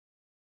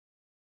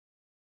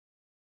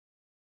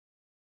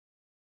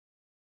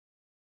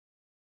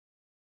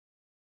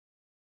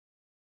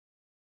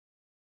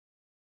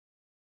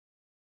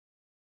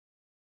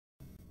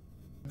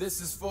This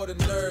is for the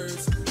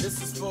nerds,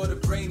 this is for the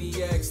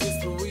brainiacs,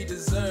 this what we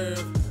deserve.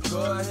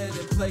 Go ahead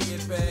and play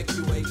it back,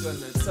 you ain't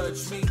gonna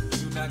touch me,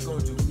 you not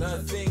gonna do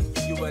nothing,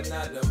 you are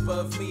not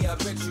above me, I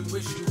bet you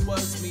wish you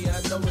was me, I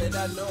know it,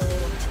 I know.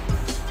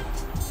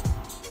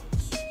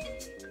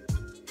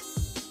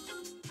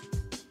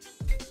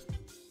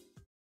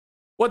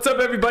 What's up,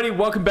 everybody?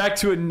 Welcome back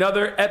to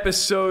another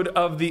episode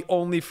of the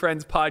Only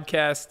Friends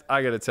podcast.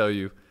 I gotta tell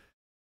you,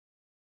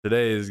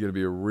 today is gonna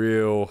be a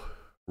real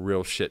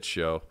shit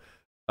show.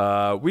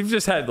 We've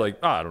just had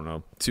I don't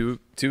know, two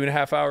and a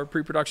half hour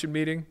pre-production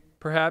meeting,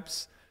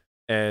 perhaps,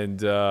 and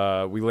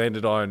we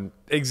landed on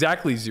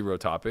exactly 0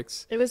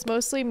 topics. It was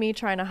mostly me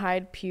trying to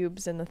hide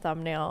pubes in the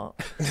thumbnail.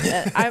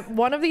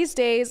 One of these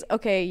days,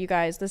 okay, you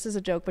guys, this is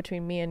a joke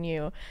between me and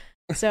you.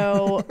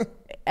 So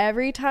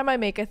every time I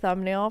make a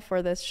thumbnail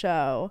for this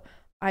show,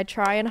 I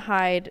try and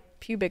hide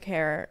pubic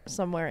hair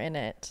somewhere in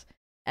it.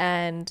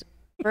 And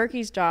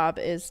Berkey's job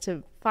is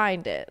to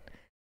find it.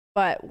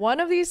 But one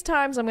of these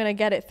times I'm going to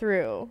get it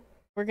through.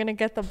 We're going to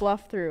get the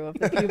bluff through of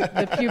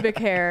the pubic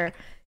hair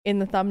in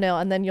the thumbnail,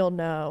 and then you'll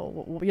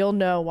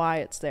know why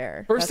it's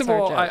there. First of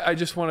all, I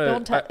just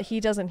want to...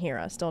 He doesn't hear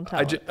us. Don't tell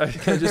him. I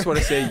just want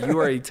to say you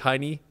are a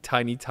tiny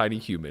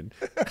human.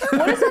 What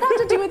does that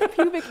have to do with the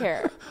pubic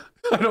hair?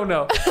 I don't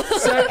know.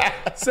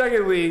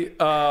 Secondly,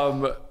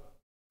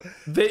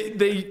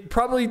 they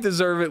probably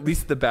deserve at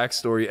least the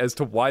backstory as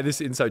to why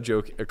this inside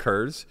joke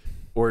occurs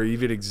or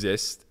even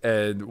exists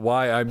and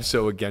why I'm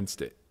so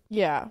against it.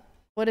 Yeah.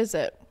 What is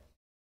it?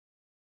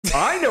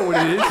 I know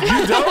what it is.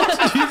 You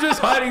don't? You're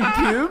just hiding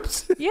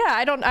pubes? Yeah,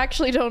 I don't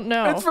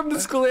know. That's from the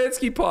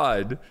Skolansky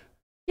pod.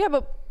 Yeah,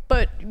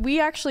 but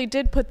we actually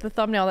did put the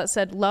thumbnail that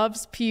said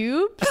loves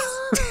pubes.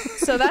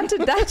 So that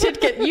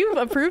did get you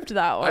approved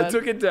that one. I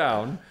took it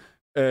down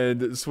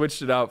and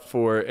switched it out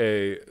for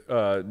a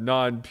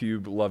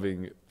non-pube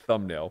loving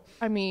thumbnail.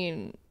 I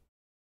mean,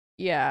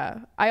 yeah.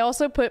 I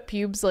also put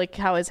pubes, like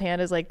how his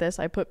hand is like this.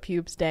 I put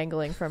pubes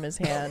dangling from his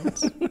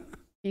hand.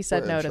 He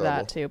said no to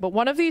that too. But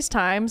one of these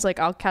times, like,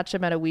 I'll catch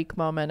him at a weak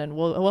moment and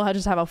we'll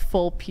just have a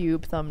full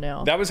pube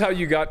thumbnail. That was how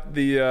you got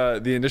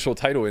the initial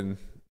title in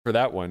for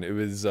that one. It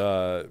was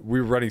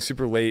we were running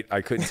super late.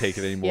 I couldn't take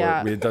it anymore.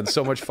 Yeah. We had done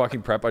so much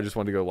fucking prep. I just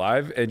wanted to go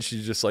live, and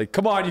she's just like,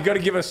 "Come on, you got to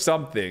give us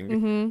something."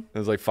 Mm-hmm. I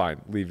was like,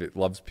 "Fine, leave it.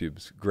 Loves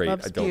pubes. Great.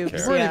 Loves I don't pubes.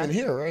 care." You weren't even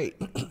here,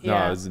 right? No,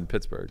 I was in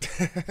Pittsburgh.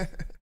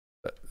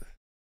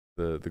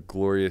 the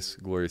glorious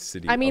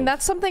city. I mean,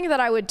 that's something that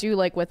I would do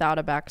like without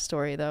a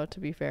backstory, though. To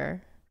be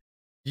fair.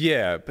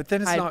 Yeah, but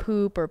then it's not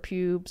poop or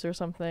pubes or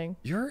something.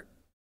 You're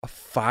a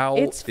foul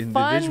individual.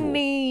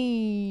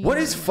 Funny. What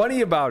is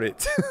funny about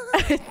it?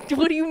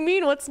 What do you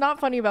mean? What's not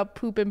funny about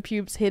poop and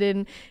pubes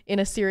hidden in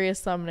a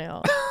serious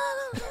thumbnail?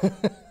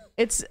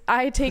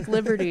 I take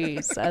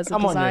liberties as a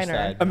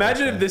designer.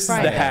 Imagine if this is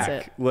the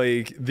hack.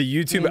 Like, the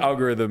YouTube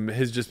algorithm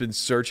has just been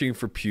searching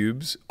for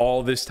pubes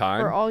all this time.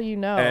 For all you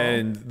know.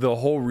 And the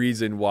whole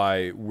reason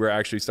why we're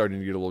actually starting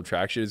to get a little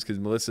traction is because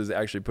Melissa's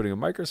actually putting a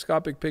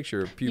microscopic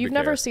picture of pubic You've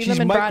never hair. seen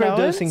them in Brad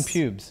Owens? She's microdosing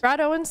pubes.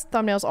 Brad Owens'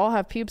 thumbnails all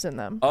have pubes in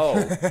them. Oh.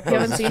 You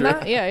haven't seen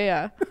that?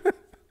 Yeah.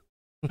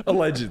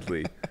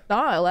 Allegedly.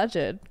 Not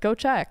alleged. Go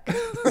check.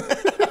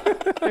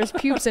 There's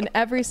pubes in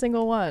every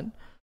single one.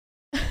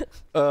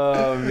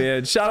 Oh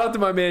man, shout out to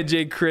my man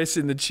Jay Chris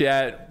in the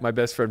chat, my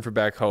best friend from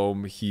back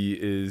home. He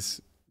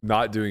is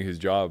not doing his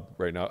job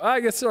right now.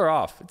 I guess they're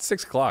off. It's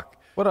 6:00.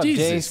 What up,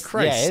 Jesus Jace?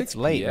 Christ, Yeah, 6 it's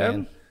late,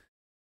 PM?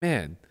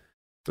 Man,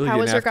 really how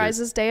was your after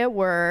guys' day at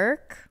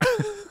work?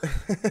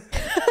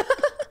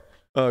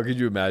 Oh, could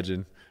you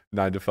imagine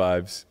 9 to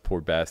 5s,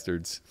 poor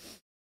bastards.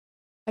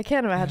 I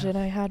can't imagine.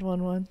 I had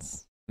one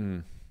once.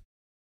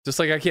 Just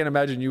like I can't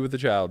imagine you with a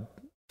child.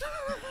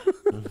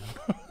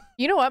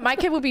 You know what? My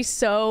kid would be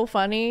so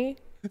funny.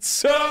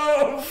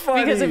 So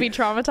funny. Because if he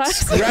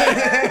traumatized.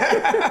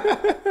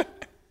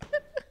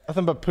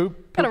 Nothing but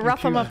poop. Gotta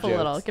rough him up a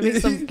little.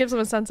 Gives him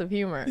a sense of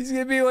humor. He's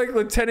gonna be like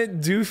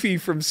Lieutenant Doofy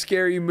from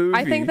Scary Movie.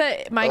 I think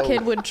that my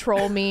kid would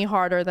troll me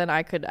harder than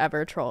I could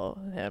ever troll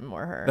him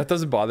or her. That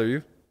doesn't bother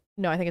you?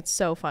 No, I think it's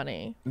so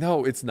funny.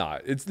 No, it's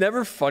not. It's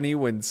never funny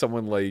when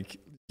someone like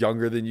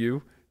younger than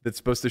you that's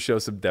supposed to show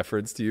some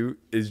deference to you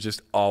is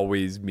just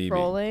always memeing.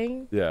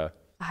 Trolling? Yeah.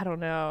 I don't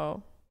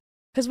know.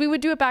 Because we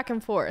would do it back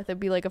and forth. It'd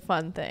be like a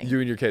fun thing. You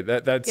and your kid.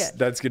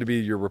 That's going to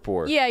be your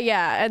rapport.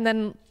 Yeah. And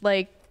then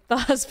like the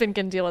husband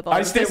can deal with all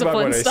the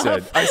discipline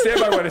stuff. I stand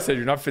by what I said.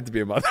 You're not fit to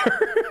be a mother.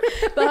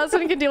 The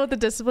husband can deal with the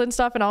discipline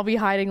stuff, and I'll be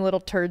hiding little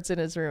turds in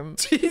his room.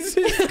 Jesus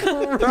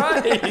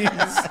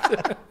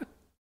Christ.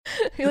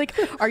 You're like,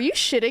 are you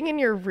shitting in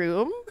your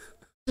room?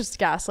 Just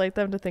gaslight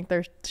them to think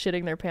they're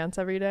shitting their pants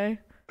every day.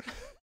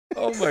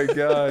 Oh my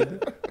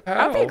God.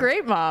 That'd be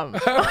great, Mom.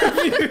 How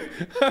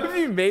have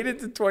you made it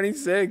to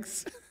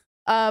 26?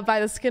 By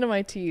the skin of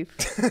my teeth.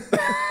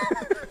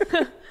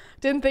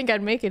 Didn't think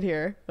I'd make it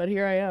here, but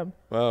here I am.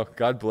 Well,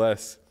 God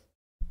bless.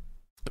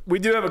 We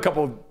do have a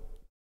couple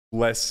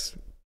less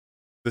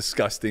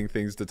disgusting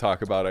things to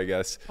talk about, I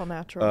guess. All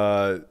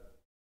natural.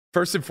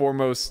 First and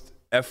foremost,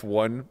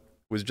 F1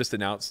 was just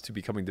announced to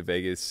be coming to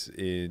Vegas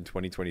in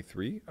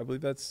 2023. I believe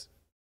that's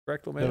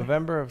correct, Lametta?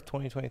 November of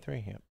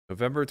 2023. Yeah.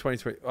 November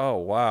 2020. Oh,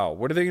 wow.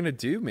 What are they going to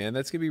do, man?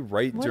 That's going to be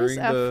right What during is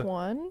the...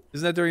 F1?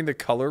 Isn't that during the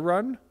color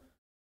run?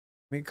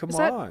 I mean, come Is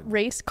on.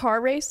 that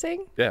car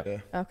racing? Yeah.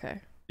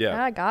 Okay.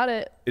 Yeah. I got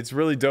it. It's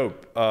really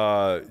dope.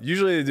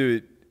 Usually they do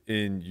it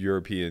in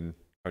European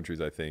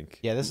countries, I think.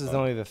 Yeah, this is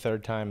only the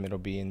third time it'll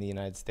be in the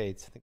United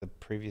States. I think the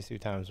previous 2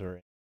 times were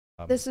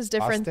in This is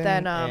different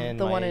Boston than and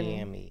the one in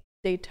Miami.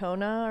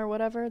 Daytona or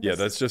whatever. Yeah, This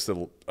that's is just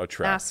a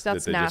track. that's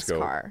that they just go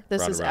NASCAR.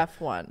 This round is and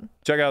round.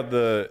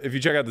 F1. If you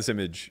check out this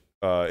image,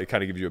 it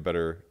kind of gives you a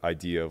better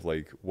idea of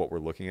like what we're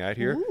looking at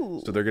here.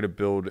 Ooh. So they're going to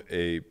build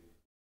a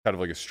kind of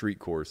like a street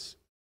course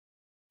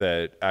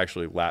that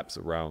actually laps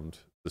around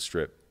the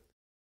strip.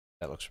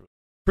 That looks really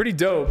Pretty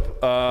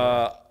dope.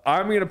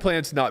 I'm going to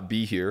plan to not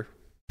be here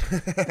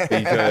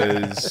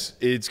because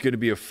it's going to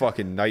be a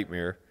fucking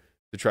nightmare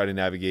to try to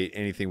navigate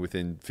anything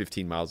within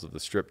 15 miles of the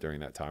strip during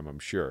that time, I'm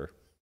sure.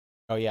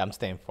 Oh yeah, I'm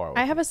staying far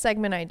away. I have a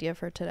segment idea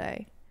for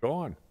today. Go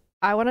on.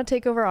 I want to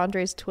take over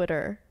Andre's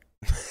Twitter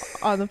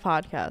on the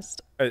podcast.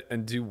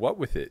 And do what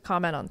with it?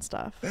 Comment on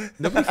stuff.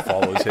 Nobody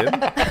follows him.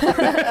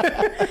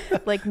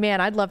 Like,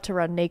 man, I'd love to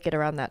run naked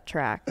around that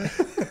track.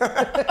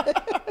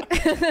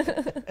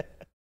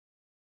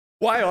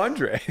 Why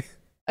Andre?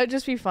 It'd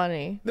just be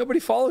funny. Nobody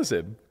follows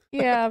him.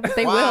 Yeah, but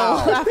they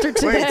Wow. will after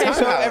today. Wait, time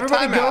So out,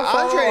 everybody time go out.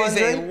 follow Andre is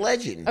a Andre.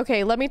 legend.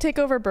 Okay, let me take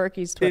over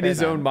Berkey's Twitter. In his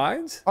then. own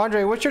mind?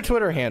 Andre, what's your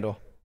Twitter handle?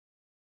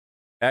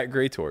 At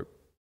Greytorp.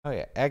 Oh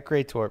yeah, at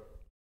Greytorp.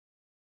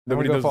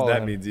 Nobody go knows what follow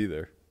that him. means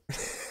either.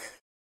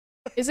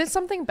 Is it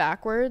something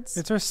backwards?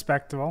 It's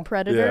respectable.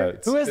 Predator?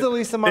 it's- Who has the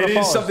least amount it of is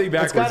followers? something It's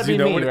backwards. got to Do you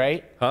be know me, what it-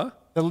 right? Huh?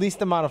 The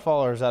least amount of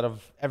followers out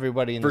of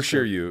everybody in For the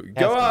sure group. you.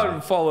 Has Go to out be.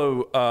 and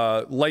follow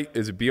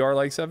is it BR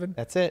like 7?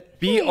 That's it.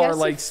 Hey, BR yes,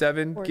 like it's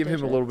 7. 4 Give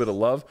him a little bit of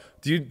love.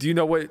 Do you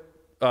know what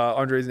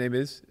Andre's name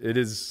is? It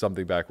is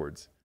something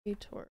backwards.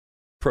 Detour.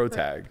 Pro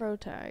tag. Pro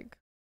tag.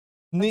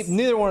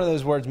 Neither one of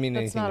those words mean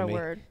That's anything not to a me.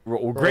 word.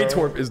 Well,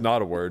 Greytorp is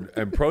not a word,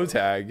 and pro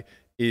tag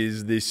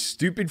is this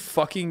stupid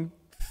fucking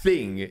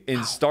thing in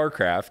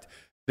StarCraft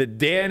that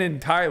Dan and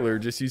Tyler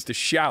just used to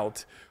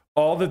shout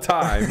all the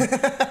time.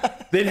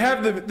 They'd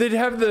have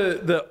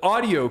the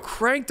audio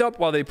cranked up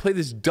while they play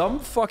this dumb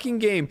fucking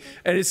game,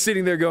 and it's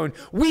sitting there going,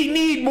 "We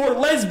need more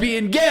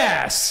lesbian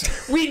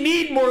gas. We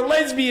need more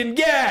lesbian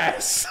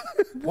gas."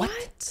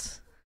 What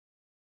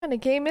kind of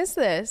game is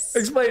this?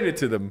 Explain it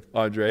to them,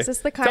 Andre. Is this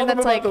the Tell kind them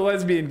that's about like, the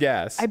lesbian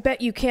gas. I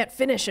bet you can't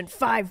finish in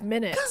 5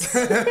 minutes.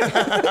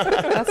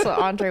 That's what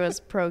Andre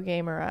was pro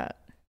gamer at.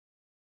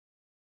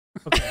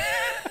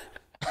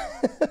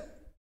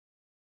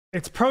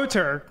 It's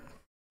Proturg,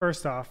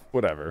 first off.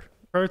 Whatever.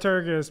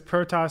 Proturg is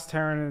Protoss,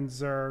 Terran, and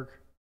Zerg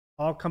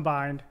all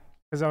combined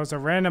because I was a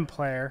random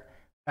player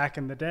back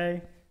in the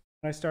day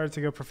when I started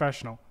to go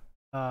professional.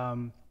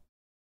 And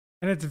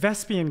it's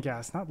Vespian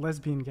gas, not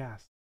lesbian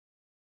gas.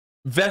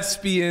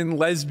 Vespian,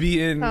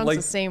 lesbian, Sounds like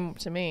the same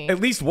to me. at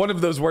least one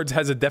of those words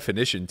has a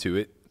definition to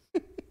it.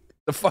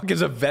 The fuck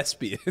is a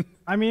Vespian?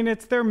 I mean,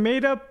 it's their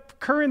made-up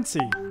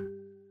currency,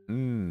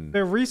 Mm.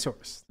 their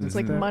resource. It's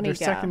like their money their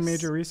second gas.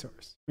 major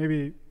resource.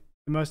 Maybe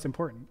the most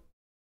important.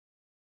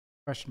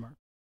 Question mark.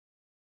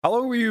 How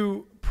long were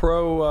you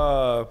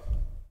pro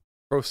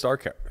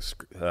StarCraft?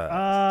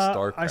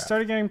 StarCraft. I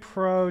started getting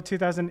pro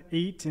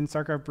 2008 in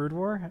StarCraft Brood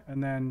War,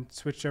 and then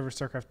switched over to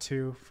StarCraft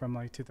 2 from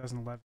like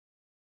 2011.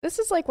 This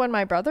is like when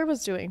my brother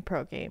was doing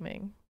pro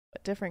gaming, a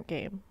different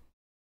game.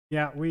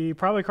 Yeah, we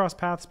probably crossed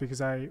paths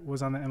because I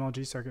was on the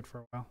MLG circuit for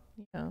a while.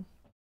 Yeah.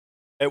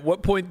 At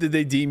what point did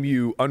they deem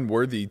you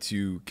unworthy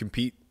to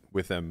compete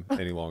with them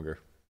any longer?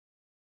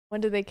 When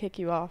did they kick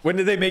you off? When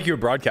did they make you a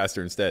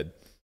broadcaster instead?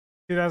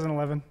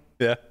 2011.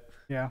 Yeah.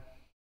 Yeah.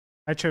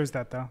 I chose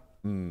that though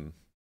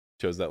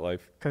Chose that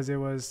life. because it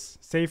was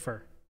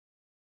safer.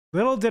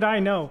 Little did I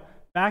know,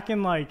 back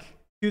in like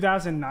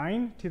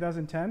 2009,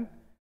 2010,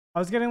 I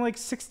was getting like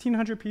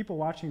 1,600 people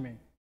watching me.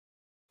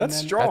 That's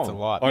then- strong. That's a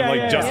lot. On Yeah, like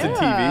yeah, Justin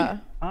yeah.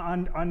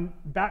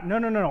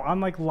 TV. No, on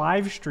like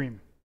live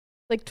stream.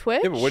 Like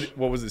Twitch? Yeah, but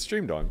what was it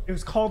streamed on? It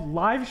was called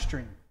live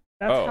stream.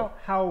 That's Oh.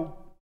 how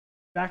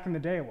back in the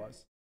day it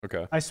was.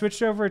 Okay. I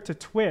switched over to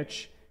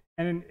Twitch,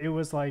 and it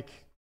was like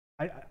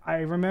I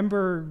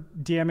remember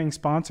DMing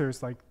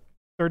sponsors like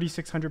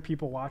 3,600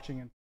 people watching,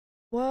 and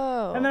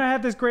Whoa. then I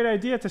had this great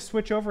idea to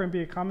switch over and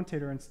be a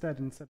commentator instead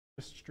of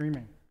just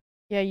streaming.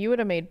 Yeah, you would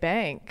have made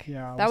bank.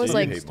 Yeah, That was So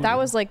you hate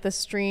like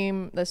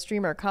money. the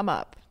streamer come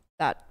up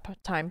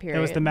that time period.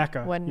 It was the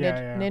mecca. when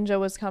Yeah. Ninja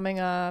was coming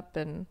up,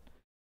 and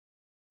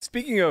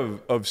Speaking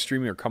of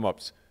streaming or come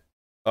ups,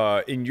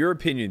 in your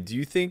opinion, do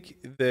you think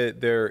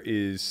that there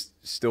is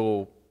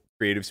still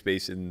creative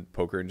space in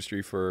poker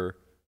industry for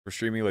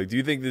streaming? Like, do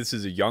you think this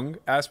is a young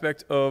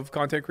aspect of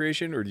content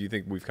creation, or do you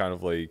think we've kind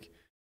of like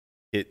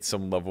hit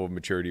some level of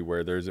maturity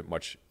where there isn't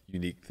much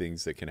unique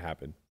things that can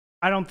happen?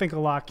 I don't think a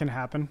lot can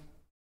happen.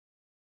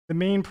 The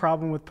main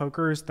problem with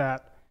poker is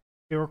that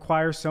it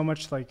requires so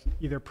much like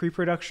either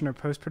pre-production or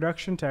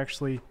post-production to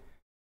actually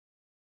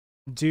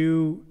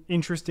do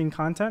interesting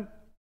content,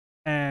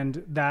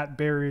 and that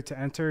barrier to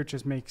enter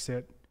just makes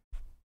it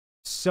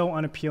so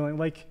unappealing.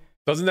 Like,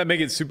 doesn't that make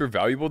it super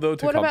valuable though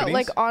to What companies? about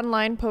like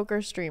online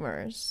poker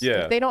streamers?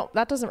 Yeah. Like, they don't.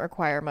 That doesn't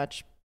require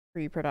much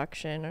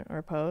pre-production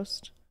or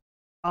post.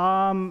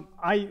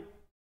 I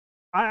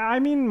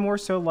mean more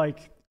so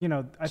like, you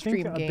know, I think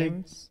Stream a big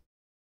games.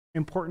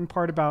 important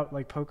part about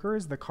like poker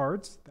is the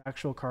cards, the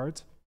actual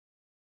cards.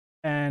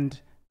 And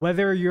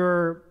whether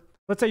you're,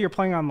 let's say you're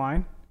playing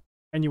online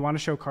and you want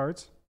to show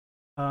cards,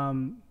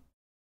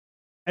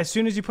 as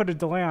soon as you put a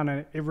delay on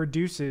it, it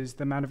reduces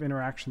the amount of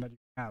interaction that you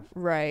have.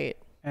 Right.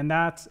 And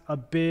that's a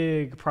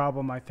big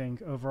problem, I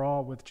think,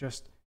 overall with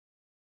just,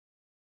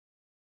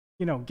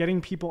 you know,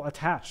 getting people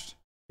attached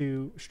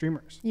to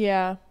streamers.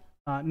 Yeah.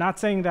 Not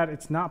saying that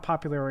it's not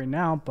popular right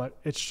now, but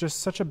it's just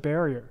such a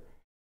barrier.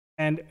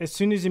 And as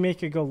soon as you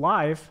make it go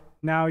live,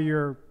 now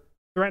you're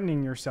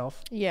threatening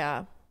yourself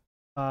Yeah.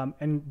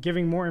 and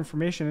giving more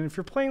information. And if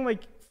you're playing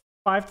like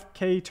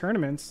 5K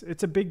tournaments,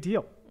 it's a big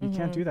deal. You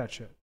can't do that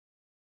shit.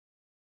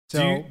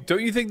 So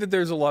don't you think that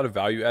there's a lot of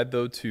value add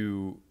though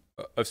to,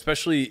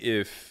 especially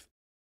if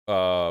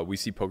we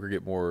see poker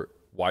get more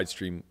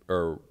widespan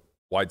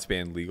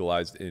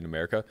legalized in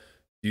America?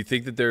 Do you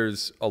think that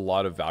there's a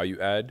lot of value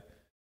add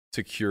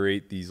to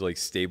curate these like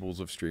stables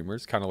of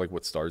streamers, kind of like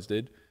what Stars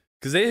did?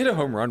 Because they hit a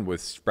home run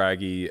with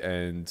Spraggy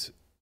and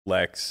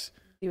Lex,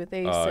 Easy with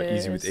Aces.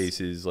 Easy with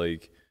Aces.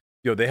 Like,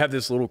 you know, they have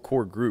this little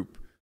core group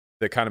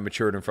that kind of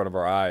matured in front of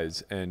our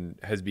eyes and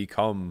has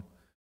become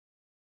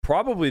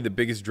probably the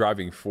biggest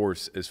driving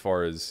force as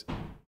far as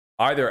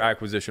either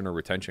acquisition or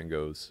retention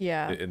goes.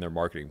 Yeah. In their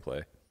marketing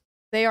play.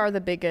 They are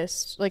the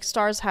biggest. Like,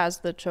 Stars has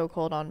the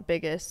chokehold on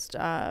biggest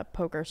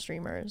poker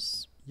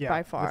streamers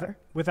by far.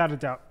 Without a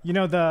doubt. You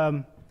know,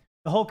 the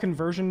whole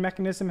conversion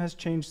mechanism has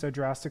changed so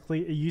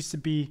drastically. It used to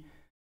be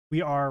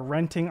we are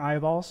renting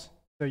eyeballs.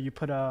 So you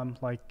put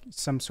like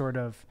some sort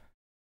of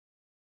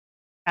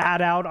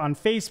ad out on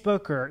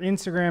Facebook or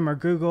Instagram or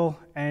Google,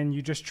 and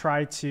you just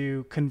try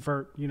to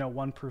convert, you know,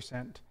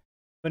 1%.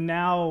 But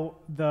now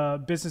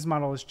the business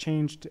model has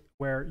changed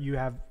where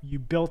you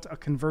built a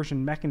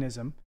conversion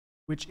mechanism,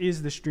 which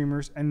is the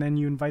streamers, and then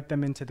you invite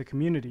them into the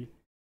community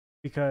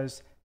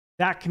because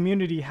that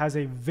community has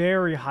a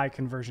very high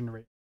conversion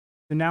rate.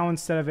 So now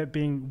instead of it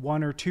being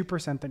 1 or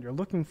 2% that you're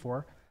looking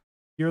for,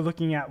 you're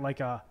looking at like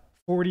a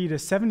 40 to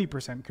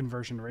 70%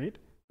 conversion rate,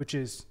 which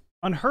is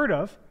unheard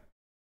of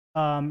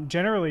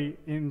generally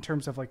in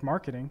terms of like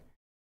marketing.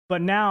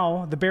 But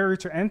now the barrier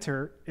to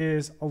enter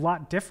is a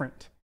lot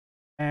different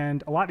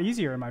and a lot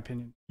easier, in my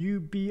opinion. You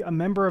be a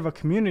member of a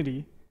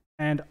community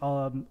and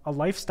a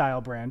lifestyle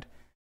brand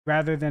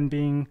rather than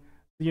being,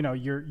 you know,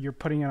 you're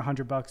putting in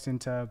 $100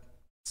 into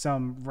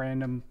some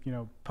random, you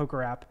know,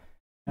 poker app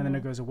and then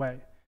it goes away.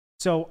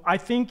 So I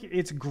think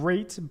it's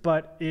great,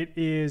 but it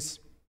is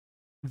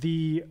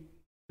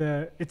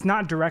it's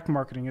not direct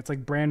marketing. It's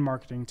like brand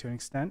marketing to an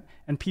extent.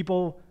 And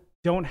people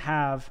don't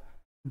have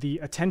the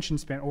attention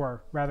span,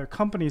 or rather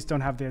companies don't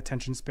have the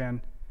attention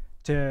span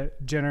to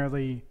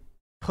generally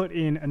put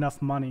in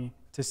enough money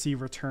to see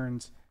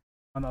returns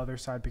on the other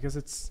side because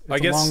it's a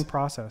long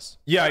process.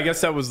 Yeah, I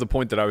guess that was the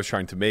point that I was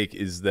trying to make,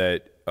 is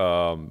that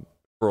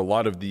for a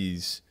lot of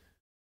these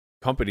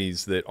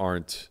companies that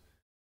aren't,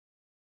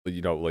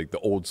 you know, like the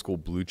old school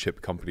blue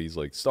chip companies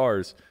like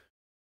Stars,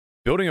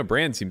 building a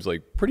brand seems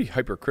like pretty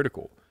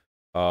hypercritical.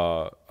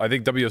 I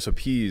think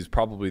WSOP is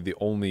probably the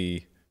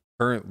only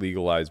current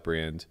legalized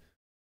brand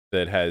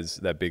that has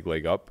that big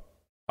leg up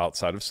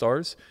outside of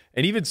Stars.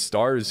 And even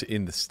Stars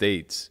in the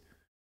States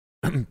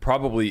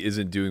probably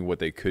isn't doing what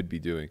they could be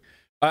doing.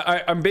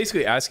 I'm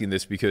basically asking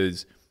this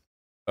because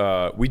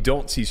we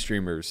don't see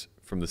streamers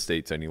from the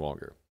States any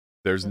longer.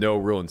 There's no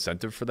real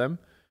incentive for them.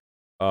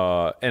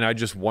 And I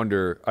just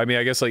wonder, I mean,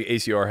 I guess like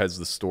ACR has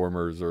the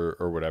Stormers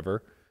or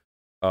whatever.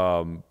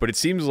 But it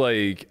seems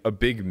like a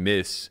big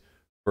miss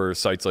for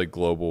sites like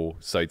Global,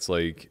 sites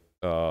like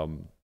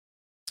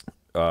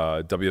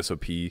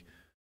WSOP,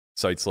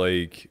 sites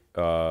like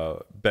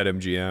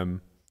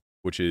BetMGM,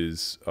 which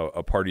is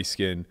a party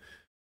skin.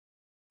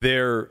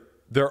 They're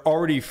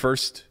already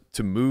first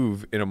to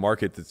move in a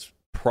market that's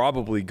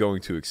probably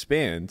going to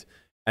expand,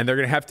 and they're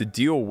going to have to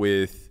deal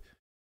with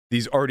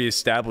these already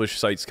established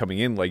sites coming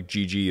in like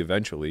GG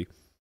eventually,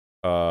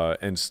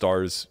 and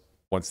Stars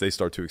once they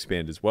start to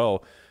expand as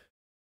well.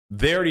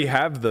 They already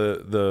have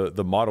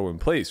the model in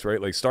place, right?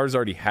 Like Stars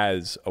already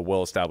has a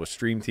well-established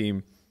stream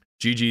team.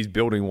 GG's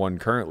building one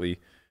currently.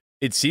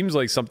 It seems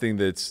like something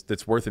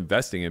that's worth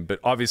investing in, but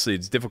obviously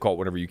it's difficult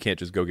whenever you can't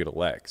just go get a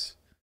Lex.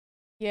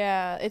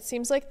 Yeah, it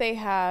seems like they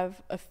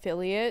have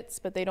affiliates,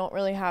 but they don't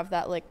really have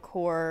that like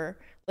core,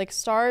 like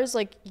Stars,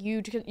 like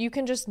you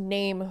can just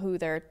name who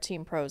their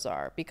team pros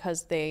are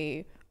because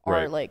they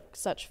are like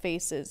such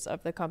faces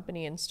of the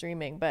company in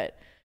streaming. But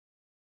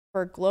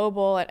for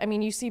Global, I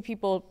mean, you see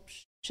people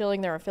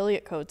chilling their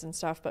affiliate codes and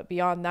stuff, but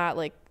beyond that,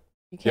 like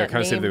you can't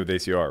kind of same thing with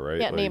ACR,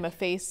 right? Can't name a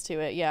face to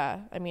it.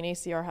 Yeah, I mean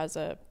ACR has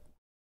a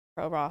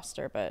pro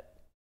roster, but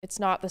it's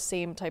not the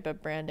same type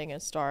of branding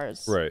as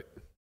Stars. Right.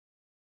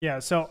 Yeah,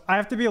 so I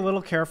have to be a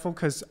little careful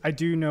because I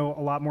do know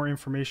a lot more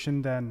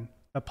information than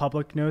the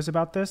public knows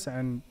about this,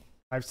 and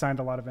I've signed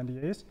a lot of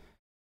NDAs.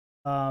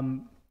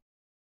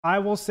 I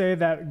will say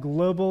that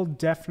Global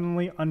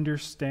definitely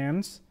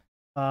understands.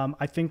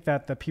 I think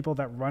that the people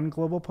that run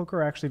Global Poker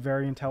are actually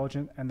very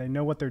intelligent and they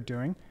know what they're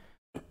doing.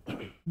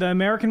 The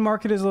American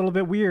market is a little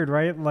bit weird,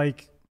 right?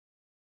 Like,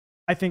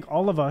 I think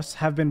all of us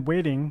have been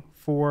waiting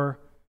for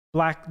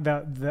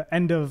the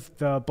end of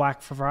the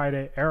Black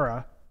Friday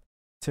era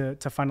to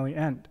finally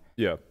end.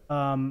 Yeah.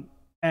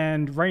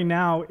 And right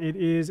now it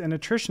is an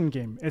attrition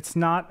game. It's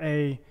not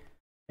a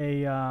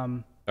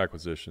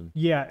Acquisition.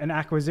 Yeah, an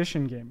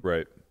acquisition game.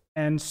 Right.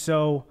 And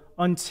so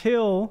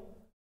until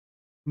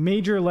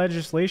major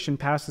legislation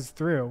passes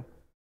through,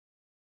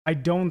 I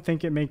don't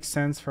think it makes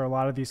sense for a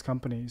lot of these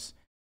companies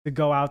to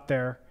go out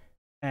there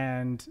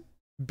and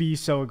be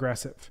so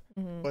aggressive.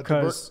 But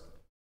Because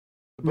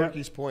to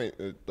Berkey's point,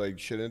 like,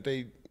 shouldn't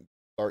they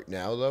start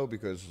now though?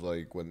 Because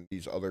like when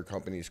these other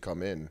companies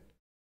come in,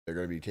 they're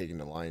going to be taking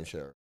the lion's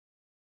share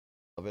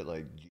of it,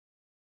 like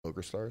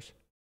PokerStars.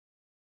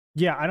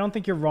 yeah, I don't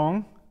think you're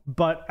wrong,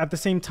 but at the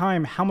same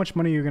time, how much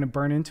money are you going to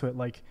burn into it?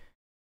 Like,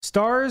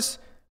 Stars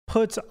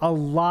puts a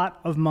lot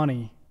of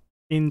money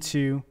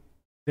into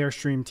their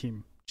stream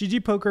team.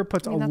 GG Poker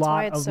puts a that's lot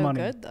why it's of so money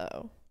good,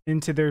 though.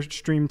 into their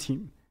stream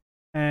team.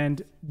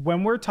 And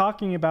when we're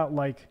talking about,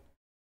 like,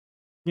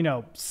 you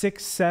know,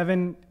 6,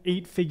 7,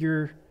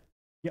 8-figure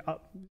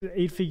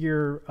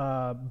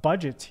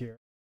budgets here,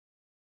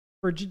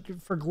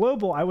 for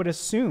Global, I would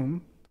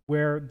assume,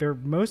 where they're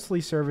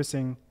mostly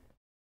servicing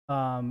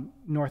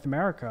North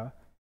America,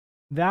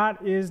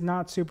 that is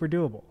not super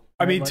doable.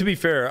 I mean, Like, to be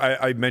fair,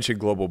 I mentioned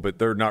Global, but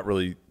they're not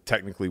really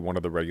technically one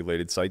of the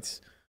regulated sites.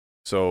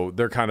 So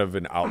they're kind of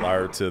an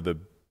outlier to the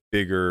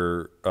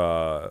bigger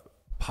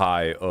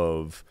pie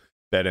of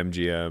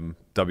BetMGM,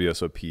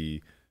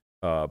 WSOP,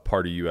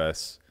 Party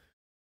US.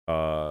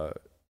 And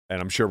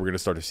I'm sure we're going to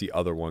start to see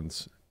other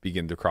ones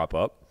begin to crop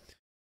up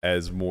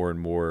as more and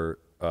more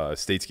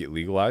states get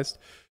legalized.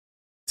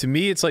 To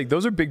me, it's like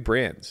those are big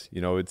brands.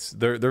 You know,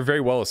 they're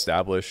very well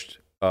established.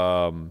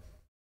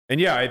 And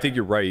yeah, I think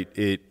you're right.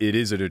 It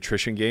is an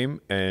attrition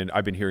game, and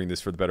I've been hearing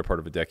this for the better part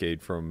of a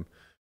decade from,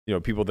 you know,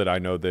 people that I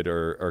know that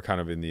are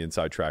kind of in the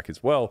inside track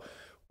as well,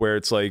 where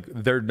it's like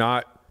they're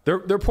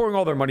pouring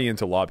all their money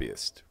into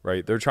lobbyists,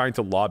 right? They're trying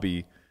to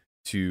lobby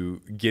to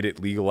get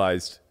it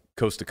legalized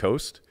coast to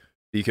coast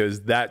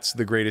because that's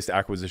the greatest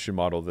acquisition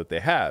model that they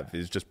have,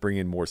 is just bring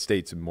in more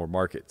states and more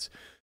markets.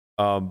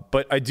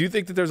 But I do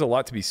think that there's a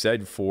lot to be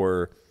said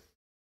for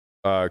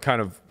kind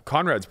of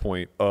Conrad's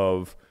point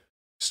of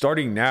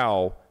starting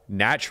now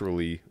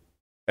naturally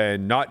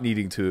and not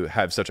needing to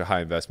have such a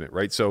high investment,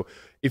 right? So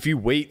if you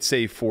wait,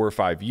 say, 4 or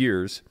 5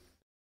 years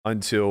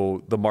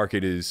until the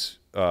market is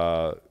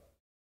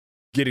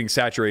getting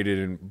saturated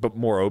and but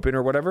more open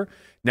or whatever,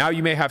 now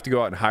you may have to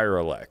go out and hire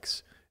a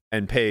Lex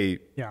and pay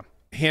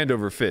hand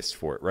over fist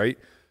for it, right?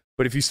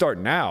 But if you start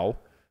now,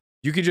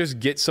 you could just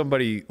get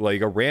somebody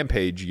like a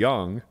Rampage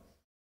young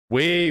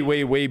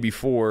way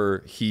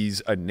before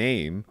he's a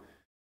name,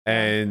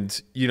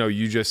 and you know,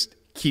 you just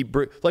keep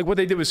like what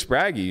they did with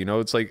Spraggy. You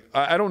know, it's like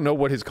I don't know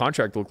what his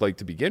contract looked like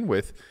to begin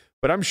with,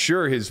 but I'm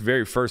sure his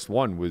very first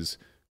one was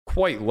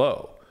quite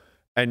low,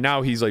 and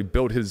now he's like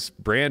built his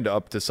brand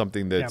up to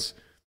something that's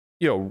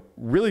you know,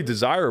 really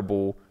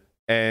desirable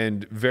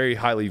and very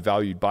highly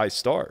valued by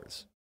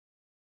Stars.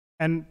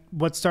 And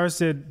what Stars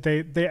did,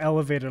 they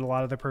elevated a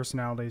lot of the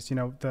personalities. You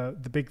know,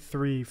 the big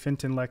three,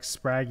 Finton, Lex,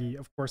 Spraggy,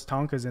 of course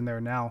Tonka's in there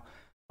now.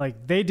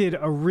 Like, they did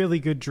a really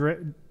good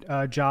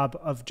job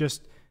of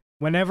just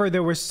whenever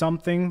there was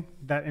something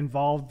that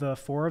involved the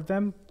four of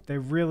them, they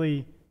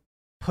really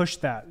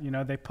pushed that. You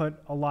know, they put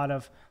a lot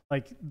of,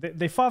 like,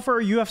 they fought for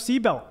a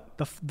UFC belt.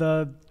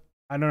 The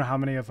I don't know how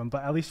many of them,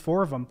 but at least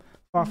 4 of them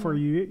fought for a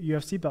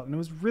UFC belt, and it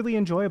was really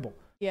enjoyable.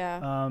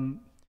 Yeah.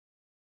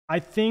 I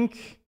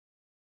think,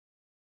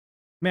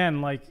 man,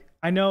 like,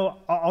 I know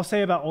I'll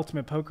say about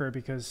Ultimate Poker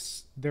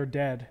because they're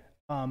dead.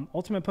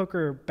 Ultimate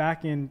Poker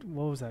back in,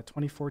 what was that,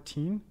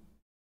 2014?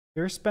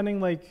 They're spending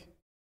like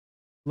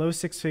low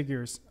 6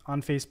 figures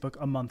on Facebook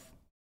a month.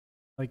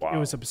 Like, It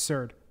was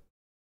absurd.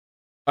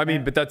 I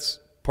mean, but that's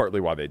partly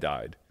why they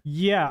died.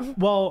 Yeah.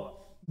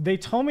 Well, they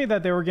told me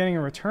that they were getting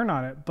a return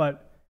on it,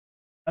 but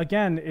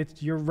again,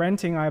 you're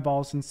renting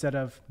eyeballs instead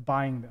of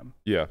buying them.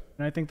 Yeah.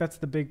 And I think that's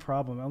the big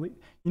problem.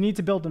 You need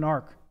to build an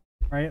arc,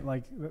 right?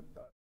 Like,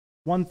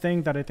 one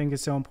thing that I think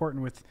is so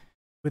important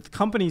with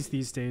companies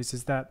these days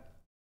is that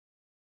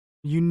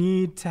you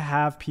need to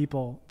have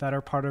people that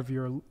are part of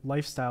your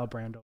lifestyle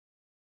brand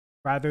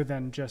rather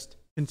than just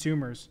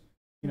consumers,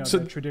 you know, so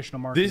the traditional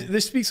market.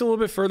 This speaks a little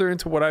bit further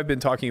into what I've been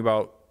talking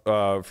about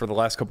for the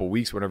last couple of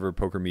weeks whenever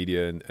poker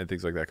media and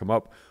things like that come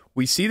up.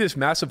 We see this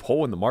massive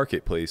hole in the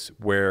marketplace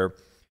where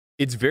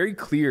it's very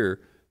clear.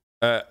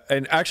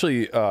 And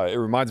actually, it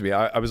reminds me,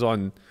 I was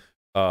on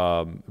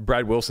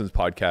Brad Wilson's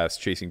podcast,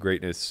 Chasing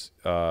Greatness.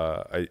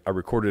 I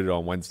recorded it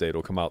on Wednesday.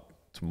 It'll come out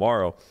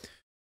tomorrow.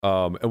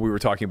 And we were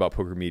talking about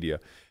poker media.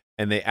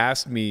 And they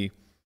asked me,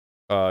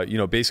 you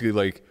know, basically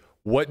like,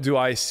 what do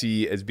I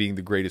see as being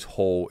the greatest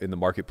hole in the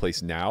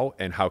marketplace now,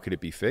 and how could it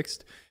be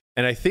fixed?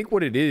 And I think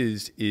what it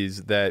is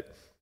that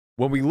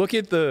when we look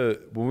at the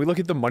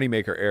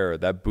moneymaker era,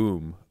 that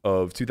boom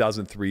of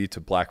 2003 to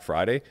Black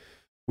Friday,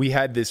 we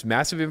had this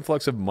massive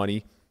influx of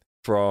money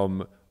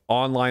from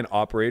online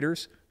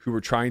operators who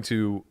were trying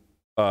to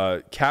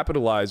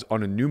capitalize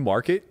on a new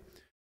market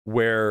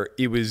where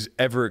it was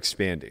ever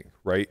expanding,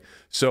 right?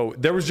 So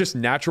there was just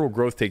natural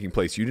growth taking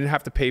place. You didn't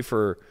have to pay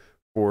for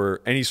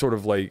any sort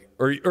of like,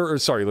 or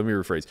sorry, let me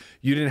rephrase.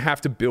 You didn't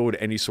have to build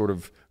any sort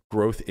of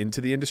growth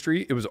into the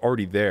industry. It was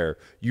already there.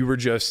 You were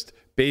just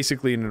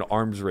basically in an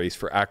arms race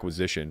for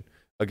acquisition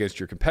against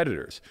your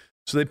competitors.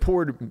 So they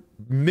poured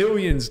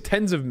millions,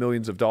 tens of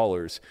millions of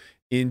dollars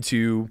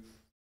into,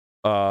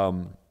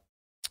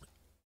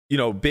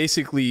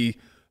 basically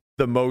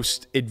the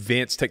most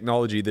advanced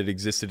technology that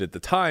existed at the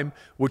time,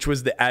 which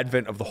was the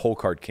advent of the whole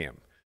card cam.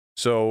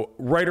 So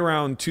right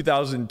around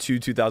 2002,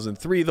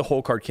 2003, the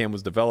whole card cam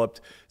was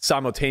developed.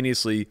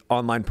 Simultaneously,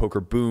 online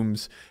poker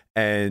booms.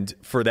 And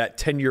for that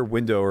 10-year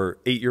window or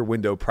 8-year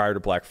window prior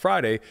to Black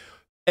Friday,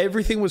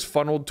 everything was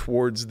funneled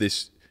towards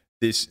this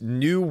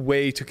new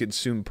way to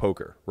consume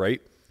poker,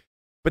 right?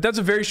 But that's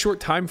a very short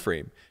time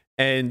frame.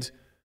 And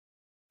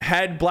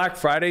had Black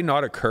Friday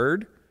not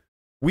occurred,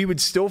 we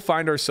would still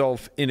find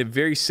ourselves in a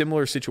very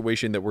similar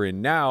situation that we're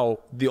in now.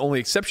 The only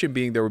exception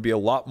being there would be a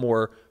lot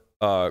more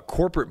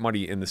corporate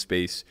money in the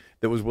space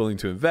that was willing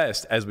to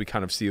invest, as we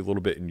kind of see a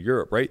little bit in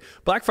Europe, right?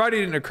 Black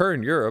Friday didn't occur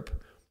in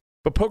Europe,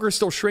 but poker is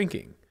still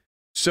shrinking.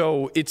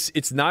 So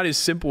it's not as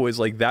simple as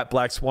like that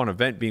Black Swan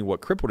event being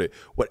what crippled it.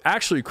 What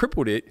actually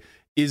crippled it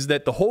is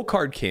that the whole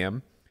card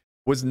cam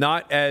was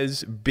not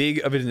as big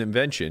of an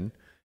invention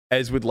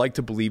as we'd like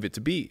to believe it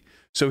to be.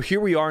 So here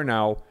we are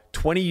now,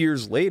 20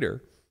 years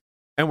later,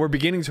 and we're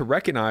beginning to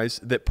recognize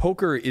that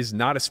poker is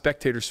not a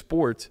spectator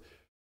sport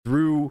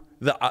through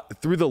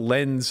the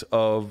lens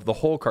of the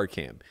whole card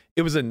cam.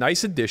 It was a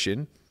nice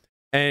addition,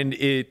 and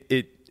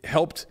it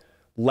helped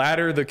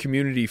ladder the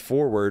community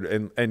forward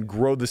and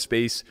grow the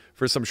space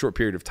for some short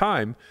period of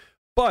time.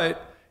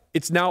 But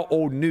it's now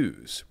old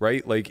news,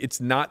 right? Like, it's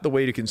not the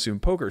way to consume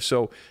poker.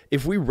 So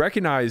if we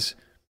recognize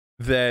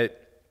that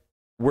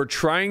we're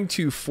trying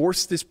to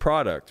force this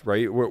product,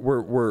 right?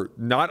 We're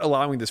not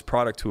allowing this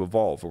product to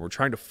evolve, and we're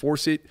trying to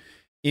force it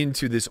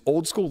into this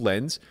old school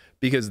lens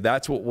because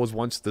that's what was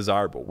once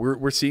desirable.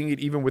 We're seeing it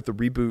even with the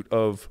reboot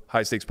of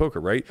High Stakes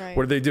Poker, right?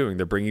 What are they doing?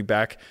 They're bringing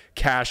back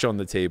cash on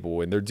the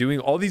table, and they're doing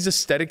all these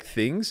aesthetic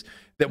things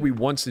that we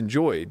once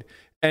enjoyed,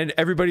 and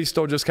everybody's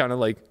still just kind of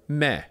like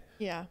meh.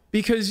 Yeah.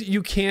 Because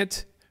you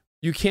can't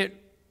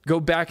go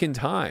back in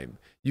time.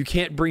 You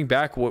can't bring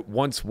back what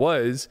once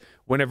was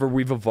whenever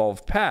we've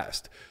evolved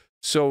past.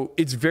 So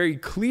it's very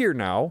clear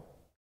now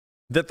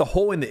that the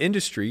hole in the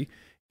industry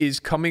is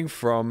coming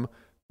from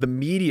the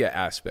media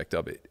aspect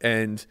of it,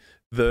 and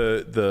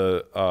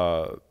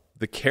the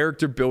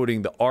character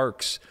building, the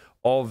arcs,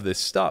 all of this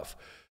stuff.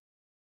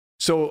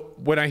 So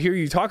when I hear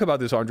you talk about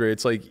this, Andre,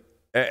 it's like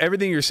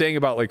everything you're saying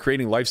about like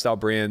creating lifestyle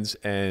brands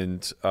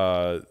and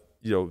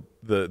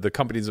the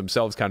companies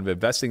themselves kind of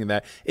investing in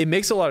that, it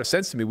makes a lot of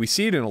sense to me. We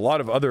see it in a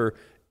lot of other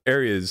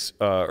areas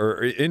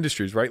or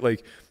industries, right?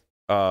 Like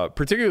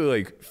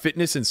particularly like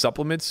fitness and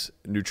supplements,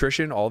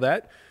 nutrition, all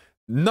that.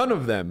 None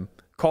of them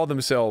call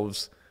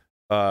themselves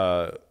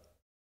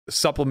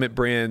supplement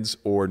brands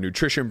or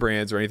nutrition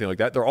brands or anything like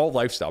that. They're all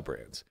lifestyle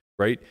brands,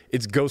 right?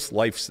 It's Ghost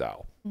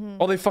Lifestyle.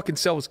 All they fucking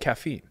sell is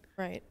caffeine.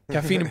 Right.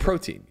 Caffeine and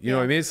protein. You know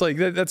what I mean? It's like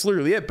that's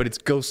literally it, but it's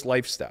Ghost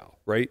Lifestyle,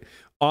 right?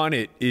 On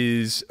it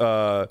is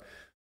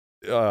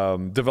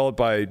developed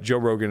by Joe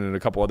Rogan and a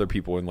couple other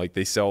people, and like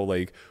they sell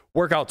like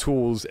workout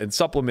tools and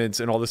supplements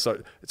and all this stuff.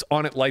 It's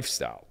On It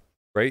Lifestyle,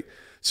 right?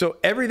 So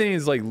everything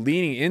is like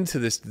leaning into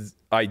this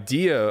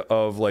idea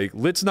of like,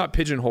 let's not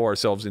pigeonhole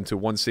ourselves into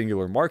one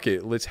singular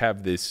market. Let's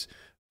have this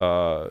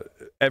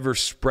ever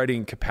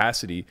spreading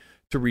capacity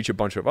to reach a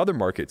bunch of other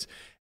markets.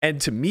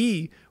 And to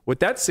me, what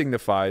that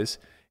signifies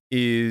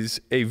is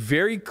a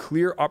very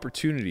clear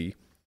opportunity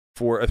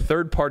for a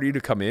third party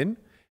to come in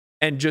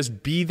and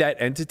just be that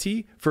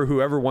entity for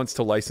whoever wants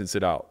to license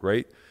it out,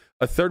 right?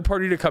 A third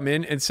party to come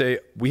in and say,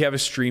 we have a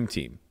stream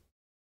team.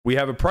 We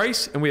have a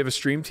price and we have a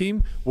stream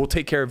team. We'll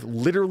take care of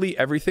literally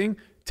everything.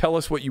 Tell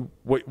us what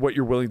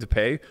you're willing to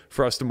pay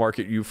for us to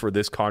market you for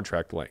this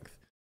contract length,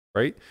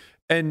 right?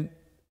 And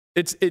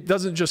it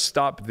doesn't just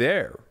stop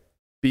there,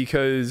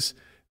 because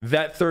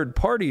that third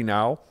party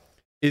now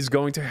is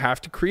going to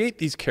have to create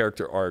these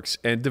character arcs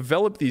and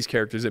develop these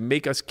characters and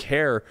make us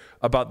care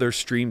about their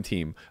stream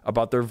team,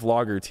 about their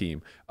vlogger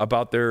team,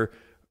 about their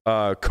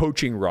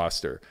coaching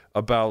roster,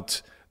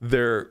 about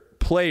their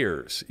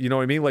players. You know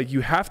what I mean? Like,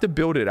 you have to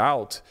build it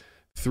out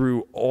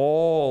through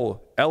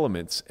all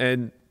elements.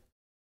 And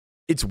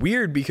it's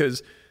weird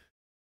because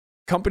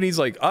companies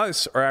like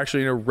us are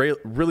actually in a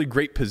really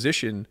great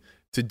position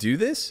to do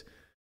this.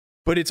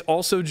 But it's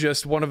also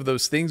just one of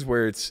those things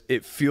where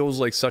it feels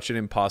like such an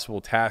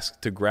impossible task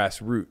to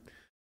grassroot,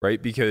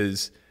 right?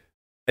 Because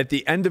at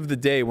the end of the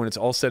day, when it's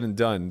all said and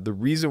done, the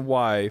reason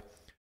why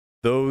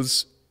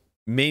those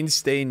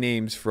mainstay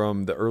names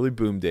from the early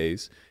boom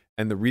days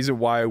And the reason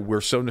why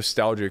we're so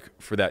nostalgic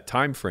for that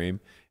time frame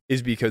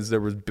is because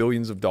there was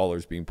billions of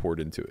dollars being poured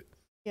into it.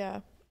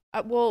 Yeah.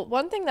 Well,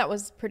 one thing that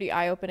was pretty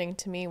eye-opening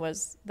to me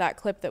was that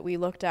clip that we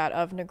looked at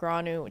of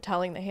Negreanu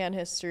telling the hand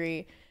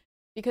history,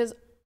 because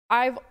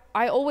I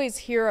always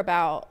hear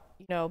about,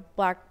 you know,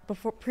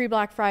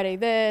 pre-Black Friday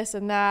this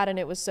and that, and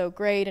it was so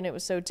great and it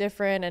was so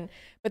different,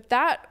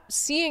 but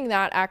seeing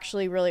that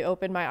actually really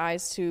opened my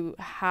eyes to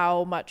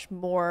how much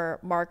more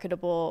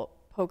marketable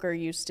poker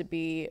used to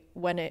be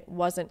when it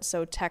wasn't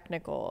so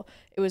technical.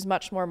 It was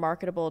much more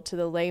marketable to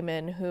the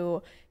layman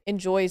who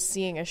enjoys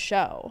seeing a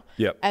show.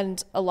 Yep.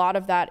 And a lot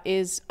of that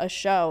is a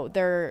show.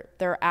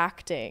 They're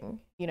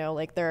acting, you know,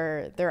 like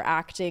they're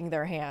acting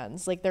their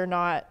hands. Like they're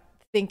not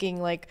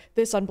thinking like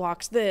this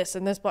unblocks this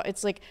and this, but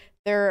it's like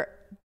they're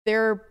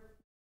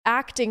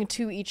acting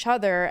to each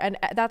other, and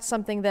that's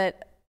something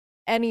that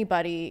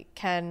anybody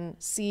can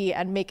see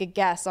and make a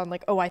guess on,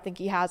 like, oh, I think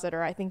he has it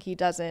or I think he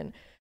doesn't.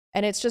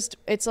 And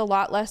it's a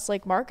lot less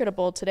like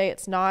marketable today.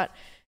 You're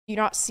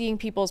not seeing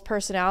people's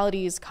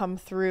personalities come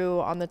through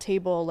on the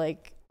table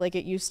like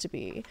it used to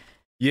be.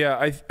 Yeah,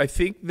 I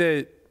think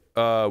that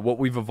what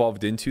we've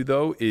evolved into,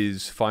 though,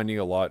 is finding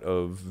a lot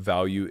of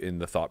value in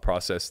the thought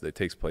process that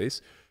takes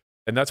place.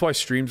 And that's why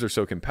streams are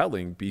so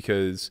compelling,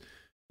 because,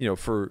 you know,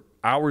 for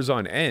hours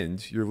on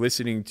end, you're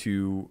listening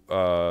to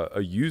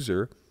a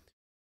user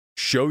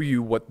show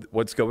you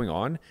what's going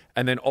on,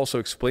 and then also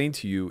explain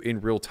to you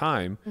in real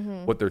time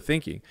what they're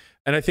thinking.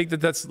 And I think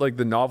that that's like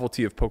the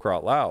novelty of Poker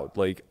Out Loud.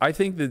 Like, I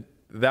think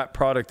that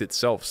product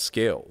itself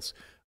scales.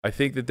 I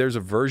think that there's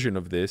a version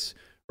of this,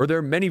 or there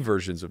are many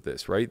versions of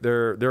this, right?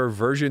 There are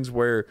versions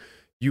where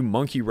you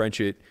monkey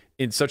wrench it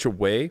in such a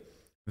way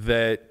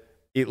that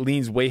it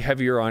leans way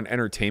heavier on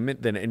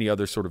entertainment than any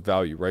other sort of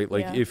value, right?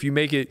 Like if you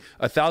make it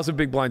 1,000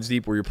 big blinds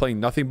deep where you're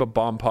playing nothing but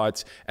bomb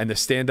pots and the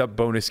stand-up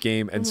bonus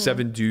game and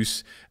 7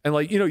 deuce, and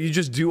like, you know, you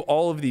just do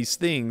all of these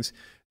things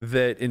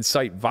that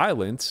incite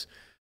violence,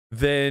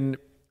 then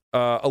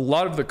a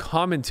lot of the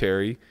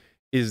commentary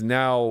is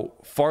now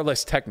far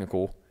less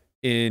technical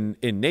in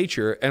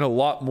nature and a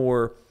lot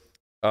more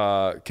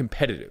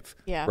competitive,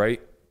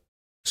 right?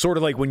 Sort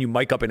of like when you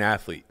mic up an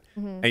athlete.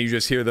 And you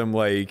just hear them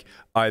like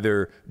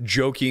either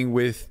joking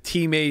with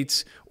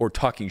teammates or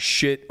talking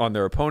shit on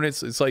their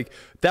opponents. It's like,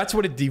 that's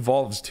what it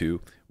devolves to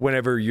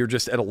whenever you're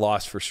just at a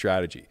loss for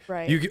strategy.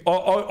 Right.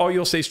 All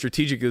you'll say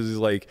strategic is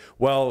like,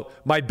 well,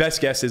 my best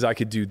guess is I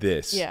could do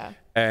this. Yeah.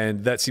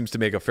 And that seems to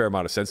make a fair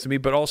amount of sense to me,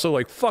 but also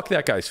like, fuck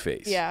that guy's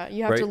face. Yeah.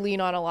 You have to lean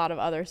on a lot of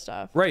other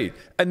stuff. Right.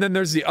 And then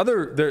there's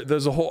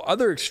there's a whole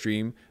other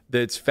extreme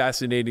that's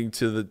fascinating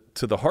to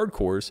the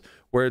hardcores,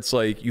 where it's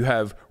like you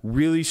have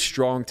really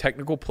strong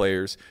technical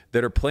players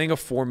that are playing a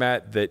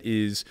format that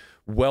is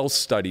well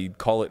studied,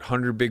 call it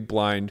 100 big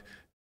blind,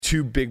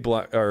 2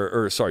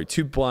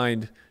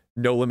 blind,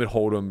 no limit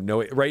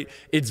hold'em, right?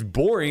 It's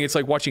boring. It's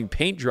like watching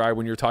paint dry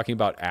when you're talking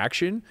about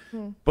action,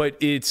 but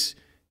it's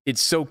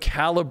so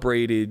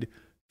calibrated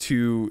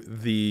to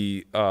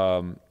the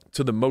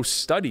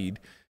most studied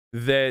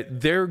that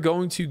they're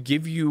going to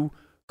give you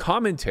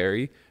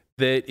commentary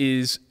that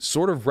is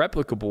sort of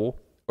replicable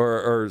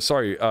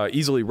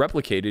easily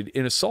replicated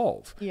in a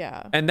solve.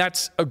 Yeah. And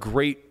that's a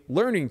great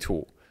learning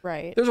tool.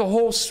 Right. There's a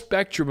whole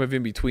spectrum of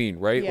in between,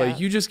 right? Yeah. Like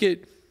you just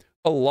get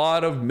a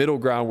lot of middle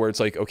ground where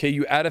it's like, okay,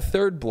 you add a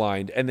third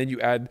blind and then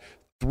you add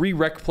 3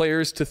 rec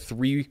players to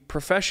 3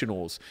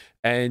 professionals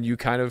and you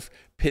kind of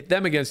pit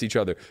them against each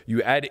other.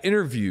 You add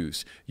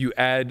interviews, you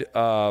add,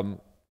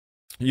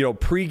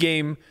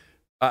 pregame.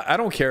 I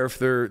don't care if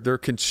they're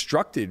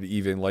constructed,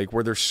 even like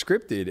where they're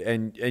scripted,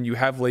 and you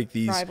have like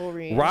these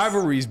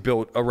rivalries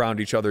built around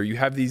each other. You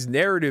have these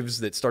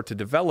narratives that start to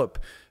develop,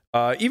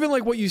 even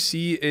like what you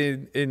see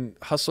in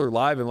Hustler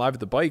Live and Live at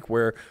the Bike,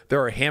 where there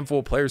are a handful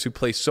of players who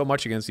play so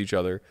much against each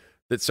other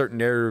that certain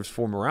narratives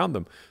form around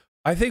them.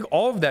 I think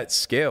all of that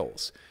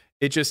scales.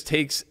 It just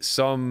takes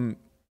some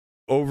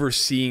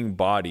overseeing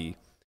body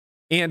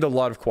and a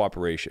lot of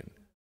cooperation.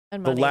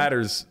 And money. The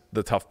latter's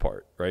the tough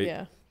part, right?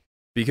 Yeah.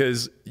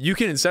 Because you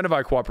can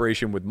incentivize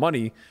cooperation with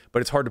money,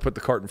 but it's hard to put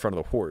the cart in front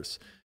of the horse.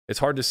 It's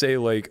hard to say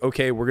like,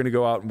 okay, we're going to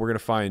go out and we're going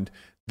to find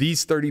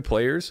these 30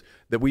 players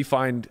that we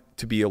find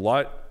to be a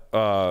lot,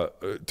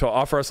 to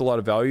offer us a lot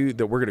of value,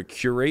 that we're going to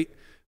curate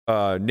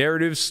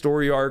narratives,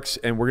 story arcs,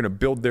 and we're going to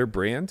build their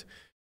brand.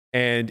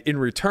 And in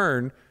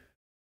return,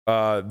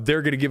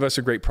 they're going to give us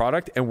a great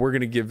product, and we're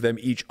going to give them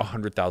each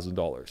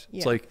 $100,000.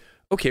 It's like,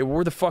 okay, well,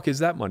 where the fuck is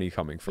that money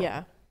coming from?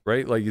 Yeah.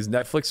 Right? Like, is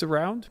Netflix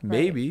around? Right.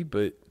 Maybe,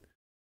 but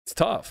it's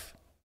tough.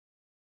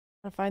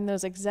 Gotta find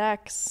those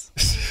execs.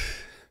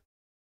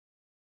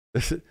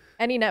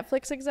 Any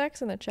Netflix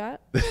execs in the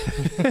chat?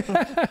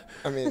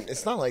 I mean,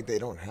 it's not like they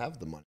don't have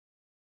the money.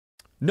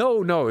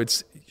 No,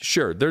 it's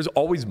sure. There's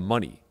always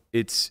money.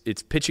 It's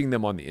pitching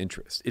them on the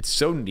interest. It's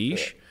so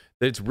niche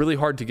that it's really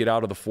hard to get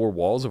out of the 4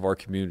 walls of our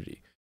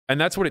community. And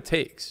that's what it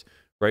takes,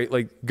 right?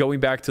 Like going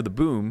back to the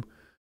boom,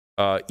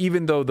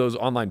 even though those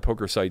online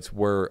poker sites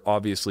were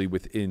obviously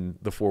within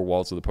the 4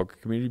 walls of the poker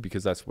community,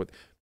 because that's what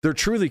they're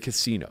truly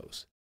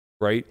casinos,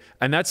 right?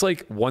 And that's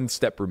like one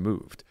step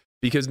removed.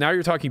 because now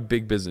you're talking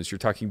big business, you're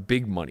talking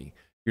big money.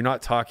 You're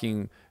not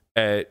talking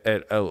at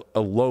a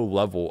low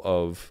level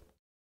of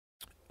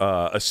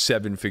a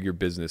 7-figure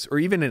business or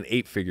even an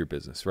 8-figure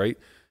business, right?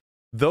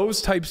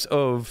 Those types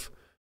of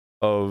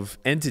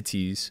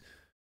entities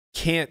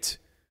can't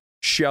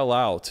shell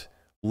out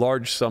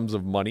large sums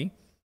of money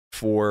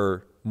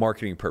for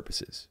marketing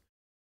purposes,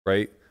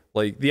 right?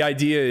 Like the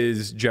idea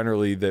is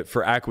generally that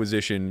for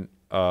acquisition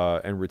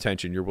and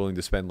retention, you're willing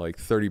to spend like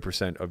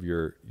 30% of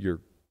your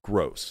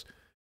gross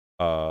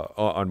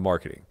on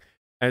marketing.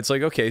 And it's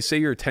like, okay, say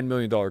you're a $10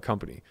 million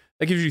company.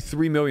 That gives you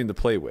 $3 million to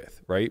play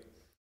with, right?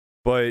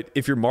 But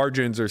if your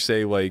margins are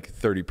say like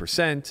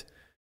 30%,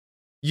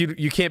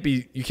 you can't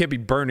be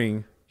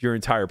burning your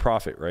entire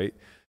profit, right?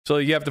 So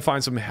you have to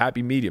find some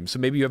happy medium. So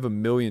maybe you have $1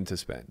 million to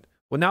spend.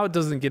 Well, now it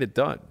doesn't get it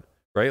done,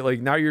 right?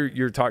 Like now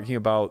you're talking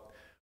about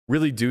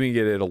really doing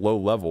it at a low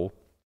level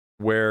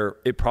where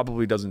it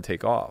probably doesn't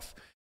take off.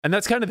 And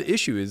that's kind of the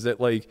issue, is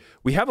that like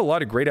we have a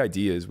lot of great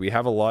ideas. We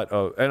have a lot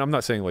of, and I'm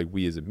not saying like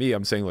we as in me,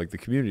 I'm saying like the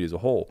community as a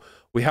whole.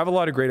 We have a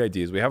lot of great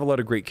ideas. We have a lot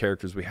of great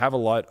characters. We have a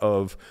lot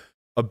of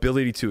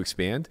ability to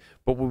expand.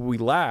 But what we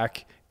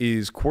lack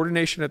is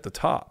coordination at the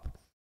top.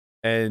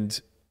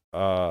 And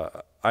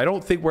I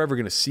don't think we're ever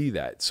going to see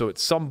that. So at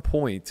some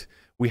point,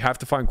 we have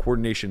to find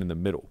coordination in the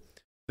middle.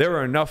 There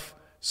are enough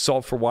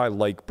Solve for Why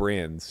like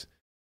brands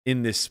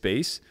in this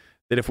space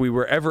that if we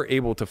were ever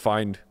able to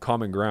find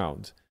common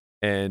ground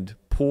and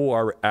pull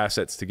our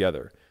assets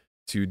together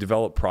to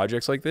develop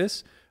projects like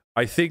this,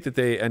 I think that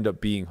they end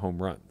up being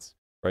home runs,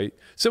 right?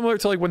 Similar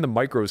to like when the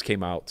micros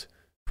came out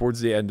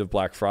towards the end of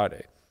Black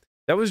Friday.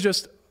 That was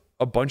just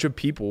a bunch of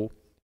people,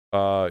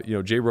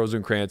 Jay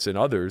Rosenkrantz and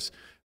others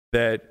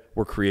that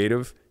were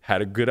creative,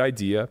 had a good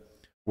idea,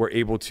 were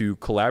able to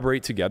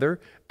collaborate together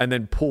and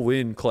then pull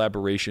in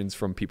collaborations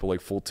from people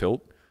like Full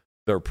Tilt,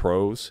 their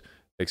pros,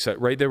 etc.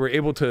 Right? They were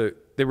able to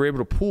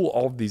pull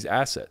all of these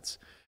assets.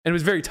 And it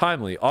was very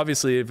timely.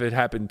 Obviously, if it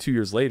happened 2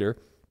 years later,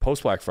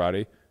 post Black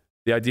Friday,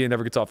 the idea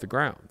never gets off the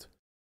ground.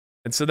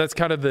 And so that's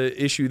kind of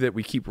the issue that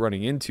we keep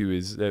running into,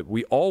 is that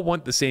we all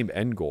want the same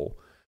end goal,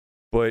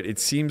 but it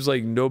seems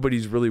like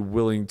nobody's really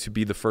willing to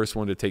be the first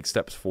one to take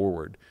steps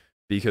forward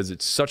because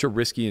it's such a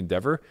risky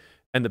endeavor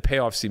and the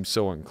payoff seems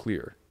so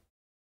unclear.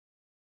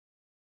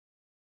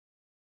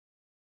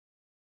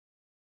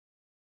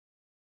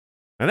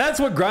 And that's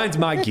what grinds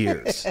my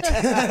gears.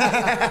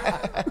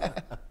 I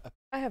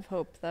have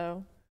hope,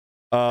 though.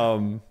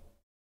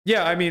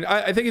 Yeah, I mean,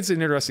 I think it's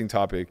an interesting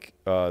topic.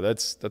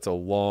 That's a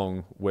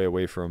long way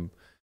away from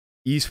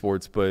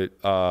esports, but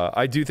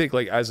I do think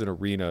like as an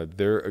arena,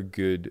 they're a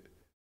good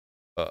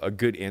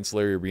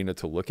ancillary arena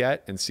to look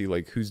at and see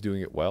like who's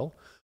doing it well.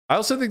 I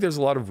also think there's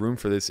a lot of room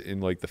for this in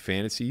like the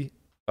fantasy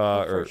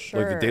or sure.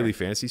 like the daily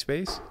fantasy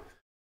space.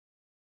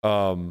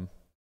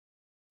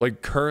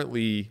 Like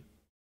currently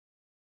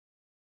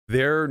they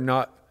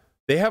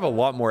have a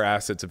lot more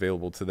assets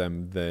available to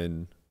them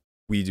than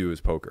we do as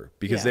poker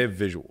because they have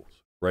visuals,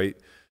 right?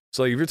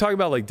 So like if you're talking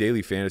about like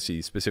daily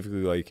fantasy,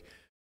 specifically like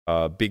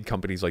big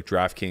companies like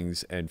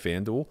DraftKings and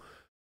FanDuel,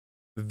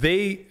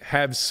 they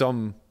have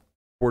some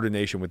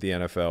coordination with the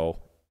NFL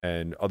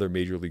and other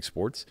major league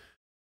sports.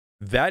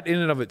 That in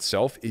and of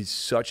itself is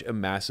such a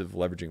massive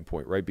leveraging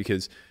point, right?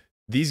 Because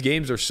these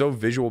games are so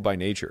visual by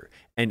nature,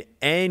 and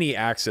any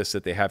access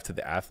that they have to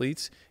the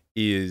athletes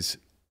is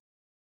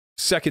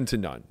second to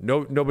none.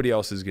 Nobody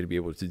else is going to be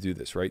able to do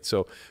this, right?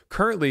 So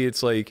currently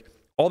it's like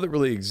all that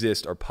really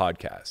exists are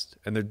podcasts,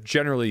 and they're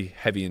generally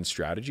heavy in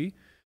strategy.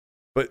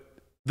 But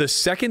the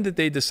second that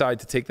they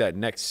decide to take that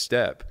next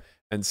step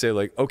and say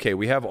like, okay,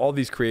 we have all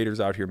these creators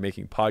out here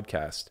making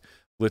podcasts,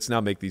 let's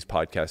now make these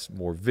podcasts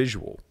more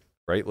visual,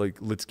 right? Like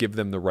let's give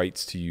them the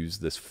rights to use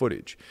this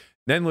footage.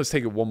 Then let's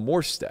take it one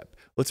more step.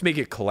 Let's make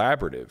it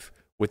collaborative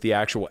with the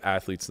actual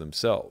athletes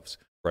themselves,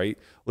 right?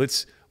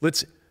 Let's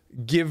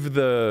give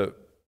the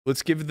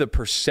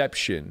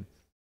perception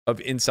of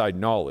inside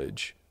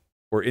knowledge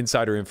or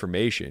insider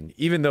information,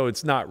 even though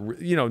it's not,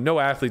 no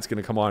athlete's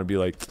going to come on and be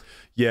like,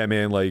 yeah,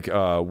 man, like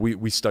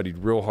we studied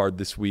real hard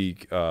this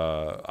week.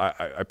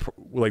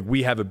 Like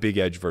we have a big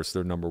edge versus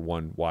their number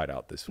one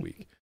wideout this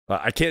week.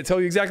 I can't tell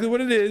you exactly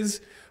what it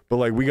is, but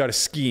like we got a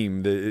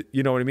scheme that,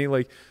 you know what I mean?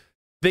 Like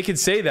they can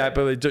say that,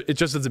 but it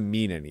just doesn't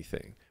mean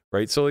anything,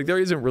 right? So like there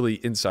isn't really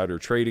insider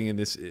trading in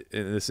this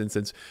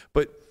instance,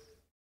 but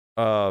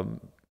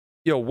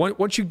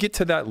once you get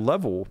to that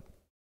level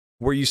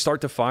where you start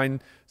to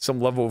find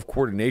some level of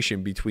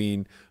coordination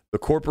between the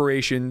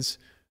corporations,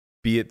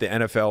 be it the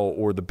NFL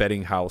or the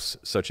betting house,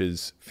 such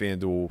as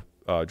FanDuel,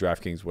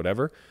 DraftKings,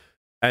 whatever,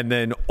 and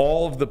then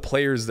all of the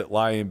players that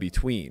lie in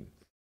between,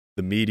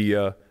 the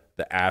media,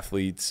 the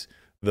athletes,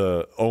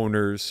 the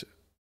owners,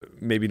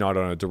 maybe not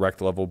on a direct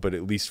level, but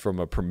at least from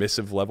a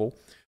permissive level.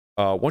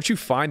 Once you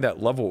find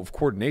that level of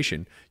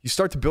coordination, you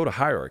start to build a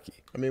hierarchy.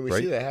 I mean, we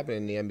see that happen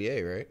in the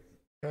NBA, right?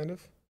 Kind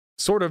of.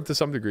 Sort of, to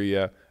some degree,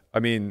 yeah. I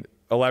mean,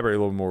 elaborate a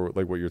little more,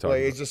 like what you're talking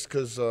about. It's just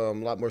because a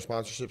lot more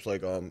sponsorships,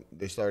 like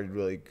they started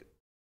really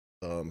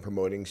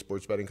promoting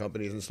sports betting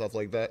companies and stuff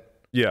like that.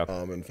 Yeah.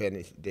 And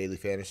daily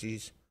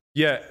fantasies.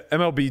 Yeah,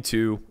 MLB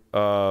too.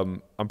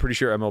 I'm pretty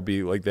sure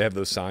MLB, like they have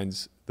those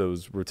signs,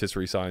 those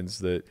rotisserie signs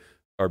that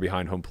are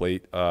behind home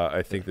plate.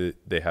 I think that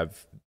they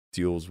have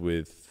deals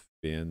with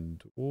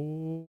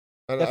FanDuel.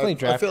 And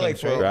Definitely I feel like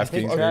DraftKings, right? I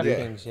think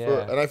DraftKings,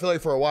 DraftKings, and I feel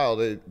like for a while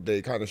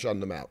they kind of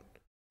shunned them out.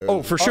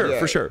 Oh, for sure, yeah.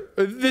 for sure.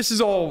 This is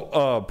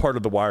all part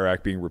of the Wire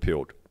Act being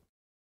repealed.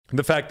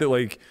 The fact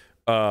that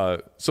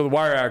so the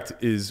Wire Act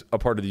is a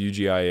part of the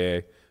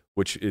UGIA,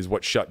 which is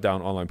what shut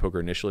down online poker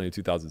initially in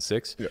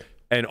 2006. Yeah.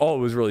 And all it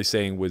was really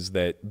saying was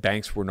that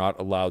banks were not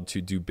allowed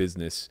to do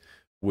business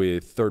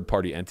with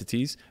third-party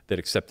entities that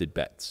accepted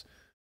bets,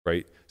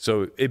 right?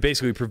 So it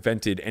basically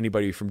prevented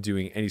anybody from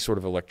doing any sort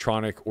of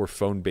electronic or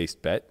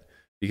phone-based bet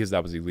because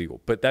that was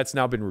illegal. But that's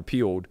now been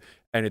repealed,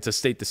 and it's a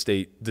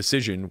state-to-state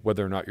decision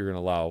whether or not you're going to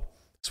allow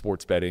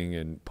sports betting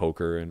and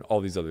poker and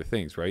all these other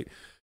things, right?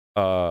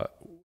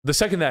 The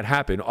second that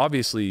happened,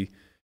 obviously,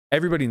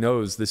 everybody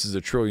knows this is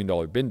a $1 trillion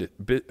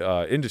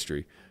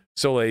industry.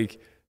 So, like,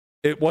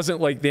 it wasn't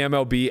like the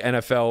MLB,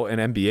 NFL,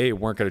 and NBA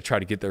weren't going to try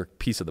to get their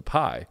piece of the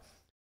pie.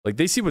 Like,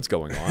 they see what's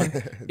going on.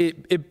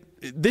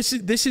 This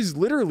is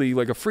literally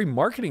like a free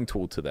marketing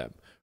tool to them,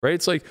 right?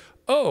 It's like,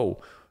 oh,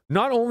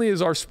 not only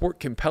is our sport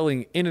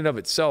compelling in and of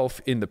itself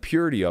in the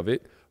purity of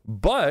it,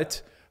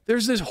 but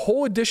there's this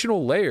whole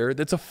additional layer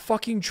that's a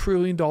fucking $1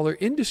 trillion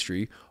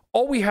industry.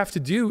 All we have to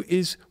do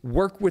is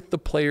work with the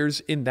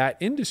players in that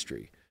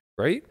industry,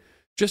 right?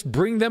 Just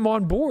bring them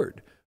on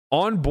board.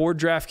 On board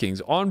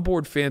DraftKings, on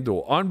board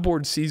FanDuel, on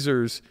board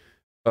Caesars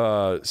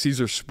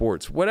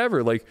Sports,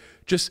 whatever. Like,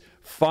 just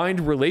find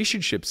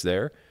relationships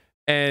there,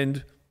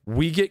 and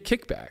we get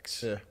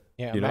kickbacks.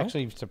 Yeah, You I'm know?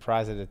 actually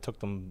surprised that it took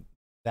them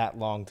that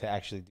long to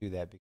actually do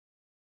that. Because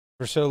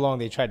for so long,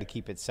 they tried to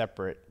keep it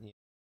separate.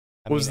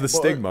 What was the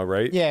stigma,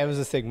 right? Yeah, it was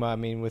a stigma. I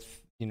mean,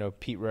 with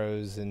Pete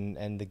Rose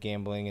and the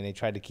gambling, and they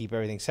tried to keep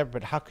everything separate.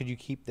 But how could you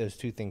keep those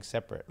two things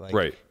separate? Like,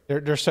 Right.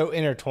 They're so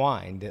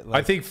intertwined. That, like,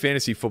 I think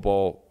fantasy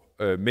football,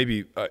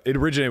 maybe it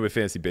originated with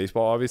fantasy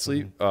baseball,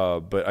 obviously,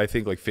 but I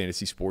think like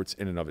fantasy sports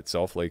in and of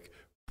itself, like,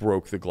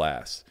 broke the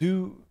glass.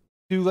 Do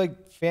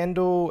like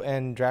FanDuel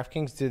and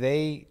DraftKings, do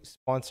they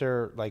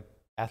sponsor like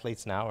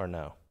athletes now or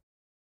no?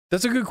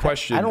 That's a good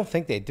question. I don't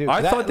think they do.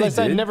 I thought they I've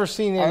did. never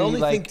seen I any only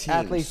like think teams.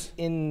 athletes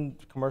in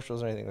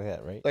commercials or anything like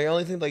that, right? Like I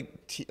only think I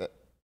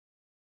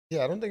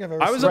don't think I've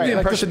ever. I was seen of the Like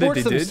impression the that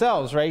sports they did.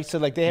 themselves, right? So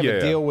like they have Yeah, a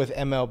yeah. deal with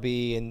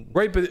MLB and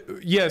Right,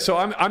 but yeah, so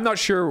I'm not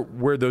sure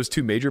where those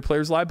two major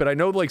players lie, but I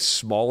know like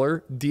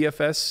smaller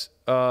DFS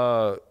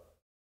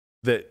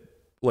that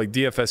like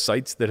DFS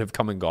sites that have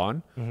come and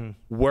gone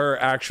were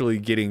actually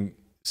getting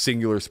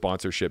singular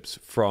sponsorships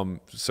from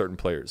certain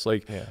players.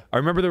 Like I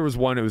remember there was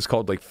one, it was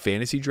called like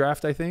Fantasy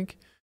Draft, I think.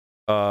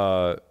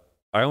 I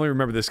only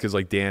remember this because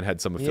like Dan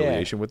had some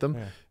affiliation with them,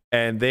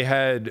 and they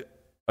had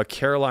a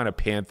Carolina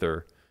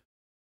Panther.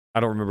 I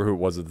don't remember who it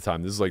was at the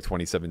time. This is like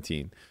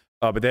 2017.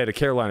 But they had a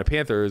Carolina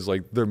Panther as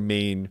like their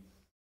main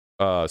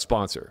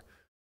sponsor,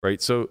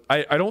 right? So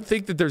I don't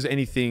think that there's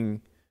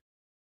anything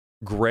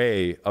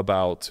gray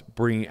about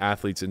bringing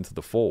athletes into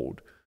the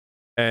fold.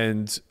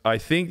 And I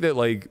think that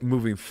like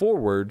moving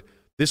forward,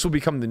 this will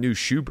become the new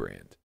shoe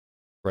brand,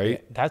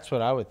 right? Yeah, that's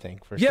what I would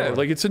think for Yeah, sure.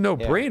 like it's a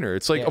no-brainer.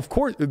 It's like, Yeah. of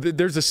course,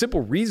 there's a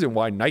simple reason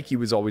why Nike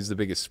was always the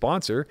biggest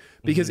sponsor,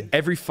 because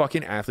every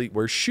fucking athlete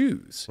wears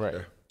shoes.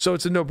 Right. So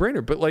it's a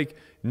no-brainer. But like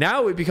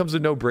now it becomes a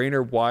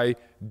no-brainer why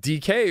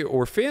DK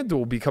or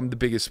FanDuel become the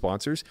biggest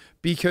sponsors,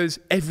 because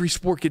every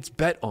sport gets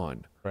bet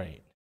on.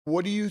 Right.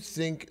 What do you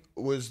think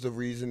was the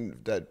reason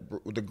that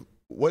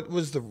what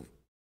was the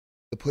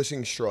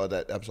pushing straw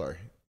that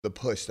the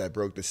push that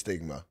broke the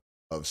stigma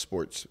of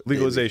sports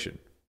Legalization.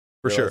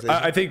 For sure.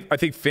 Legalization? I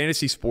think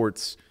fantasy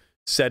sports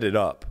set it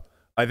up.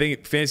 I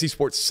think fantasy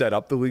sports set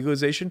up the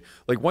legalization.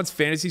 Like once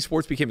fantasy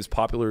sports became as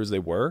popular as they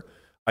were,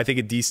 I think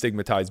it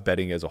destigmatized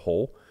betting as a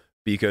whole,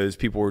 because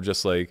people were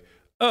just like,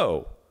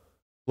 oh,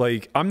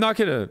 like I'm not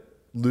going to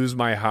lose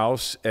my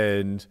house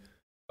and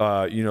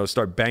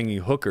start banging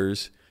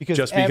hookers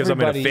just because I'm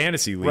in a everybody-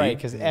 fantasy league. Right,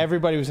 because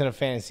everybody was in a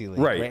fantasy league.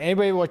 Right.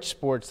 Anybody who watch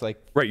sports,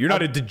 like Right, you're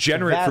not a the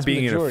degenerate for vast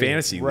being in a majority-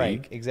 fantasy right,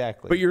 league.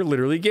 Exactly. But you're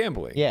literally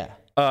gambling. Yeah.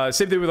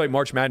 Same thing with like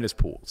March Madness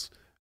pools.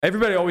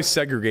 Everybody always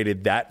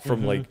segregated that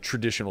from like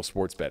traditional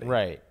sports betting.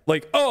 Right.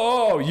 Like,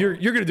 oh, you're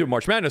gonna do a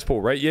March Madness pool,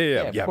 right?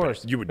 Yeah, Of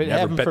course. but you would But never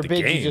heaven bet the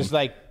forbid game. You just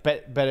like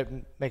bet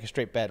it, make a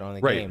straight bet on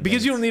the Right, game.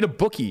 because then you don't it's- need a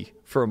bookie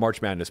for a March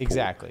Madness pool.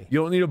 Exactly. You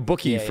don't need a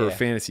bookie Yeah, for a yeah.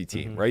 fantasy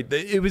team, right?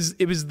 It was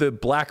the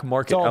black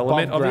market it's all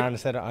element above of ground it.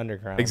 instead of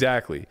underground.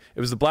 Exactly. It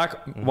was the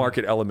black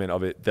market element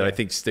of it that I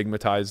think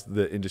stigmatized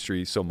the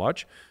industry so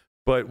much.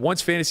 But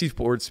once fantasy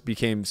sports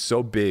became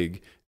so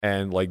big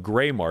and like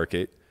gray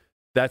market,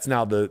 that's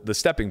now the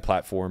stepping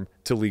platform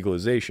to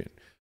legalization.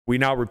 We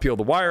now repeal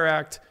the Wire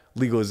Act.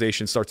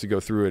 Legalization starts to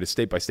go through at a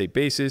state-by-state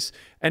basis.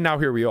 And now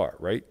here we are,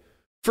 right?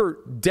 For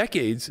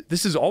decades,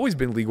 this has always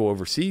been legal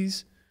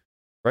overseas,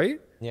 right?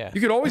 Yeah.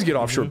 You could always get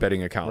offshore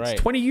betting accounts. Right.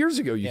 20 years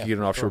ago, you Yeah, could get an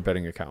for offshore sure.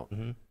 betting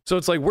account. So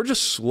it's like we're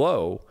just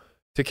slow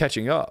to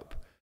catching up.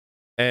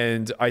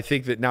 And I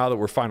think that now that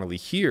we're finally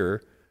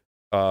here,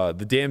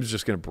 the dam's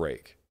just going to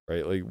break,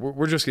 right? Like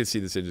we're just going to see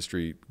this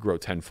industry grow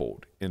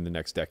tenfold in the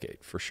next decade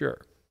for sure.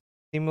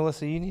 Hey,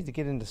 Melissa, you need to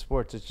get into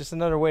sports. It's just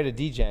another way to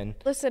degen.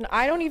 Listen,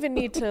 I don't even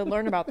need to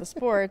learn about the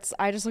sports.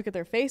 I just look at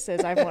their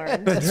faces. I've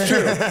learned. That's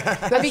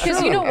true.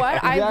 Because you know what?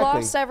 I've Exactly.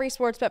 lost every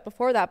sports bet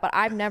before that, but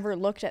I've never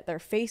looked at their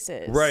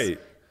faces. Right.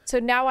 So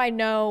now I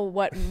know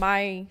what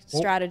my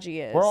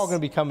strategy is. We're all going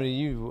to be coming to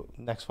you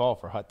next fall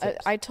for hot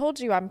tips. I told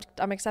you I'm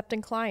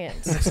accepting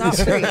clients. It's not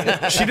free.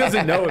 She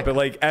doesn't know it, but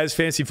like as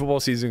fantasy football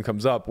season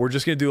comes up, we're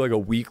just gonna do like a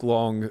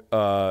week-long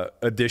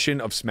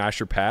edition of Smash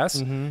or Pass,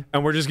 and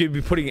we're just gonna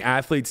be putting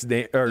athletes'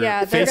 or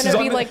Yeah, they're faces gonna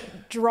on be the- like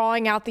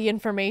drawing out the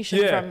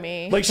information from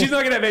me. Like she's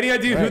not gonna have any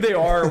idea who they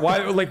are.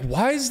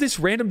 Why is this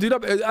random dude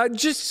up?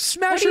 Just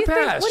Smash or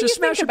Pass. What do Just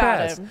you think Smash or about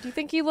Pass. him? Do you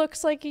think he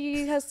looks like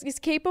he's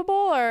capable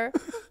or?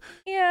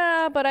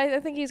 Yeah, but I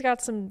think he's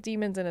got some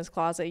demons in his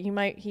closet. He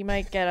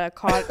might get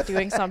caught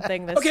doing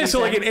something this Okay, season. so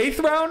like an 8th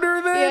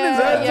rounder then? Yeah, Is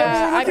that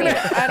yeah. what we're looking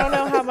at? I don't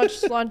know how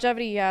much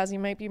longevity he has. He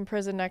might be in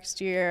prison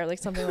next year, like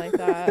something like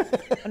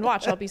that. And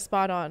watch, I'll be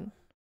spot on.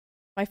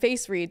 My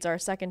face reads are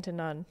second to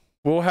none.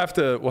 We'll have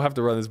to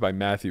run this by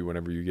Matthew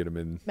whenever you get him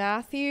in.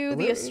 Matthew, the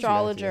Where is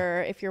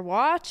astrologer, if you're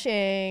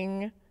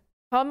watching,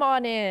 come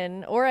on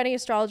in, or any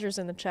astrologers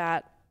in the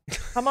chat.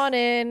 Come on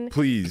in.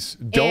 Please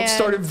don't And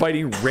start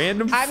inviting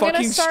random I'm gonna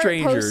fucking start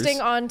strangers. posting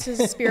onto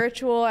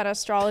spiritual and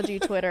astrology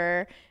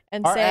Twitter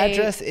and Our say,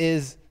 address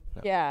is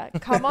yeah,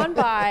 come on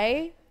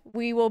by.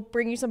 We will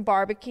bring you some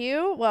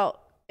barbecue.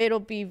 Well, it'll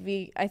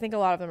be I think a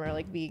lot of them are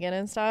like vegan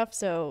and stuff,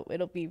 so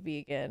it'll be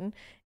vegan.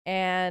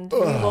 And we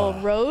will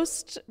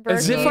roast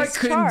As if I Berkey's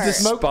couldn't chart.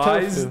 Smoked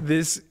despise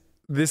tofu.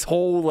 this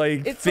whole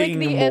like It's thing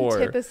like the more.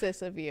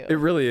 antithesis of you. It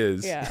really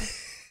is. Yeah.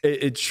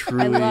 It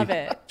truly, love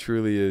it.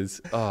 truly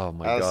is. Oh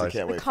my I honestly gosh.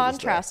 can't The wait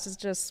contrast is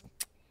just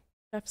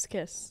chef's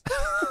kiss.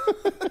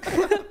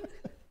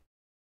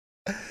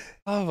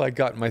 Oh my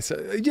God.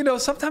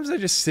 Sometimes I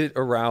just sit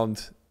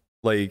around,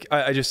 like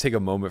I just take a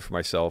moment for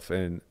myself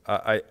and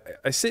I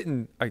sit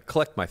and I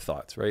collect my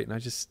thoughts, right? And I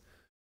just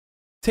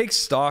take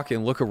stock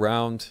and look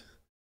around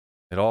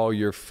at all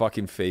your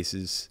fucking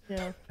faces.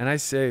 Yeah. And I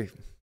say,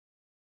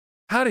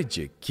 how did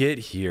you get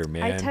here,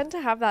 man? I tend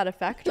to have that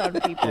effect on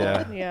people.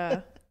 Yeah.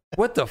 Yeah.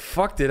 What the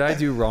fuck did I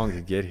do wrong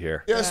to get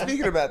here? Yeah,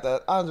 speaking about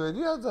that, Andre, do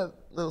you have that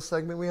little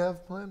segment we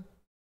have planned?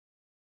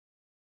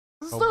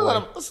 Let's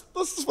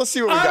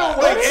see what we I got.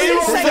 don't like any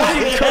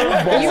fucking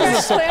curveballs. You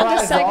guys planned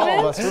a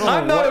segment?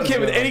 I'm not okay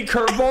with any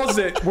curveballs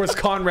that was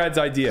Conrad's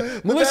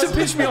idea. Melissa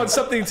pitched me on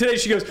something today.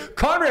 She goes,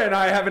 Conrad and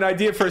I have an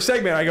idea for a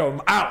segment. I go,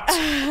 I'm out.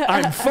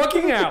 I'm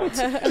fucking out.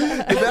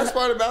 The best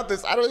part about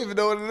this, I don't even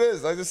know what it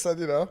is. I just said,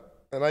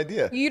 an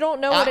idea. You don't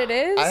know what it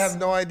is? I have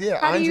no idea.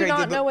 How do you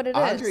not did know what it is?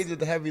 Andre did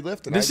the heavy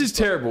lifting. This is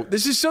terrible.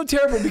 This is so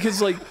terrible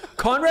because like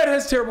Conrad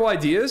has terrible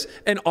ideas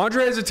and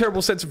Andre has a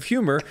terrible sense of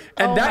humor,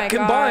 and Oh that my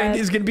combined God.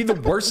 is going to be the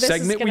worst This is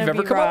segment gonna we've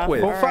ever be come up rough.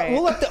 with. All right.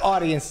 We'll let the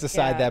audience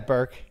decide Yeah. that,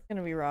 Burke. It's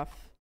gonna be rough.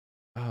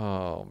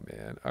 Oh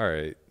man. All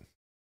right.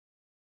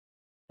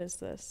 What is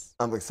this?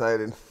 I'm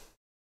excited.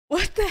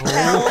 What the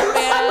hell,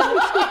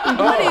 man?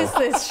 What is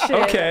this shit?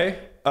 Okay.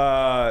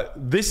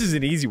 This is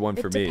an easy one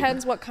for It me.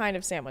 depends what kind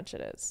of sandwich it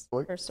is.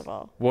 What? First of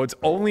all, Well, it's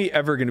only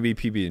ever going to be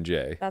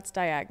PB&J, that's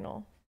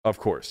diagonal. of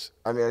course.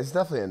 I mean, it's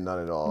definitely a none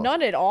at all.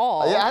 None at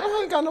all. Yeah, I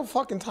ain't got no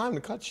fucking time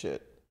to cut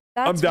shit.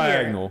 That's I'm weird.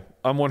 diagonal.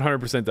 I'm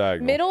 100%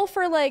 diagonal. Middle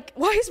for like,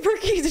 why is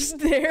Berkey just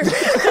there?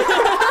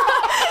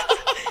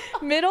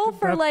 Middle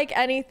for like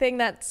anything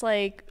that's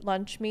like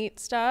lunch meat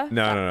stuff.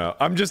 No.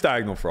 I'm just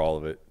diagonal for all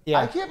of it. Yeah.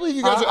 I can't believe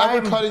you guys are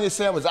ever cutting a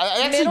sandwich.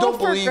 I actually Middle don't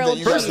for believe that grilled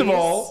you First guys of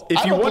all, if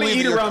I you don't want to believe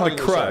eat that you're around the cutting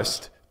your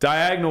crust,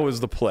 diagonal is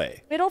the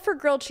play. Middle for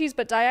grilled cheese,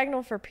 but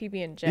diagonal for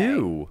PB&J.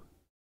 Ew.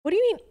 What do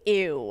you mean,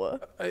 ew?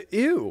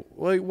 Ew.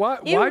 Like, why,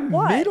 Ew why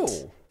what?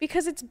 middle?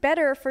 Because it's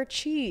better for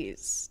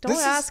cheese. Don't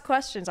This is- ask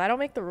questions. I don't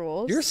make the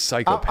rules. You're a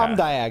psychopath. I'm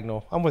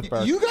diagonal. I'm with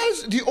Burke. You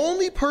guys, the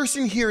only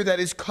person here that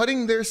is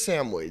cutting their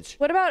sandwich.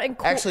 What about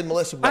Actually,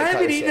 Melissa might I cut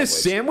haven't a eaten a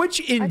sandwich.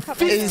 sandwich in I cut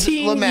my Is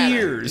 15 Lamanna.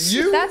 years.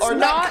 You That's are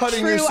not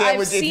cutting true. your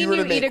sandwich I've if seen you were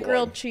to you make eat a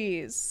grilled one.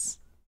 cheese.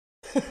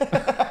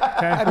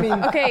 I mean,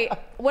 Okay,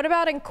 what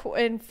about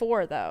in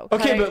 4 though?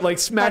 Okay, but, like,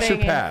 smash or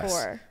cutting in pass?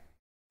 4.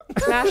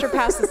 Smash or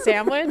pass the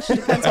sandwich?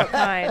 Depends what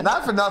kind.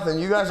 Not for nothing.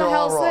 You guys What are the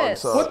all hell's wrong. this?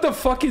 So. What the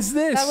fuck is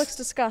this? That looks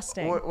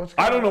disgusting. What's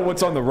I don't know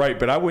what's on the right,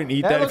 but I wouldn't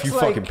eat that if you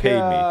looks fucking like,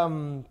 paid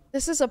me.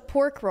 This is a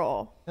pork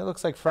roll. That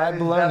looks like That fried is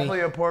bologna. definitely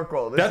a pork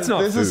roll. That's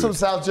not This is food. some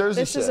South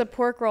Jersey This shit. is a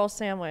pork roll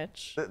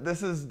sandwich.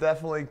 This is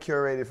definitely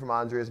curated from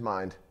Andre's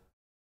mind.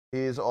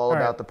 He's all All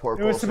right. about the pork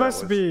It roll. was supposed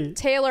sandwich. to be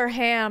Taylor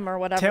ham or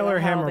whatever Taylor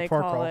the ham hell or they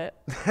pork call roll.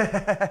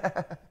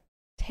 it.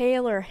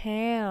 Taylor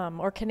ham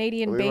or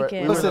Canadian We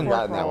bacon. wouldn't or have pork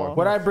gotten that roll. one.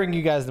 What I bring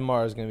you guys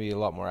tomorrow is going to be a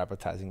lot more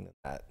appetizing than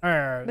that. all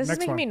right, This is next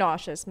making one. me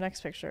nauseous.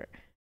 Next picture.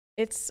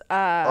 It's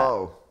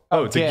Oh.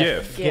 Oh, it's a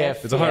GIF.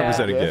 GIF. It's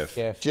 100% a Yeah. GIF.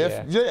 GIF, Jif?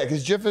 yeah. Yeah,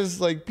 because Jif is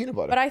like peanut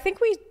butter. But I think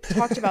we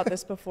talked about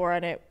this before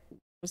and it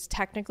was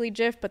technically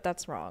GIF, but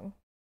that's wrong.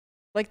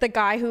 Like the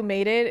guy who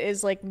made it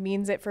is like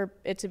means it for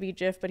it to be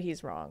GIF, but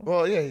he's wrong.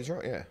 Well, yeah, he's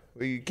wrong. Yeah.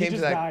 We He came to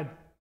just that. died.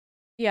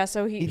 Yeah,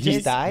 so He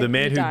just died? The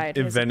man He who died.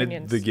 His invented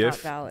opinion's the not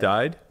GIF valid.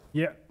 died.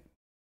 Yeah.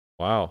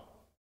 Wow.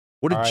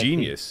 What a R.I.P.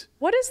 genius.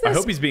 What is this? I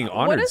hope he's being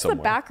honored What does somewhere.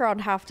 the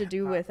background have to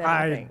do with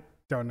anything? I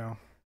don't know.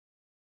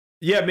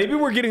 Yeah, maybe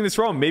we're getting this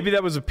wrong. Maybe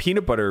that was a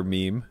peanut butter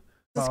meme.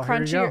 This Well, here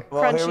you crunchy, go.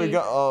 Well, crunchy. here we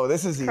go. Oh,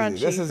 this is easy. Crunchy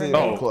This isn't for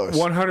even me. close.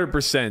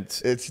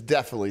 100%. It's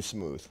definitely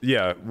smooth.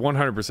 Yeah,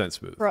 100%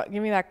 smooth.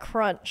 Give me that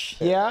crunch.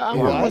 Yeah, I'm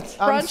What? with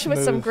I'm Crunch with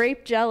some smooth.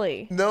 grape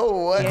jelly.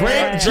 No way. Yeah.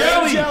 Grape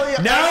jelly! That's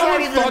Now not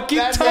we're even- fucking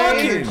that's not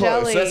talking! even close.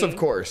 Jelly. That's of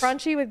course.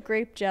 Crunchy with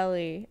grape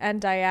jelly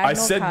and I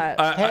diagonal said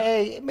cut.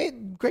 Hey,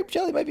 grape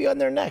jelly might be on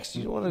there next.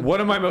 You don't want to. one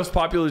of my most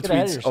popular Get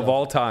ahead of tweets yourself. of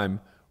all time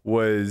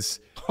was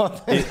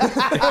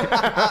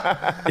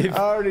I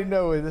already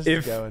know where this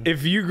is going.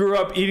 if you grew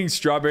up eating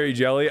strawberry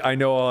jelly, I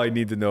know all I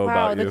need to know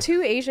wow, about the you.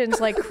 two Asians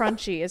like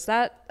crunchy. Is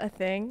that a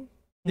thing?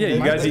 Yeah, you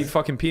guys eat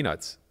fucking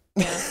peanuts.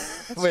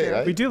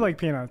 Wait, We do like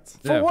peanuts.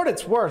 For Yeah. what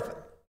it's worth,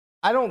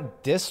 I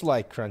don't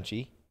dislike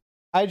crunchy.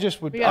 I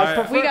just would. We got,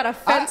 I we got a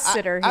fence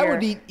sitter here. I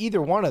would eat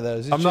either one of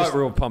those. It's I'm not just-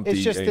 real pumped to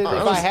It's eat just that anything.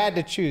 if I had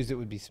to choose, it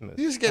would be smooth.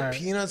 you just get Alright.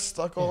 peanuts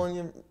stuck all in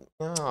your.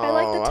 No, I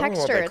like the don't want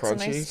texture. that It's a crunchy.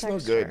 nice It's no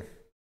texture. good.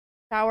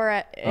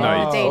 Shower in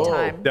Night. the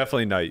daytime.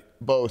 Definitely night.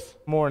 Both.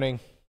 Morning.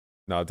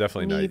 No,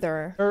 definitely night.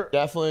 Neither. Or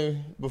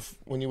Definitely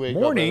when you wake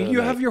up. Morning, and you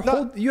at have night. your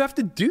whole. You have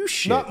to do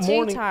shit. not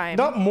morning. Daytime.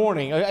 Not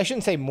morning. I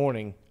shouldn't say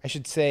morning. I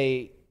should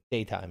say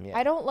daytime. Yeah.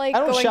 I don't like I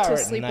don't going shower to at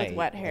sleep with night,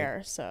 wet like-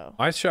 hair, so.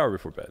 I shower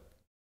before bed.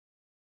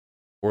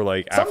 Or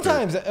like after.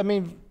 Sometimes I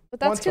mean.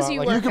 But that's once in a 'cause you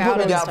while, work You can out put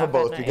me and down for stuff at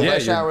both night. because Yeah, I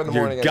shower in the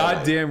morning. You're and at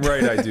night. goddamn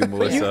right, I do,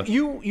 Melissa.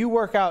 You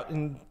work out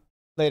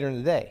later in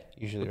the day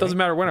usually. It doesn't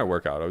right? matter when I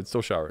work out. I would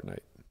still shower at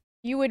night.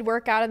 You would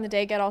work out in the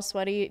day, get all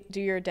sweaty,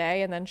 do your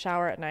day, and then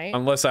shower at night?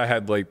 Unless I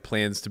had like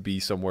plans to be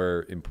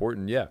somewhere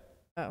important. Yeah.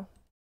 Oh.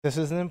 This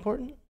isn't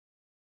important.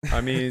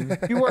 I mean,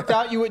 You worked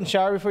out. You wouldn't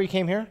shower before you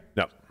came here.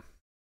 no.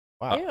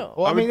 Wow. Ew.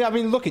 Well, I I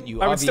mean, look at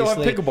you. I would still have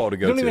obviously. pickleball to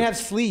go You don't to. even have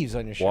sleeves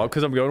on your Well, shirt.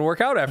 because I'm going to work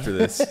out after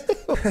this.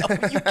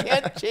 You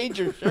can't change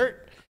your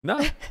shirt. No.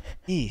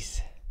 Jeez.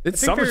 It's I think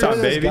summertime,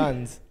 Those baby.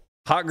 guns.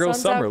 Hot girl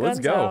Sun's summer. out, Let's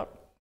guns go. out.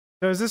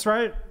 So is this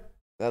right?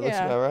 That looks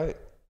Yeah. about right.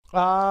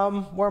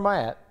 Where am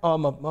I at?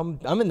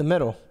 I'm in the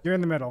middle. You're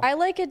in the middle. I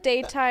like a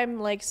daytime,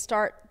 like,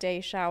 start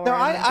day shower No,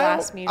 and I then don't-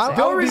 blast I music. don't-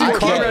 The only reason okay.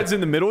 Conrad's in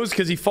the middle is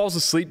because he falls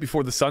asleep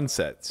before the sun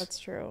sets. That's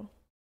true.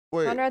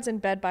 Wait, Conrad's in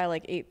bed by,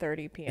 like,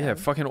 8:30 p.m. Yeah,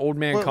 fucking old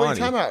man wait, Connie.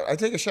 time out. I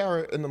take a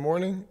shower in the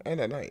morning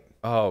and at night.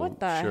 Oh, What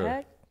the sure.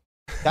 heck?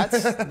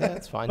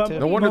 That's fine But- too.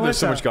 No wonder there's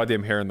so Melissa. much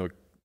goddamn hair in the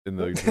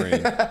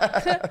drain.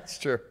 That's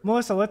true.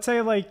 Melissa, let's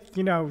say like,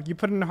 you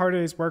put in a hard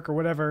day's work or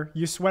whatever,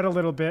 you sweat a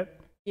little bit.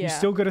 You Yeah.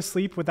 still go to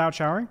sleep without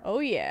showering? Oh,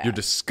 yeah. You're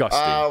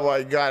disgusting. Oh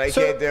my god, I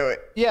So- can't do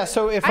it. Yeah.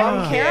 So if I I'm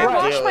don't care. I Right.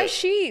 wash Do my it.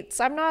 sheets.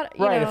 I'm not,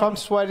 you right, know. if I'm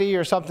sweaty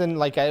or something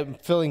like I'm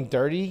feeling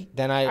dirty,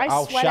 then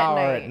I'll sweat shower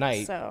at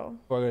night. before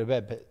So I go to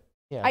bed. But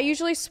yeah, I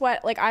usually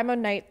sweat. Like,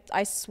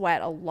 I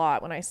sweat a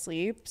lot when I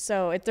sleep.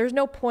 So there's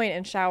no point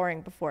in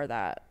showering before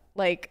that.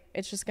 Like,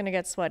 it's just going to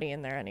get sweaty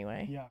in there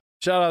anyway. Yeah.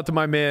 Shout out to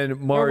my man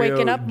Mario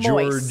waking up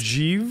moist.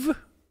 Georgiev.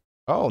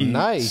 oh He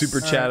nice. Super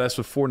chat us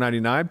with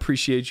 $4.99.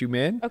 Appreciate you,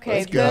 man. Okay,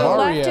 Let's the go.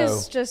 left Mario.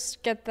 is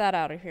just get that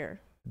out of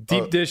here.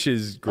 Deep dish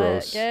is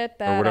gross. get or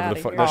that whatever outta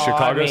the fuck. here. That's Oh,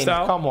 Chicago I mean,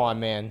 style. Come on,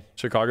 man.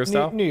 Chicago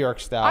style. New York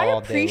style. I all day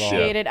long.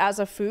 appreciate it as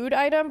a food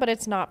item, but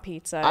it's not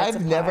pizza. It's a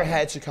I've never pie.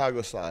 had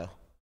Chicago style,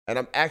 and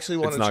I'm actually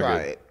want It's to not try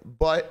good. it.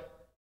 But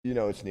you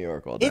know, it's New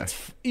York all day.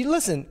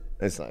 Listen.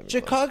 It's not even close.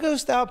 Chicago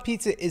style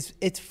pizza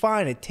it's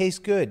fine. It tastes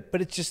good,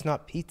 but it's just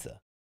not pizza.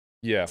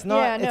 Yeah. It's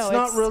not. Yeah, no, it's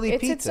not really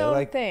it's pizza. its own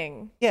like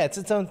thing. yeah, it's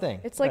its own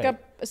thing. It's like Right.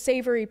 a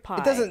savory pie.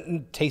 It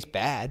doesn't taste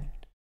bad.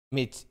 I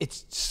mean,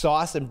 it's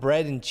sauce and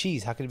bread and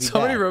cheese. How could it be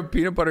Somebody bad? wrote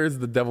peanut butter is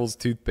the devil's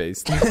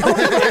toothpaste. I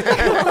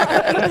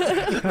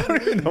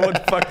don't even know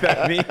what the fuck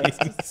that means.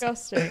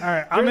 disgusting. All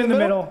right, I'm in the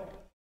middle.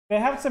 They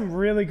have some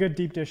really good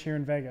deep dish here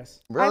in Vegas.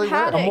 Really? I've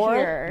had Where? it Amore?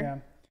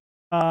 here.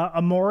 Yeah.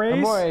 Amores,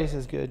 Amores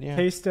is good. Yeah.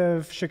 Taste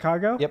of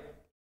Chicago. Yep.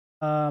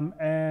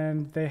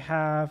 And they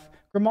have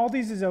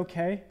Grimaldi's is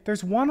okay.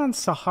 There's one on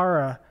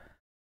Sahara.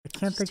 I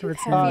can't think too of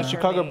its heavy. name. For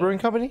Chicago me. Brewing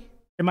Company.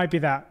 It might be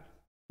that.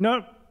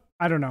 No,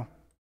 I don't know.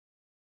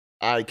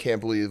 I can't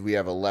believe we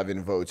have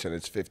 11 votes and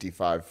it's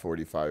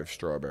 55-45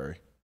 strawberry.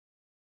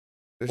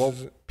 This Well,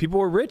 is people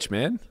were rich,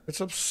 man.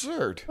 it's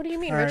absurd. What do you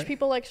mean? All Rich right.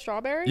 people like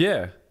strawberry?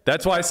 Yeah.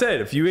 That's why I said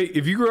if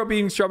you grew up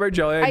eating strawberry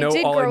jelly, I I know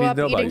did all I grow need up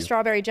to know about eating you.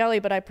 strawberry jelly,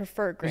 but I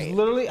prefer It's grape.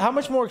 literally how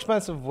much more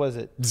expensive was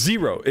it?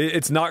 Zero.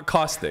 It's not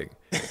costing.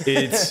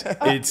 It's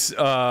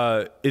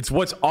it's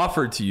what's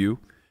offered to you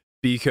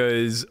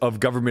because of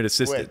government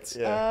assistance.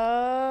 Wait,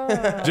 yeah.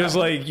 Oh. Just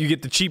like you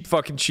get the cheap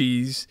fucking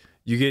cheese,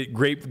 you get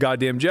grape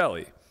goddamn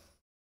jelly.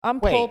 I'm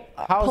Wait, pulp,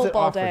 how is pulp it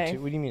all offered day. to?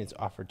 What do you mean it's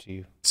offered to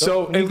you?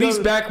 So When you at go least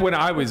to- back when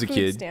I was a Food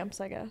kid,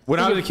 stamps, I guess. when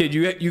I was a kid,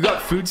 you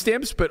got food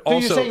stamps, but So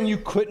also you're saying you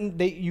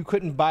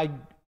couldn't buy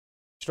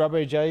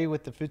strawberry jelly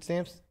with the food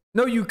stamps?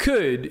 no, you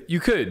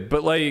could,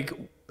 but like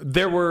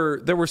there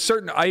were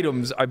certain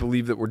items I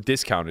believe that were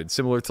discounted,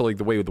 similar to like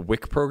the way the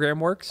WIC program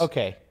works.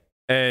 Okay.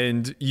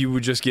 And you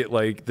would just get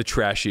like the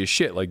trashiest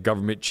shit, like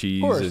government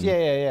cheese Of course.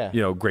 and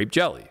Yeah. grape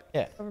jelly.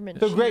 Yeah. Government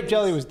So grape cheese.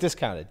 jelly was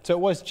discounted, so it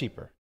was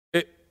cheaper.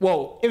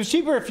 Well, It was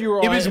cheaper if you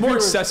were. it was if more you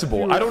were- accessible.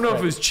 if you were- I don't know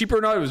if it was cheaper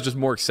or not. It was just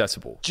more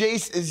accessible.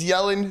 Jace is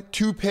yelling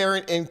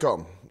two-parent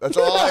income. That's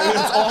all I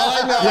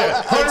know.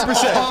 Yeah,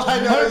 100%. All I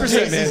know is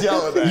 100%, Jace is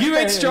yelling that. You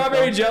ate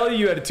strawberry jelly,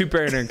 you had a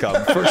two-parent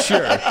income for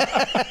sure.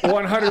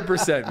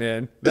 100%,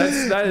 man.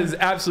 That is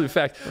absolute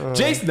fact.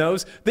 Jace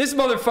knows this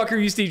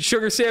motherfucker used to eat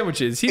sugar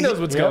sandwiches. He knows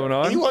what's going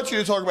on. He wants you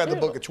to talk about the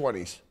Book of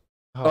 20s.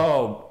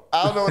 Oh,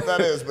 I don't know what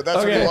that is, but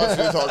that's what he wants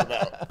you to talk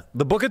about.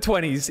 the Book of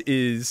 20s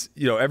is,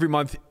 every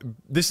month.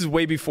 This is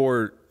way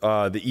before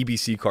the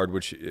EBC card,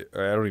 which I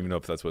don't even know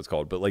if that's what it's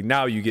called. But like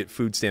now you get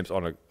food stamps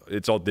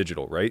it's all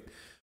digital, right?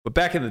 But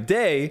back in the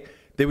day,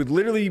 they would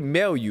literally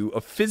mail you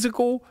a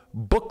physical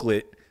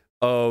booklet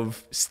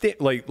of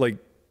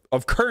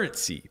of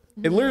currency.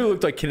 It literally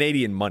looked like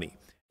Canadian money.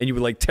 And you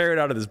would like tear it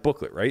out of this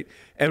booklet, right?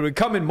 And it would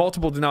come in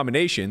multiple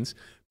denominations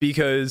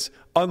because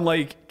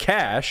unlike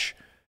cash,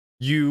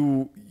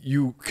 you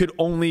could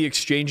only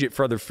exchange it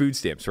for other food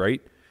stamps,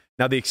 right?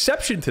 Now, the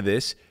exception to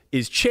this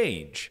is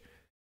change.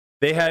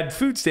 They had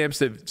food stamps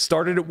that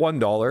started at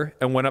 $1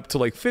 and went up to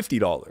like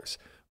 $50,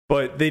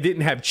 but they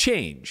didn't have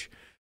change.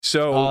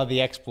 So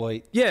the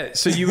exploit. yeah,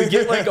 so you would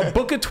get like a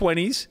book of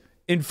 20s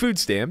in food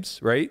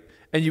stamps, right?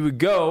 And you would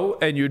go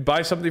and you would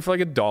buy something for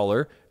like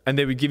 $1, and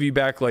they would give you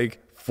back like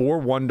 4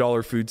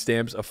 $1 food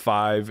stamps, a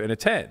 5, and a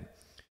 10.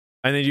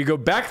 And then you go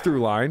back through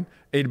line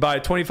and you'd buy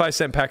a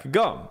 25-cent pack of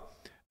gum,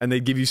 and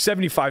they'd give you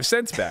 75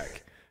 cents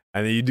back.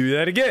 And then you do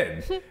that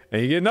again,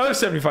 and you get another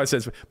 75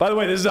 cents. By the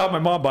way, this is how my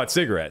mom bought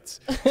cigarettes.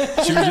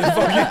 She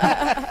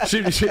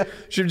would just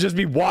she would just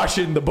be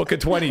washing the book of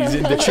 20s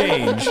into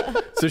change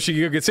so she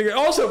could go get cigarettes.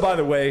 Also, by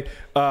the way,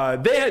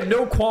 they had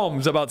no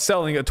qualms about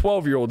selling a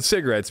 12-year-old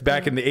cigarettes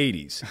back in the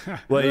 80s.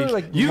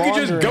 Like you could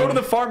just go to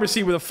the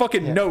pharmacy with a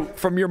fucking note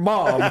from your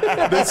mom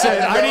that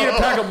said, "I need a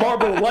pack of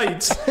Marlboro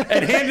Lights,"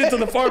 and hand it to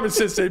the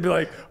pharmacist. They'd be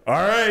like, "All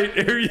right,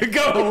 here you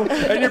go,"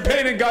 and you're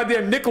paying in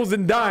goddamn nickels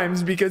and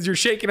dimes because you're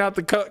shaking out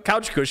the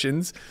couch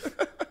cushions.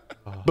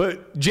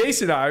 But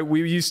Jason and I,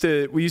 we used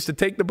to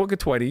take the book of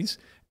 20s,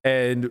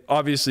 and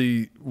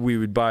obviously we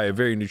would buy a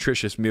very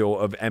nutritious meal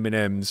of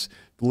M&Ms,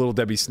 Little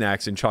Debbie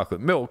snacks, and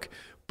chocolate milk.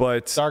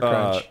 But Star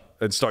Crunch.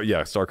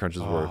 Star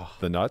Crunches were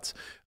the nuts.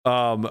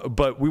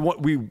 But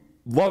we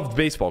loved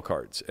baseball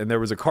cards, and there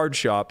was a card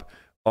shop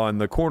on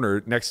the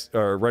corner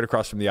right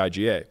across from the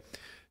IGA.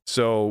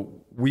 So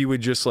we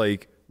would just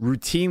like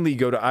routinely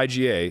go to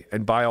IGA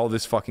and buy all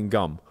this fucking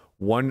gum,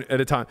 one at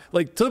a time,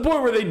 like to the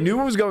point where they knew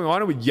what was going on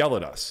and would yell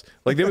at us.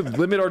 Like they would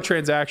limit our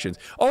transactions.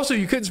 Also,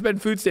 you couldn't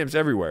spend food stamps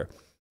everywhere.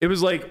 It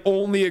was like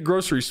only at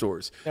grocery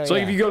stores. So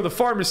like if you go to the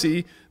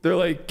pharmacy, they're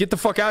like, "Get the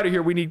fuck out of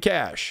here. We need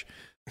cash."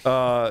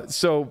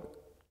 So,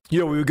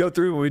 we would go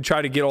through and we'd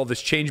try to get all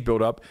this change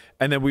built up.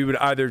 And then we would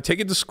either take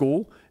it to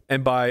school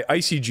and buy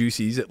Icy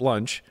Juicies at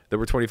lunch that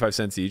were 25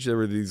 cents each. There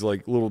were these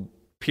like little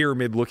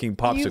pyramid-looking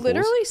popsicles. You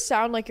literally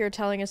sound like you're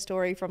telling a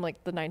story from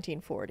like the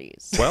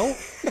 1940s. Well,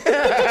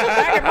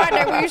 Back in my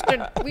day,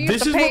 we used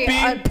This to is what pay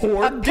being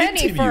poor a did penny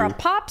to for you. a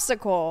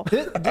popsicle.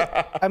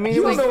 I mean,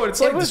 you don't know what it's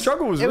like. The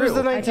struggle was It was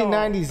real. the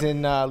 1990s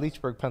in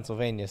Leechburg,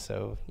 Pennsylvania.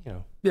 So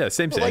Yeah,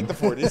 same thing. Like the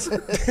 40s.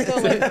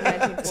 Still like the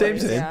 1940s, Same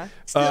thing.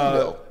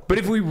 yeah. But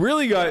if we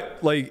really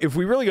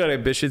got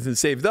ambitious and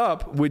saved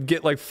up, we'd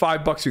get like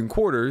 $5 in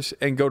quarters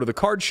and go to the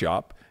card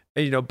shop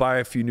and buy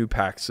a few new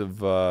packs of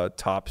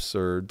Topps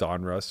or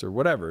Donruss or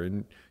whatever,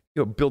 and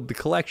build the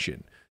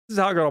collection. This is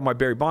how I got all my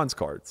Barry Bonds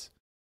cards,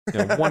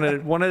 one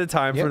at a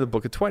time for the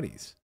book of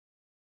 20s.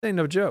 Ain't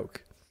no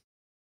joke.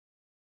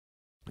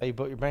 how you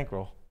built your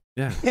bankroll.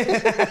 Yeah.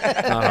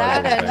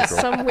 That and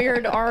some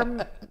weird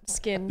arm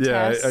skin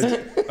Yeah, test. I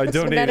Some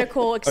donated.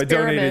 medical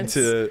experiments.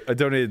 I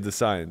donated to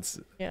science.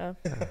 Yeah.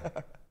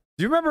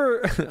 Do you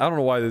remember? I don't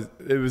know why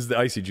it was the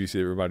Icy Juicy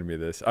that reminded me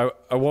of this.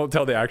 I won't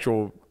tell the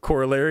actual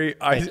corollary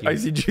Thank you.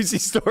 Icy Juicy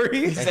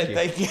story.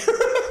 Thank you.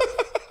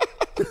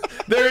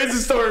 There is a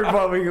story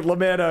involving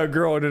Lamanna, a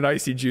girl, and an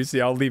Icy Juicy.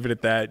 I'll leave it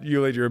at that.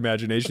 You let your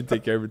imagination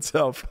take care of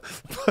itself.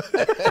 What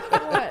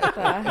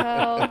the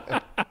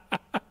hell?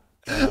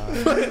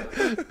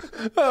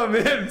 Oh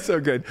man, so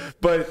good.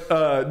 But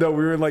no,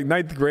 we were in like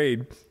 9th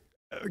grade.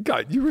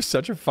 God, you were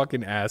such a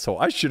fucking asshole.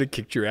 I should have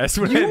kicked your ass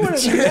when I You had would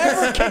the have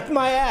chance. never kicked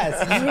my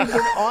ass. You would have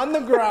been on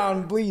the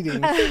ground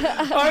bleeding.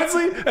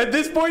 Honestly, at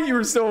this point, you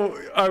were so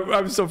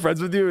I'm so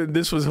friends with you, and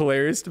this was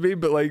hilarious to me.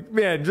 But like,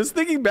 man, just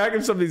thinking back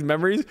of some of these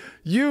memories,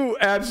 you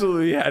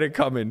absolutely had it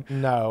coming.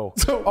 No.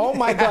 So- Oh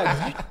my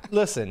God.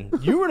 Listen,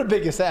 you were the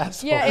biggest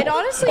asshole. Yeah, it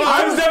honestly. Oh,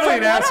 I was definitely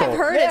from an what asshole. I've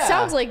heard, Yeah. it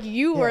sounds like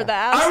you were the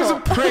asshole. I was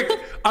a prick.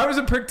 I was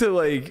a prick to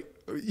like.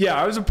 Yeah,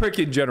 I was a prick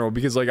in general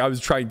because like I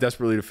was trying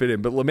desperately to fit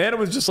in. But Lamanna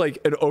was just like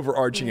an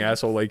overarching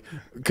asshole, like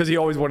because he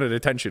always wanted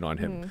attention on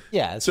him.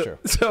 Yeah, that's true.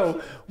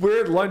 So we're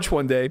at lunch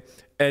one day,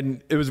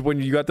 And it was when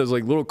you got those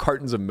like little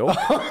cartons of milk.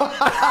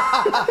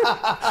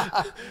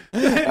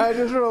 I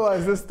just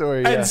realized this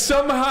story. And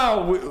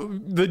somehow,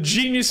 the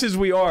geniuses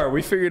we are,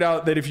 we figured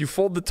out that if you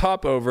fold the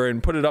top over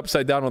and put it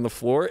upside down on the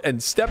floor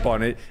and step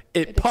on it,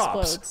 it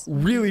pops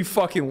explodes. really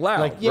fucking loud,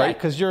 Like, yeah, right?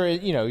 because you're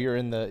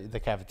in the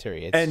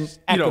cafeteria. It And,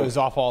 you know- echoes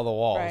off all the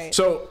walls. Right.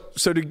 So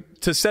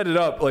to set it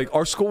up, like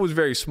our school was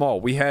very small.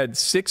 We had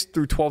 6th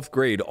through 12th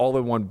grade all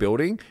in one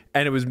building,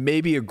 and it was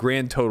maybe a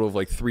grand total of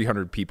like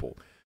 300 people.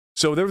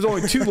 So there was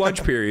only 2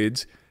 lunch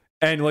periods,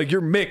 and like you're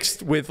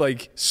mixed with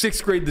like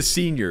 6th grade to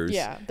seniors.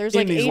 Yeah, there's in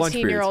like these lunch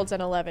 18-year-olds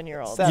and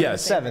 11-year-olds.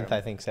 Seventh, I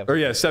think. Or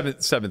yeah,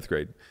 seventh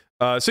grade.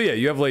 So yeah,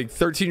 you have like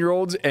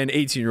 13-year-olds and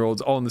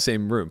 18-year-olds all in the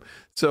same room.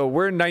 So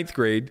we're in 9th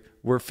grade.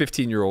 We're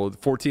 15-year-old,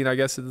 14, I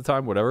guess at the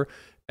time, whatever.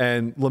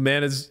 And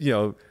Lamanna's,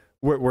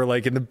 we're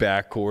like in the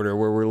back corner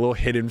where we're a little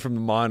hidden from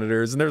the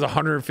monitors. And there's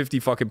 150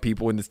 fucking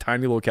people in this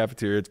tiny little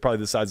cafeteria. It's probably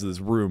the size of this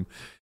room.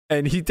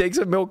 And he takes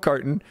a milk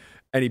carton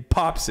and he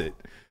pops it.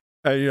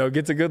 And,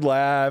 gets a good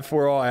laugh.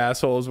 We're all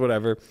assholes,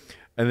 whatever.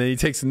 And then he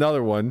takes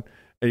another one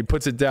and he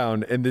puts it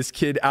down. And this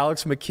kid,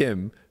 Alex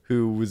McKim,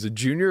 who was a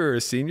junior or a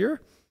senior.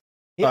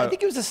 Yeah, I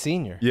think he was a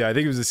senior. Yeah, I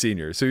think he was a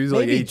senior. So he was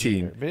like Maybe 18.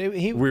 junior, but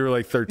we were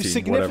like 13. He's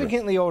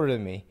significantly older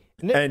than me.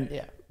 And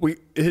yeah.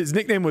 his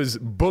nickname was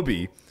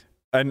Booby.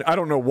 And I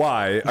don't know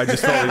why. I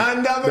just felt like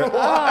Another one.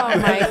 Oh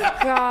my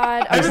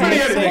God. Everybody Okay,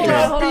 had so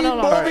nicknames. hold on.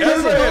 All right,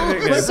 everybody had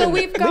nicknames. So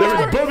we've There was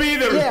got Booby,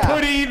 there was Yeah.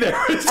 Putty,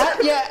 there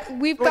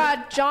was... we've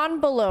got John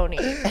Baloney.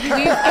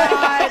 We've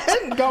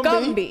got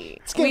Gumby.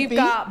 Skimpy. We've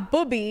got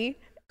Booby.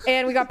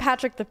 And we got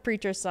Patrick the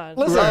preacher's son.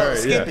 Listen, Right,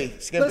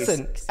 Skimpy.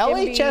 listen,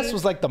 LHS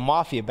was like the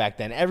mafia back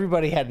then.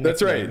 Everybody had a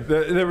That's nickname. right.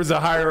 There was a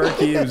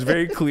hierarchy. It was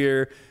very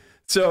clear.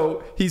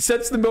 So he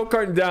sets the milk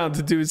carton down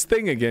to do his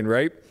thing again,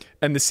 right?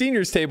 And the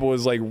seniors table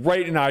was like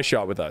right in eye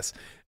shot with us.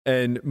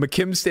 And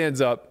McKim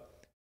stands up.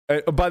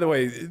 By the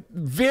way,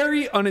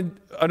 very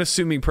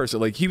unassuming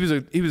person. Like he was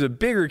a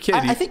bigger kid.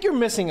 I think you're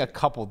missing a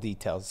couple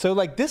details. So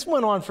like this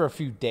went on for a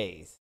few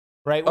days,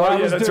 right? Oh, Where I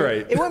yeah, was that's doing-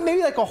 right. It went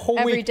maybe like a whole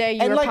Every week. day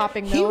you and were like,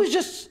 popping He milk? was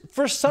just,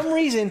 for some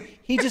reason,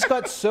 he just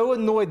got so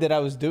annoyed that I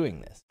was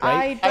doing this.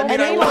 Right? I don't And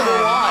blame wonder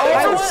him. why.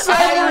 I For want- some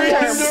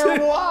I reason.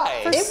 wonder why.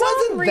 For It some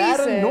wasn't that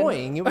reason.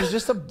 annoying. It was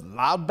just a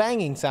loud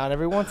banging sound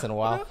every once in a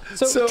while.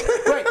 So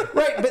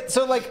right. But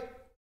so like,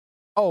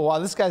 oh wow,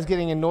 this guy's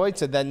getting annoyed,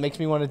 so that makes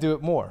me want to do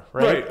it more,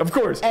 right? Right, of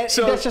course. And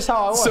so that's just how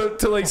I was. So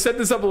to like set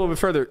this up a little bit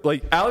further,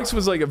 like Alex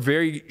was like a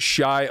very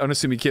shy,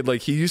 unassuming kid.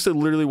 Like he used to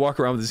literally walk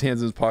around with his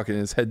hands in his pocket and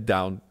his head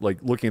down, like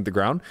looking at the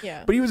ground.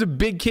 Yeah. But he was a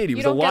big kid. He You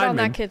was don't a get lineman. on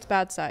that kid's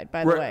bad side,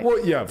 by the way. Right.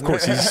 Well, yeah, of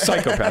course. He's a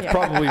psychopath. Yeah.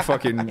 Probably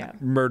fucking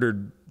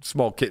murdered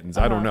small kittens.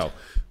 I don't know.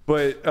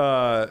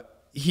 But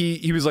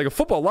he was like a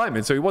football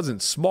lineman, so he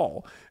wasn't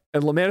small.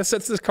 And Lamanna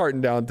sets this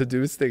carton down to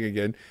do his thing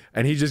again,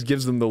 and he just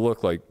gives them the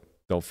look like,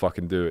 don't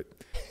fucking do it.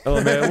 And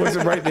Lamanna looks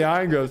him right in the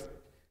eye and goes,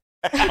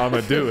 I'm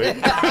going to do it.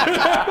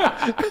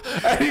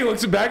 And he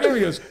looks back at him and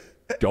he goes,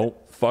 don't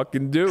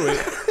fucking do it.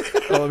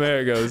 And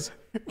Lamanna goes,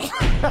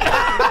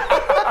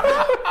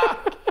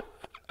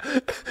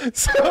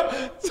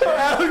 So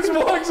Alex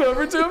walks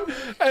over to him,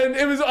 and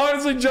it was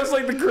honestly just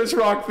like the Chris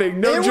Rock thing.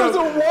 No It joke.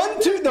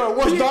 was a 1-2. No, it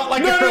was not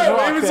like no, a Chris no,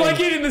 Rock it was thing. like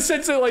it in the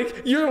sense that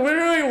like you're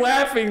literally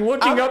laughing,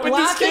 looking I'm up at this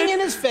laughing kid in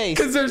his face.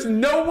 because there's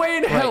no way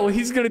in hell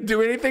he's gonna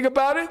do anything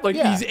about it. Like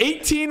Yeah. he's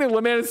 18 and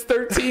Lamanna's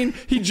 13.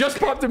 He just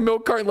popped a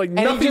milk carton. Like And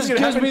he nothing's just gonna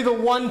gives happen. me the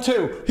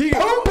 1-2. He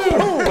boom,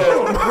 boom,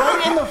 boom.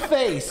 Right in the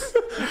face.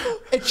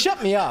 It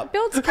shut me up.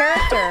 Builds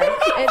character.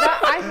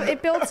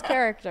 It builds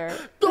character.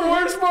 The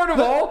worst part of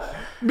all,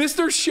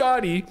 Mr.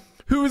 Shoddy,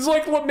 who was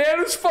like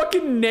Lamanna's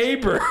fucking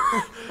neighbor,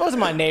 It wasn't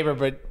my neighbor,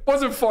 but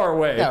wasn't far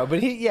away. no, but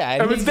he,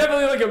 yeah. It was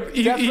definitely like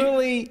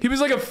definitely- he was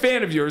like a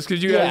fan of yours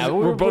because you Yeah, guys we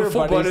were were both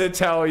full-blooded buddies.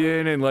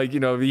 Italian and like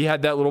he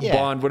had that little Yeah,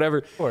 bond, whatever.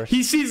 Of course.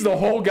 He sees the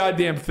whole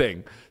goddamn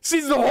thing,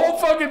 sees the whole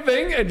fucking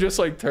thing, and just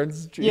like turns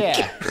his cheek.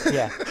 Yeah,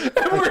 yeah.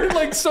 And we're in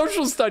like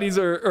social studies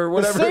or The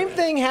whatever. same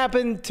thing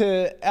happened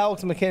to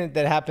Alex McKinnon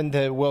that happened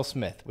to Will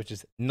Smith, which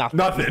is nothing.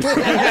 Nothing.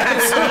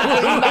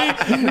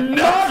 Absolutely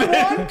Not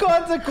nothing. one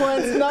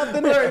consequence,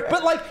 nothing. Right.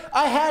 But like,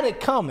 I had it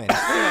coming. Like,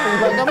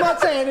 I'm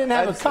not saying I didn't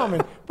have it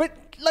coming, but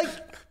like,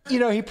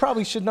 he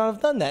probably should not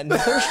have done that. And there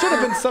should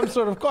have been some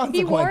sort of consequences.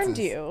 He warned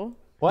you.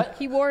 What?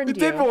 He warned It you.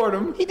 did warn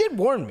him, He did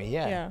warn me,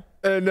 yeah. Yeah.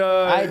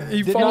 and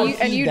he did followed.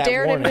 not And heed you that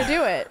dared him warning. to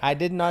do it. I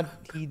did not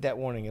heed that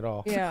warning at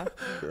all. Yeah.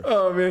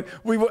 Oh man,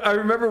 I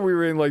remember we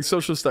were in like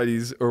social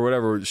studies or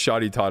whatever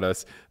Shoddy taught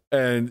us,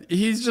 and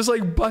he's just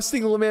like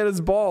busting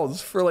Lamanna's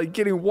balls for like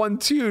getting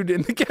 1-2'd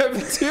in the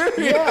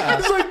cafeteria. Yeah.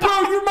 It's like,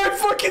 bro, you're my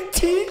fucking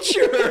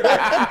teacher.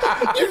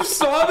 You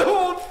saw the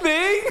whole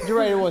thing. You're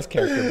right, it was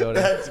character building.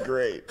 That's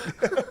great.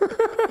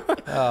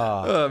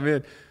 Oh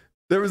man,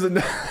 there was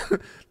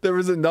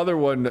another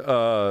one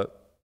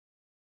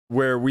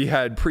where we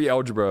had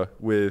pre-algebra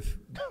with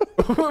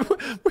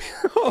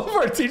all of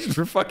our teachers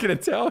were fucking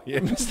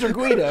Italian. Mr.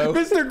 Guido.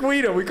 Mr.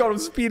 Guido, we called him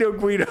Speedo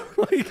Guido.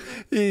 Like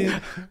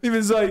he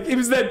was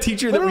that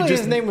teacher that Literally, we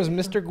just his name was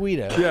Mr.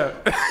 Guido. yeah,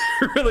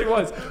 it really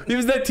was. He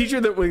was that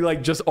teacher that we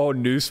like just all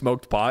knew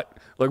smoked pot.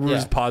 Like we were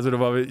just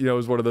positive of it. It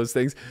was one of those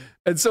things.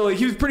 And so like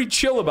he was pretty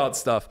chill about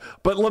stuff.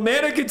 But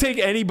Lamanna could take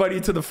anybody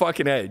to the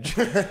fucking edge.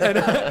 And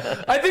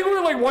I think we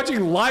were like watching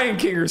Lion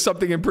King or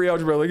something in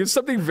pre-algebra. Like it's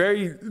something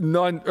very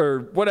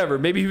or whatever.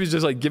 Maybe he was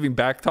just like giving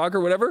back talk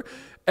or whatever.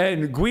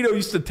 And Guido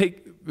used to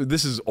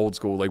this is old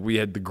school. Like we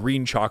had the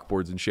green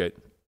chalkboards and shit.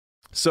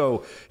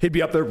 So he'd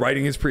be up there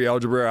writing his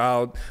pre-algebra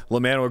out.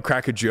 Lamanna would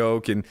crack a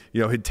joke and,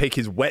 he'd take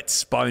his wet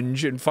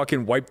sponge and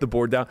fucking wipe the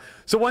board down.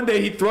 So one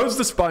day he throws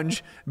the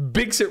sponge,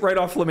 bigs it right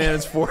off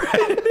Lamanna's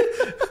forehead.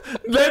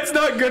 That's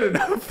not good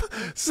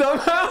enough.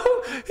 Somehow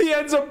he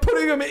ends up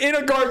putting him in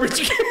a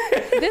garbage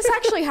can. This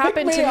actually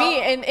happened to me,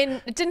 and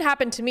it didn't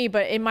happen to me,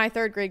 but in my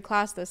 3rd grade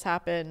class, this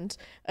happened.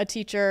 A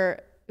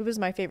teacher, it was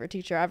my favorite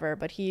teacher ever,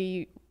 but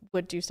he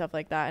would do stuff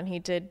like that, and he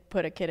did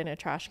put a kid in a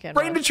trash can.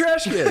 Right in the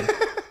trash can.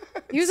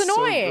 He was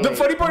annoying. The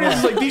funny part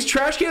is like these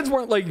trash cans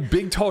weren't like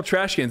big tall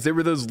trash cans. They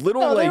were those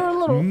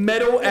little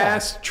metal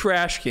ass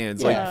trash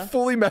cans, like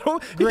fully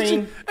metal.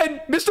 Green. And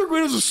Mr.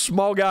 Guido's a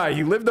small guy.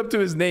 He lived up to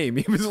his name.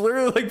 He was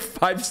literally like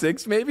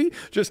 5'6", maybe.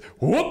 Just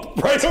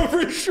whoop right over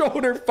his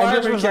shoulder.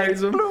 Fireman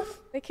carries him.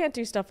 They can't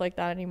do stuff like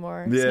that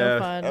anymore. It's Yeah. no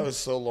fun. That was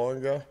so long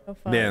ago. No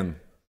fun. Man,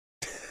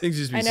 things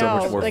used to I be know. so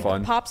much more like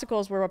fun.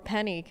 popsicles were a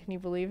penny. Can you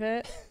believe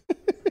it?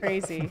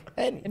 Crazy.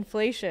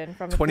 Inflation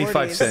from the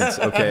 25 40s. cents.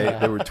 Okay,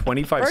 they were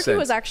 25 Berkey cents.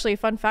 was actually,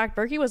 fun fact,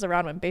 Berkey was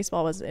around when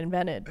baseball was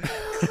invented.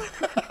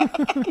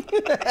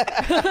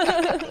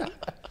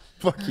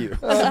 Fuck you.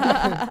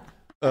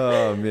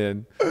 Oh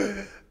man.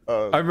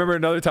 I remember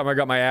another time I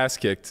got my ass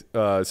kicked.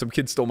 Some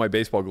kid stole my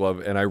baseball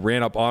glove, and I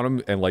ran up on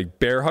him and like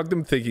bear hugged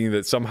him, thinking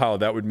that somehow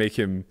that would make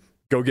him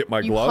go get my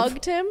You glove.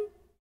 hugged him?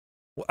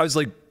 I was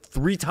like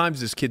 3 times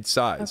this kid's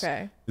size.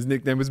 Okay. His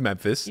nickname was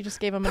Memphis. You just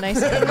gave him a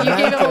nice, you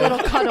gave him a little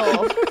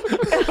cuddle.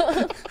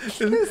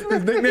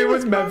 His nickname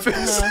was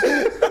Memphis.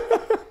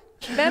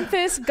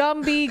 Memphis,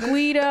 Gumby,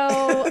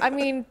 Guido. I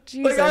mean,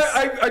 Jesus.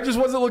 Like I just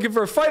wasn't looking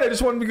for a fight. I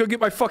just wanted to go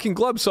get my fucking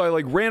glove. So I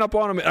like ran up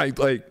on him and I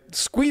like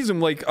squeezed him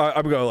like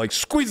I'm gonna like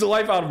squeeze the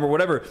life out of him or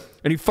whatever.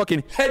 And he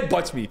fucking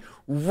headbutts me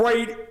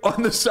right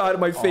on the side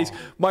of my face.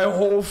 My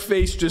whole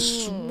face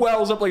just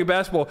swells up like a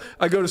basketball.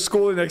 I go to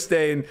school the next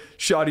day and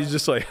Shotty's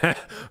just like,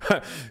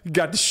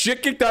 got the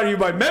shit kicked out of you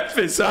by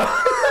Memphis, huh?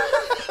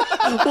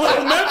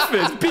 Little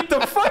Memphis beat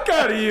the fuck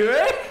out of you,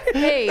 eh?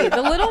 Hey,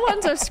 the little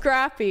ones are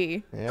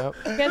scrappy. Yep.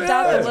 You can't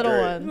doubt the little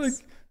great.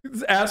 ones. Like,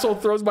 this asshole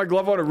throws my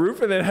glove on a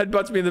roof and then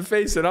headbutts me in the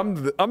face, and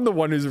I'm the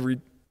one who's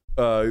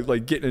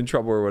like getting in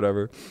trouble or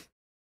whatever.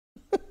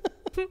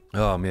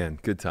 Oh man,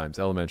 good times.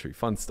 Elementary,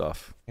 fun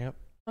stuff. Yep.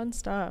 Fun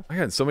stuff. I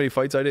got so many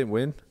fights I didn't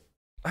win.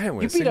 I didn't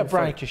win. You a beat single up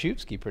Brian fight.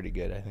 Koshupski pretty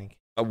good, I think.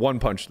 I one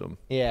punched him.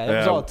 Yeah, that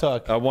was all it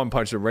took. I one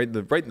punched him right in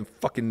the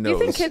fucking Do nose.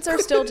 you think kids are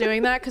still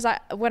doing that? Because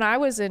when I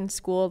was in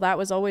school, that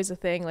was always a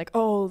thing. Like,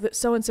 oh,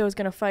 so and so is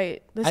gonna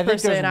fight this I think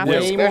person there's after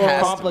way school. more There has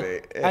to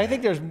complicated. be. I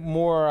think there's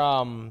more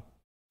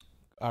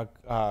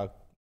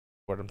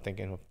what I'm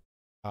thinking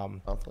of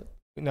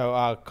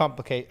Conflict.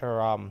 complicate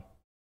or I can't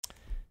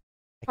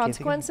think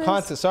of-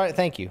 Consequences? sorry,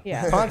 thank you.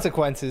 Yeah.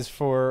 Consequences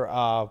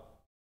for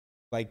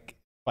like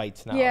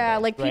fights now. Yeah,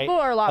 like people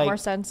are a lot Like, more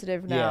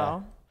sensitive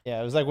now. Yeah,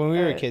 it was like when we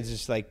were But- kids,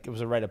 just like it was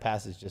a rite of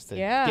passage just to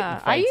get in Yeah,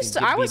 fights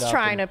and I get was beat up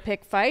trying and- to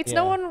pick fights. Yeah.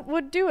 No one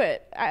would do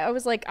it. I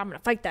was like, I'm gonna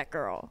fight that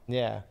girl,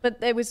 Yeah. but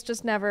it was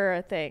just never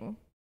a thing.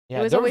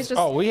 Yeah, was there always just-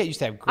 oh, we used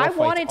to have girl I fights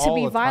wanted to all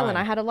be the violent.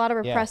 time. I had a lot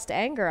of Yeah. repressed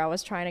anger I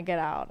was trying to get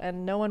out,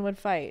 and no one would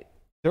fight.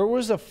 There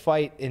was a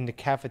fight in the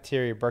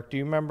cafeteria, Burke. Do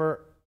you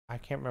remember? I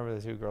can't remember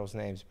the two girls'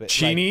 names, but like-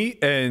 Cheney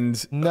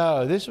and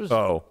no, this was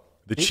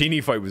the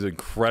Cheney fight was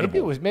incredible.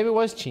 maybe it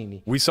was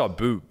Cheney. We saw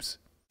boobs.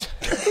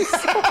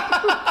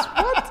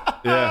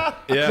 Yeah,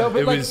 No,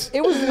 but it like, was.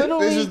 it was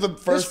literally This is the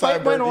first fight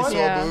time went Bertie on. saw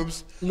Yeah.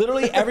 boobs.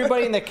 Literally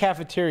everybody in the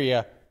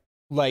cafeteria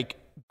like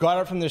got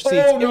up from their seats.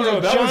 Oh, It no, was no,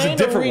 that was a giant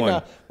different arena,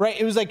 one.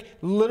 right? It was like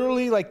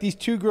literally like these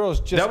two girls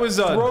just That was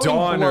throwing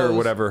Dawn or blows.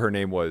 whatever her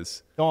name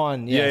was.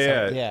 Dawn,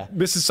 Yeah.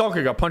 Mrs.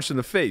 Salka got punched in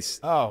the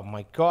face. Oh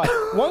my god!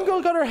 One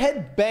girl got her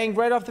head banged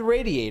right off the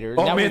radiator.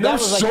 Oh That man, was- there that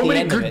was was, so like, the many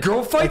end of good it.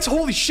 girl fights.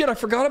 Holy shit, I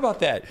forgot about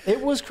that. It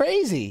was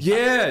crazy.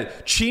 Yeah,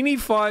 Cheney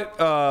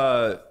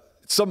fought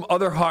some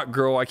other hot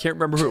girl. I can't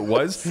remember who it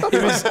was.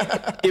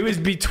 It was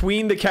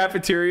between the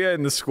cafeteria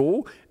and the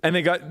school, and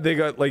they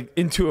got like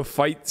into a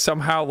fight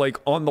somehow, like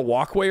on the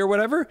walkway or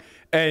whatever.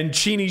 And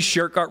Cheney's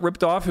shirt got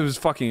ripped off. It was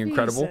fucking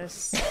incredible.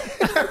 Jesus.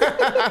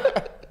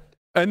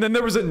 And then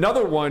there was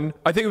another one.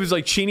 I think it was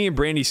like Cheney and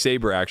Brandy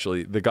Saber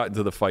actually that got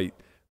into the fight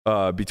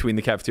between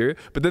the cafeteria.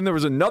 But then there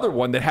was another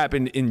one that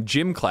happened in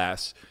gym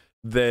class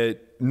that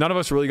none of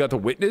us really got to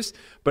witness.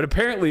 But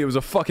apparently it was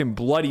a fucking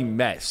bloody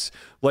mess.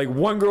 Like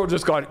one girl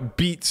just got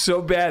beat so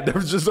bad there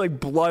was just like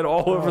blood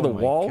all over the Oh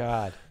my wall.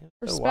 God.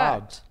 So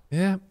wild. Respect.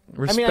 Yeah,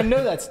 I mean, I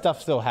know that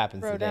stuff still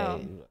happens Throw today.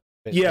 down.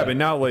 yeah, but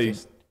now like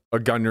a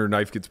gun or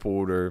knife gets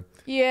pulled or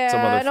Yeah, some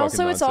other and fucking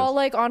also it's all nonsense.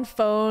 like on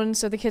phones,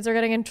 so the kids are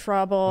getting in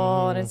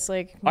trouble, and it's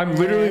like I'm meh.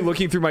 literally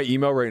looking through my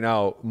email right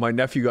now. My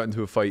nephew got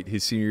into a fight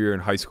his senior year in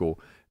high school,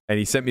 And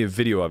he sent me a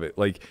video of it.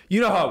 Like,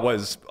 you know how it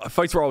was.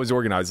 Fights were always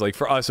organized. Like,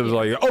 for us, it was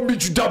like, I'll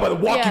meet you down by the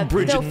walking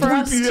bridge no, at for 3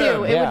 us p.m.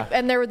 too. It Yeah. would,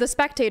 and there were the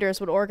spectators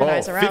would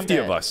organize around 50 it.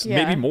 of us,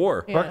 Yeah. maybe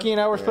more. Yeah. Marky and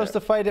I were supposed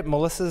to fight at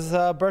Melissa's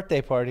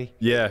birthday party.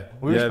 Yeah.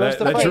 We were yeah, supposed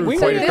to that fight. drew We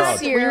quite a were crowd.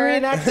 This year, We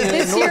reenacted it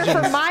this in year for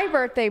Origins. my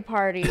birthday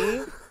party,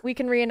 we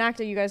can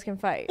reenact it. You guys can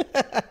fight.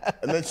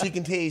 And then she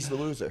can tase the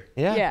loser.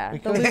 Yeah, we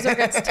the could. loser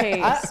gets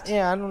tased.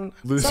 I don't.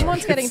 Loser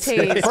Someone's getting gets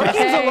tased. Berkey's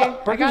Okay, a I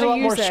lot, Berkey's gotta a lot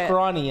more use it.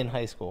 scrawny in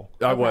high school.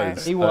 I Okay.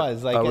 was. He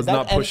was like I was that-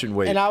 not pushing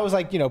weight. and I was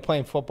like,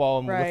 playing football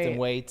and Right. lifting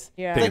weights.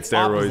 Yeah. Taking It's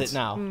opposite steroids.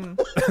 now.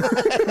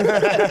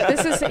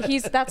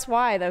 That's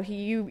why though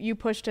you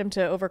pushed him to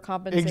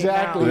overcompensate.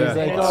 Exactly. Now. Yeah. He's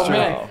like, It's oh true.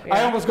 man, Yeah.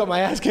 I almost got my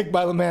ass kicked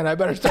by the man. I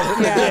better start.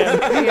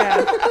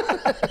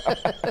 Yeah.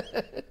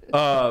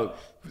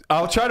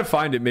 I'll try to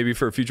find it maybe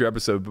for a future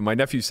episode, but my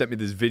nephew sent me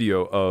this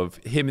video of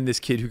him and this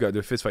kid who got into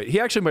a fist fight. He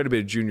actually might have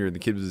been a junior and the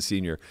kid was a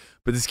senior,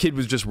 but this kid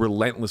was just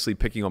relentlessly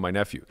picking on my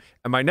nephew.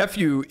 And my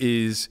nephew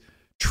is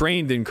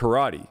trained in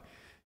karate.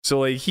 So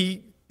like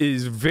he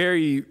is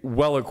very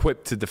well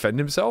equipped to defend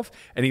himself,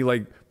 and he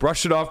like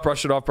brushed it off,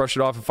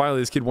 and finally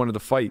this kid wanted to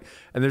fight.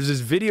 And there's this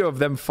video of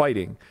them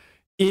fighting.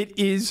 It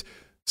is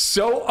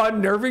so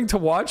unnerving to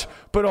watch,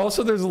 but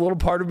also there's a little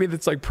part of me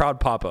that's like proud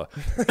papa.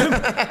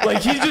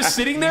 Like he's just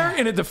sitting there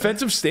in a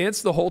defensive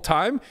stance the whole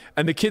time,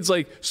 and the kid's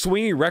like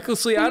swinging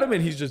recklessly at him,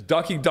 and he's just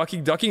ducking, and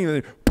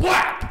then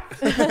blap!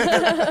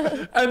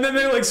 And then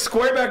they like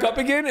square back up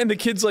again, and the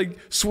kid's like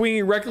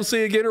swinging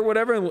recklessly again or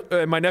whatever,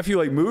 and my nephew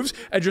like moves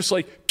and just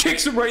like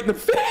kicks him right in the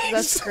face.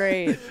 That's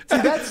great.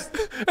 And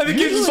the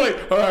kid's just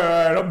like, all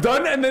right, I'm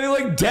done. And then they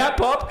like dap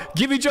up,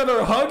 give each other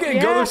a hug,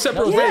 and go their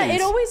separate ways. Yeah,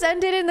 it always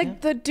ended in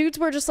the dudes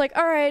were just like,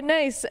 all right,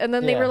 nice. And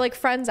then they Yeah. were like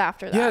friends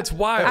after that. Yeah, it's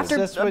wild. After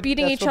That's what-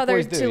 beating that's each what other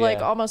boys do, to like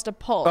yeah. almost a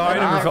pulp. Oh, I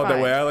and then never they're felt that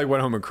fine. way. I like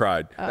went home and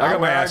cried. I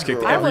got my ass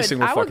kicked I every would,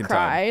 single I would fucking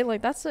cry. time.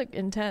 Like that's like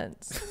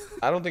intense.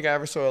 I don't think I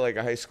ever saw like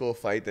a high school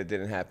fight that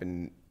didn't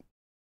happen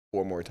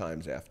 4 more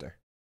times after.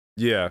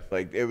 Yeah.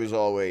 Like it was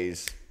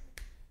always.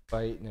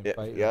 Fight and Yeah,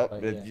 fight. yep.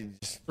 And fight, yeah. You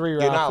just, 3 you're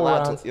rounds, not 4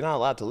 allowed rounds. to. You're not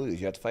allowed to lose.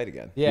 You have to fight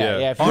again.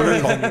 Yeah. If you're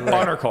losing, you're right.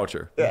 Honor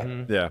culture.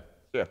 Yeah. Yeah.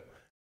 Yeah.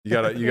 You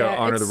gotta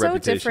honor it's the so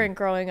reputation. different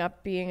growing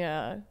up being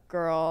a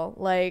girl.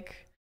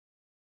 Like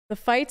the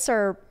fights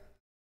are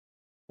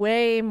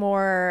way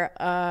more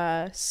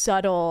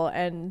subtle,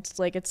 and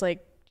like it's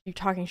like you're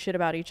talking shit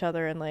about each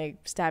other and like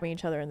stabbing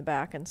each other in the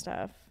back and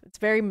stuff. It's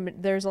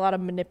there's a lot of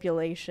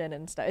manipulation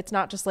and stuff. It's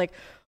not just like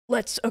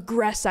let's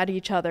aggress at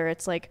each other.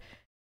 It's like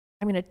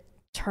I'm gonna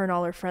turn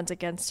all her friends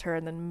against her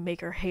and then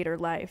make her hate her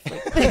life.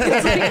 Like,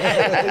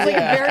 it's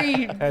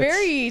like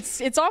very.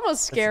 It's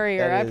almost scarier.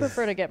 that I is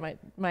prefer to get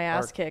my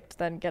ass kicked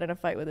than get in a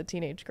fight with a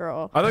teenage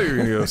girl. I thought you were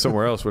gonna go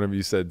somewhere else whenever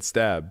you said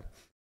stab.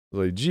 I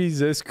was like,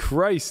 Jesus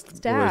Christ,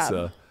 Stab.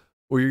 Melissa.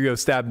 Or you go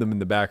stab them in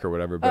the back or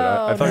whatever, but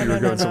I thought you were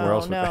going somewhere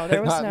else with no, that.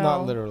 there was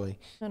Not literally.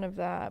 none of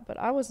that. But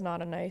I was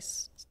not a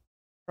nice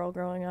girl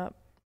growing up.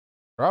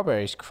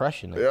 Strawberry's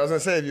crushing Yeah, I it. was gonna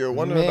say if you're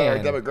wondering about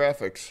our Man.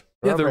 demographics.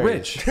 Yeah, they're Strawberry.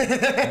 rich.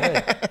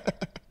 Hey,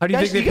 How do you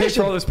think they You pay guys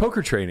for all should- this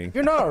poker training? if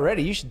you're not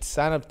already, you should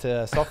sign up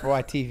to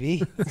Software TV,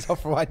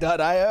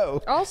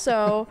 softwarey.io.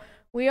 Also,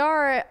 we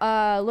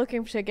are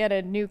looking to get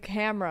a new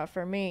camera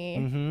for me.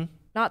 Mm-hmm.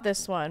 Not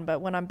this one, but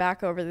when I'm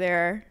back over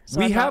there. So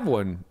We I'm not- have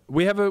one.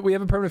 We have a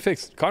permanent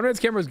fix. Conrad's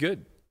camera is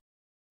good.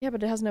 Yeah,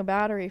 but it has no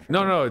battery. For me.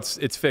 No,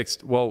 it's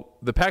fixed. Well,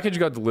 the package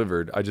got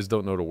delivered. I just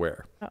don't know to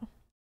where.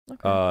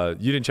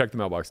 Okay. You didn't check the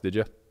mailbox, did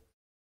you?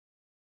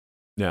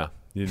 Yeah,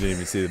 you didn't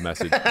even see the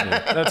message.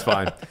 Yeah, that's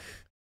fine.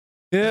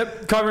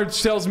 Yep, Conrad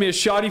sells me a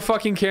shoddy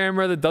fucking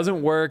camera that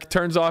doesn't work,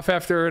 turns off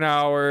after an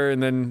hour,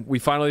 and then we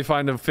finally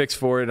find a fix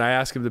for it, and I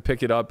ask him to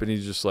pick it up, and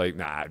he's just like,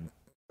 nah, I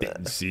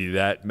didn't see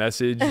that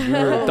message.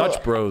 You're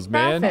Dutch bros,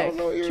 man. I don't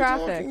know what you're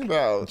Traffic. talking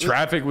about.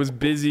 Traffic was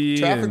busy.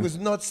 Traffic and- was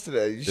nuts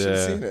today. You should have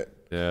Yeah. seen it.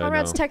 Yeah, I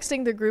Conrad's know.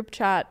 texting the group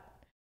chat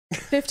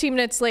 15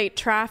 minutes late,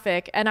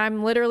 traffic, and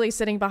I'm literally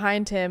sitting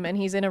behind him, and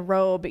he's in a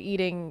robe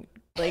eating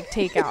like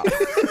takeout.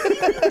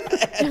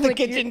 At the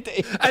kitchen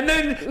table. And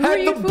then are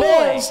had you the fooling?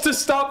 balls to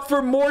stop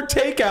for more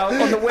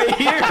takeout on the way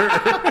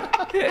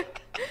here.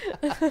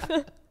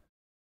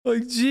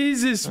 Like,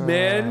 Jesus,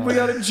 man, we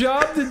got a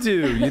job to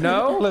do, you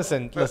know?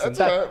 Listen. That's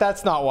all right.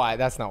 That's not why.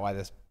 That's not why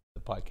the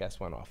podcast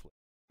went off.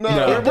 No,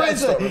 No. we're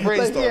brainstorming.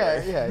 Like,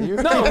 yeah. You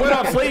No, it went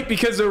off late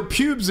because there were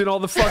pubes in all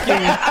the fucking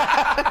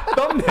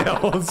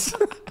thumbnails.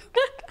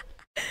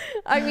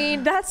 I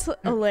mean, that's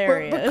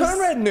hilarious. But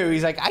Conrad knew.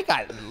 He's like, I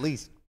got at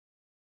least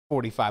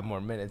 45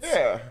 more minutes.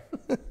 Yeah,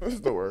 this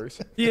is the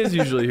worst. He is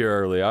usually here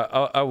early.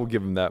 I will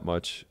give him that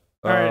much.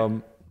 All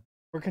right.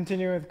 We're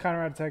continuing with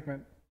Conrad's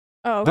segment.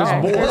 Oh, There's okay.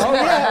 more. Oh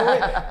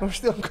yeah. Wait, we're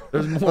still.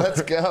 There's more.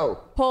 Let's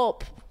go.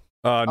 Pulp.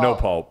 No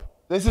pulp.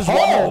 This is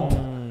Pulp?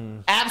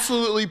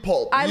 absolutely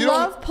pulp. I You don't-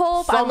 love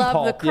pulp. I Some love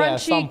pulp. the Yeah, crunchy.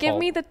 some Give pulp.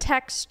 me the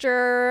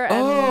texture.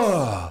 And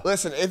Oh,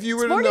 Listen, if you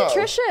were it's to more know,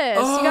 nutritious. You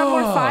got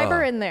more Oh.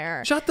 fiber in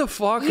there. shut the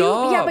fuck You,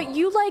 up. yeah, but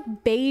you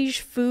like beige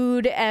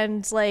food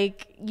and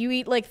like you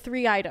eat like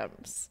 3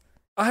 items.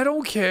 I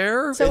don't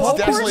care. So It's of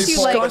definitely course you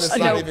pulp, like and it's a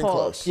not no even pulp.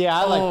 close. Yeah,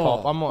 I like Oh.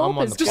 pulp. I'm Pulp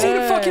on is the Just pulp. eat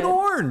a fucking Good.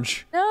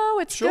 orange. No,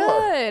 it's Sure.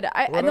 good.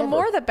 And the Whatever.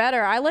 more the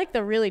better. I like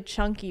the really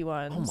chunky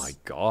ones. Oh my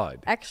god.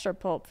 Extra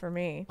pulp for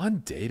me.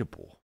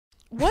 Undateable.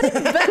 What is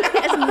that?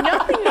 Has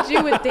nothing to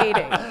do with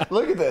dating.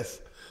 Look at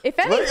this. If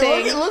Look,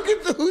 anything, look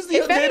at who's the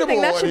if undateable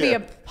anything, that one should be here.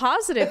 a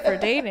positive for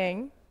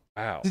dating.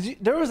 Wow.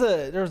 There was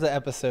an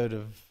episode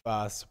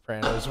of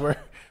Sopranos where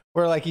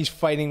like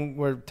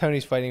where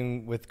Tony's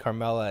fighting with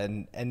Carmela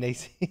and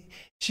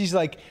she's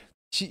like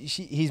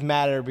he's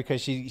mad at her because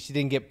she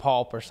didn't get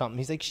pulp or something.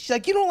 She's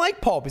like you don't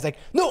like pulp. He's like,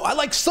 no, I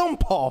like some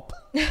pulp.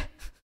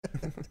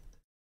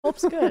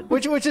 Pulp's good.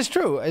 which is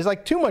true. It's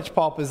like too much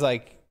pulp is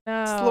like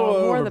it's a little No,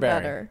 more the overbearing.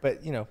 better.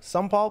 But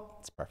some pulp,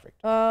 it's perfect.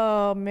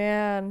 Oh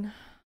man.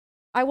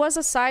 I was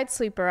a side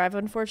sleeper. I've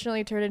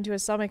unfortunately turned into a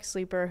stomach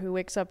sleeper who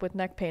wakes up with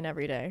neck pain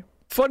every day.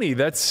 Funny,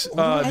 that's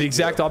the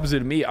exact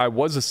opposite of me. I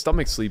was a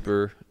stomach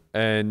sleeper,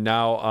 and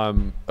now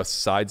I'm a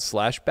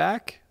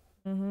side/back.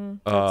 Much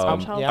yeah. I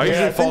healthier. Yeah, I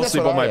usually think fall that's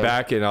asleep what on my I am.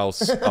 back, and I'll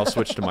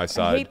switch to my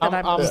side. hate that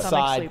I'm a stomach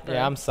side. sleeper.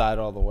 Yeah, I'm side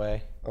all the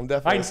way. I'm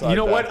definitely. You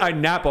know side what? back. I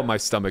nap on my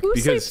stomach Who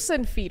because sleeps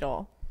in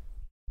fetal?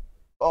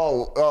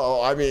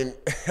 Oh, I mean,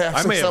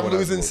 I may have some one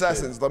losing as a little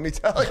sessions. Let me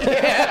tell you.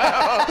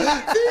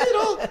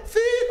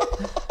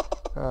 Fetal.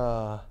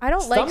 I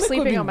don't like Stomach would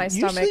sleeping be- on my you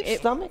stomach. sleep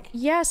stomach?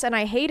 Yes, and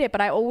I hate it,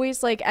 but I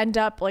always end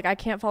up I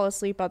can't fall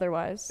asleep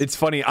otherwise. it's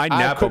funny. I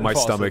nap on couldn't my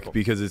fall stomach asleep.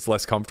 because it's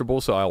less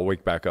comfortable, so I'll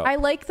wake back up. I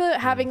like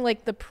having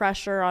the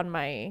pressure on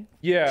my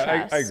Yeah,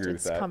 chest. I agree with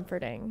It's that.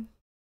 comforting.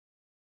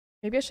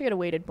 Maybe I should get a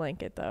weighted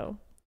blanket though.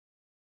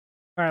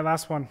 All right,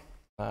 last one.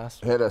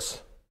 Hit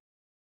us.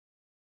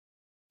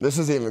 This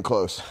is even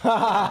close.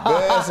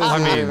 This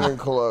is even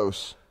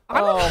close.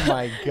 Oh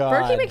my god.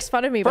 Berkey makes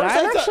fun of me, but First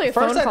I'm I thought- actually a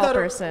first phone I call thought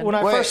person. When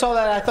I Wait. first saw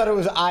that, I thought it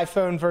was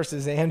iPhone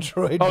versus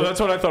Android. Oh, but that's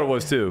what I thought it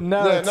was too.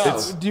 no, No, it's, no.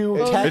 it's do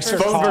It's text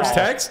It's or phone call. versus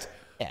text?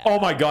 Yeah. Oh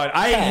my god,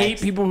 I hate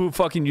Text. people who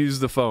fucking use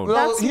the phone.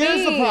 Well, That's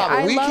here's the me. problem.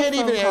 I We love can't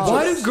even phone answer. calls.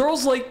 Why this. do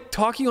girls like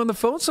talking on the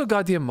phone so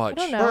goddamn much?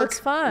 I don't know. It's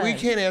fun. We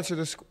can't answer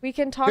this. We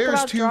can talk There's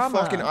about two drama.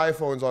 fucking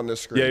iPhones on this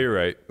screen. Yeah, you're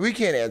right. We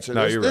can't answer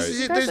No, this. you're This right.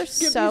 is- You guys this-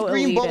 are get so these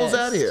green bubbles elitist.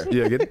 out of here.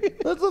 Yeah,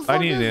 What the I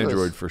fuck need an is this?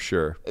 Android for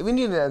sure. We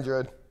need an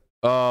Android.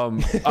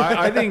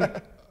 I think,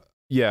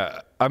 yeah,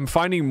 I'm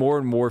finding more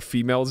and more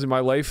females in my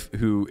life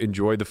who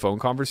enjoy the phone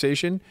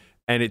conversation,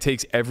 and it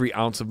takes every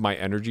ounce of my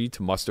energy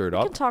to muster it We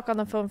can up. talk on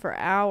the phone for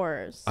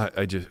hours.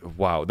 I just,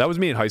 wow, that was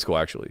me in high school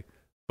actually,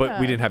 but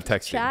we didn't have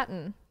texting.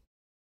 Chatting.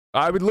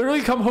 I would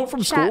literally come home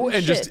from school Chatting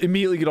and just shit.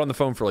 immediately get on the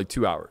phone for like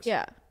 2 hours.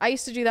 Yeah, I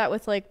used to do that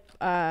with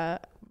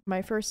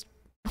my first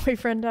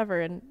boyfriend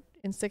ever in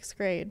 6th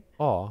grade.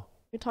 Aw.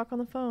 We talk on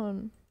the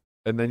phone.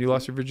 And then you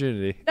lost your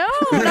virginity. No,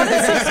 not in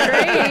 6th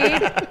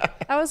grade.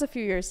 That was a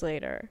few years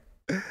later.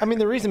 I mean,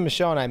 the reason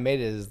Michelle and I made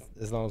it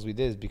as long as we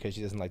did is because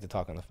she doesn't like to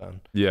talk on the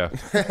phone. Yeah.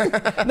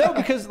 No,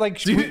 because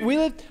like we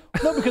lived.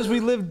 No, because we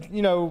lived,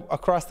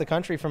 across the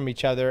country from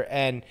each other,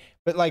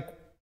 but like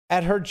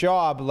at her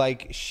job,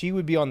 like she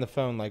would be on the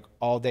phone like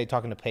all day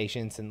talking to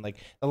patients, and like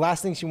the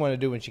last thing she wanted to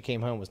do when she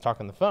came home was talk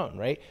on the phone,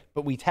 right?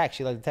 But we text.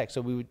 She liked to text,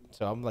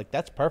 so I'm like,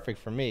 that's perfect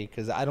for me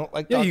because I don't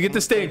like. Yeah, talking you get on to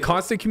the stay in phone.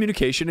 constant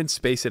communication and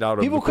space it out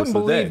over People the course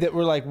couldn't of the day. believe that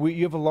we're like,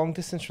 you have a long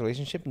distance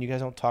relationship and you guys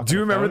don't talk. Do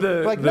you on the remember phone?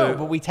 the- We're like, the- no,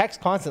 but we text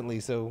constantly.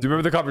 So Do you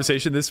remember the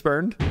conversation this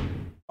spurned?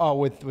 oh,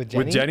 with Jenny.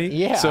 With Jenny?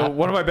 Yeah. So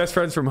one of my best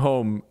friends from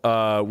home,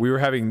 we were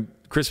having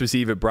Christmas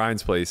Eve at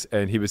Brian's place,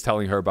 and he was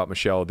telling her about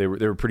Michelle. They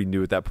were pretty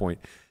new at that point.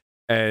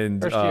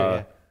 And First year,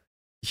 yeah.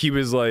 he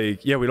was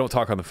like, yeah, we don't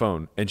talk on the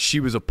phone. And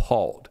she was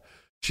appalled.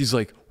 She's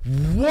like,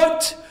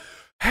 what?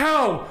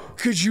 How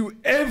could you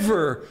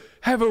ever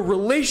have a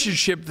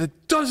relationship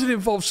that doesn't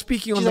involve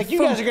speaking on She's the like, phone? you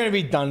guys are going to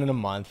be done in a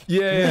month.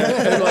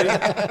 Yeah. And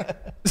like,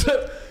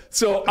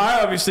 so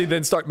I obviously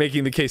then start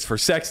making the case for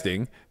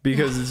sexting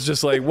because it's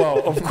just like, well,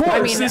 of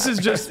course, this is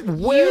just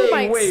way, You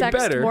might way sext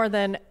better. more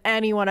than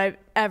anyone I've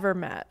ever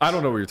met. I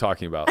don't know what you're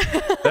talking about.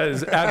 That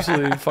is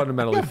absolutely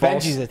fundamentally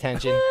false. Benji's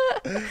attention.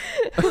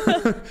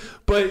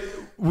 But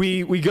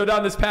we go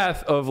down this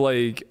path of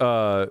like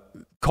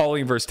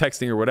calling versus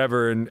texting or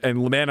whatever, and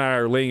LeMan and I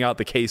are laying out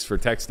the case for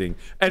texting,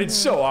 and it's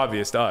so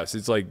obvious to us.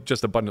 It's like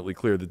just abundantly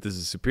clear that this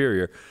is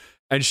superior,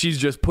 and she's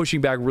just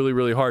pushing back really,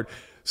 really hard.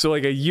 So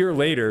like a year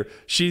later,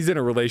 she's in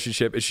a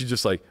relationship, and she's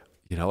just like,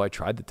 I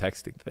tried the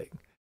texting thing,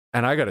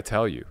 and I got to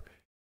tell you,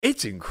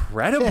 it's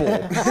incredible.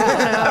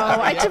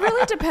 No, it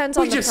really depends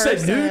on We the just person.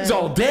 said nudes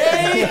all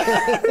day.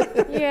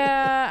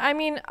 Yeah, I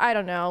mean, I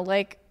don't know.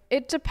 Like,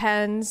 it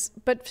depends.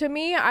 But to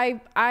me,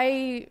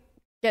 I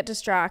get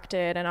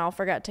distracted and I'll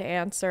forget to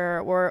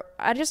answer, or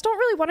I just don't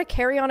really want to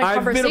carry on a I've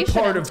conversation. been a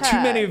part in of too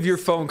many of text. your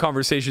phone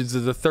conversations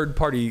as a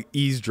third-party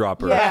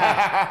eavesdropper.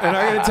 Yeah. And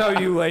I got to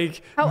tell you,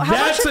 like, How much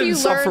that's have you learned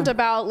insufferable.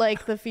 about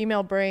like the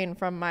female brain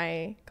from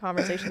my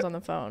conversations on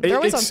the phone? They're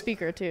always on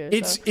speaker too.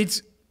 So.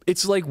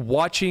 It's like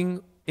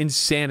watching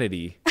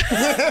insanity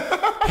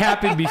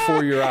happen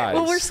before your eyes.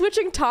 Well, we're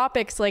switching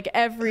topics like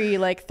every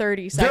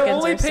 30 seconds. They're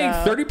only or paying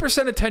so.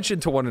 30% attention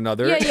to one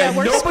another. Yeah, and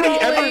we're nobody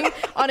scrolling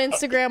ever. on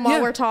Instagram while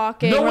Yeah. we're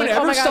talking. No We're one like, oh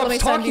ever my God, let me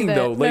stops send you talking this.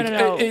 though. Like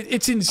no.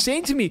 it's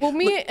insane to me. Well,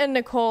 me and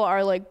Nicole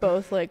are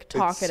both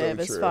talkative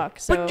as true. fuck.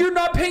 So But you're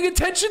not paying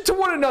attention to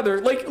one another.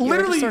 Like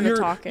literally, just sort of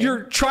talking.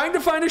 you're trying to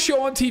find a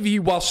show on TV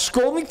while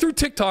scrolling through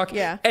TikTok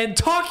Yeah. and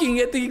talking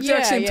at the exact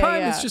Yeah, same yeah,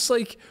 time. yeah. It's just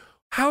like,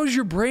 how is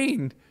your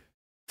brain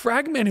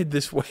fragmented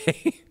this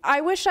way?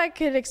 I wish I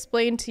could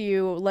explain to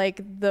you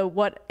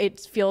what it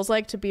feels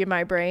like to be in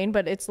my brain,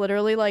 but it's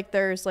literally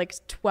there's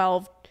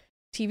 12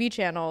 TV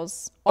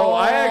channels. Oh, I all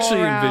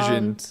actually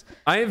around.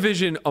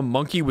 envision a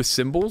monkey with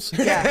cymbals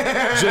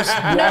Yeah. just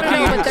walking but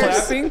and there's-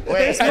 clapping,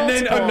 there's and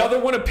then multiple. another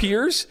one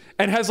appears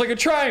and has a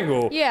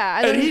triangle. Yeah,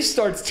 and, and then- he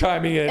starts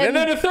chiming in, and, and-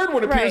 then a third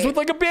one appears right.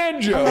 with a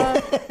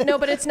banjo. No,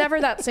 but it's never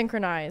that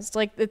synchronized.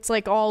 It's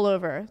all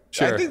over.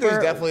 Sure. I think there's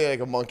We're- definitely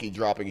a monkey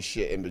dropping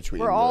shit in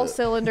between. We're all the-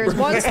 cylinders.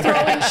 One's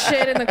throwing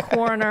shit in the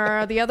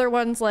corner. The other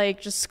one's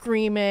just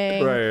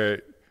screaming,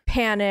 right.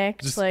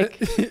 panicked.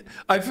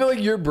 I feel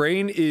like your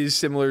brain is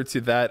similar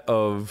to that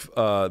of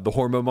the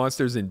hormone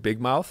monsters in Big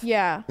Mouth.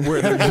 yeah.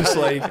 Where they're just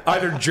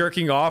either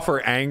jerking off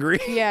or angry.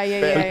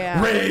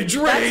 Yeah. Rage,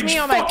 That's me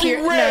on my fucking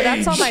period. rage. No,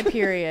 that's on my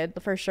period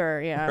for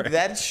sure. Yeah.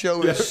 That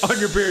show is On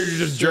your period, you're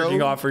just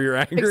jerking off or you're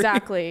angry.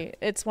 Exactly.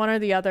 It's one or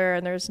the other,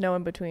 and there's no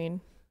in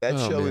between. That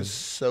Oh, show man. is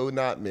so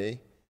not me,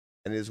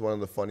 and is one of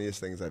the funniest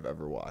things I've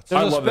ever watched.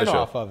 There's I a love that show.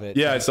 spin-off of it.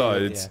 Yeah, I saw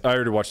it. Yeah. I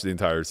already watched the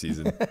entire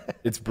season.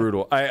 It's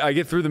brutal. I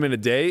get through them in a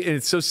day, and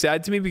it's so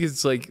sad to me because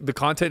it's the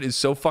content is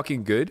so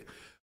fucking good,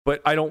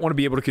 but I don't want to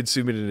be able to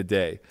consume it in a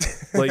day.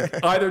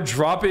 Either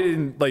drop it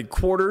in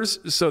quarters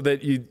so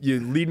that you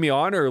lead me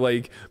on, or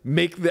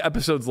make the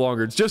episodes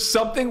longer. It's just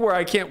something where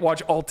I can't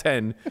watch all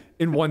 10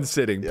 in one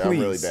sitting. Yeah, Please. I'm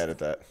really bad at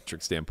that.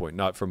 Trick standpoint,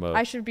 not from a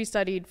I should be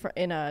studied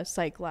in a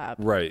psych lab.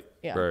 right.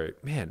 Yeah. Right,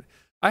 man.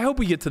 I hope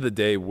we get to the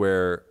day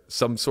where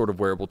some sort of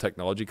wearable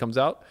technology comes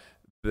out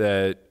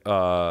that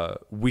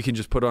we can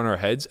just put on our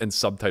heads and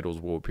subtitles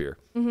will appear.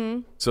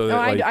 Mm-hmm. So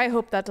that, I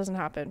hope that doesn't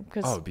happen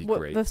because Oh, it'd be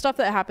great. the stuff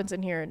that happens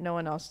in here, no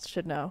one else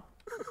should know.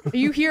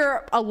 You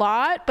hear a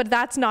lot, but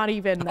that's not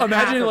even. The half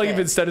imagine of if it.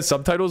 instead of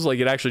subtitles,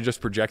 it actually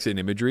just projects in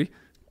imagery.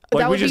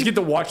 We would just be- get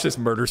to watch this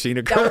murder scene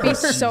occur. That would be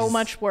so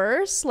much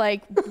worse.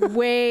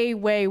 Way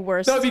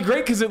worse. That would be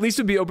great because at least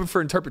it'd be open for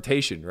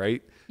interpretation,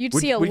 right? You'd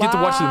We'd- see a we'd lot get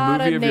to watch the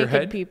movie of of your naked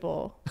head.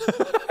 people,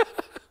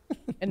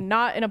 and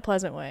not in a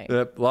pleasant way.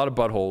 Yep, a lot of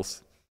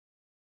buttholes.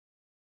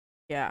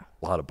 Yeah.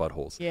 A lot of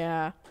buttholes.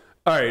 Yeah.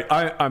 All right,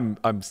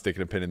 I'm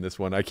sticking a pin in this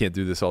one. I can't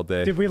do this all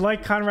day. Did we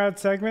like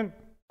Conrad's segment?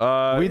 We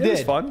it was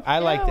did. fun. I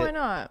liked Why it.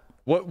 not?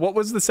 What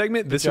was the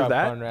segment? Good This job, or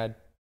that? Conrad.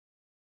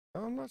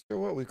 I'm not sure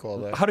what we call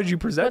that. How did you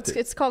present it?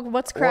 It's called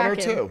What's One or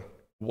Cracking? two.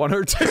 One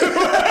or two?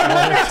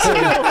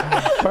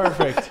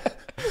 Perfect.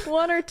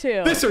 One or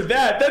two. This or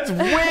that? That's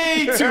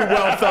way too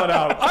well thought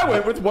out. I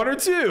went with one or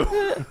two.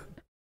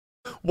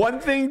 One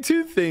thing,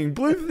 two thing,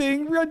 blue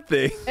thing, red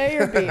thing. A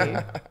or B.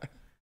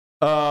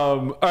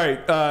 All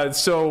right.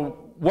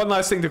 So one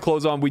last thing to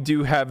close on. We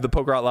do have the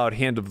Poker Out Loud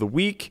hand of the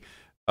week.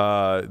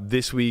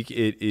 This week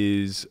it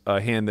is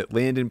a hand that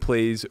Landon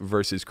plays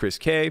versus Chris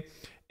K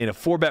in a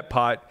 4-bet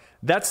pot.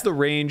 That's the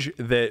range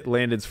that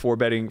Landon's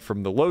 4-betting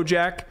from the low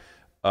jack.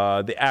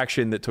 The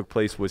action that took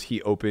place was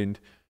he opened.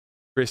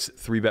 Chris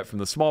 3-bet from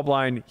the small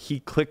blind. He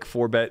click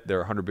 4-bet. There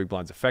are 100 big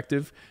blinds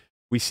effective.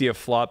 We see a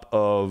flop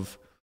of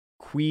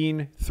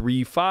Queen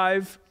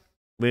 3-5.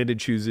 Landon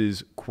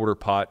chooses quarter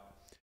pot.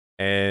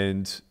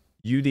 And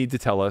you need to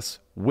tell us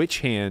which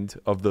hand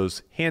of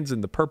those hands in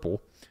the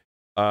purple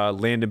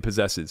Landon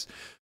possesses.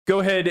 Go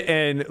ahead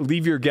and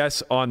leave your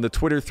guess on the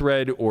Twitter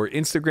thread or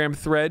Instagram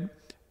thread.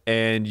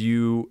 And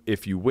you,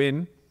 if you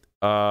win,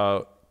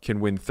 can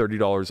win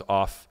 $30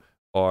 off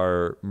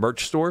our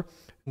merch store.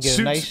 Get Suits-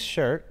 a nice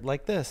shirt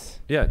like this.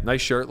 Yeah,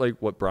 nice shirt like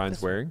what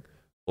Brian's wearing. A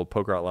little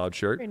Poker Out Loud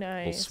shirt. Very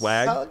nice. Little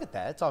swag. Oh, look at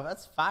that.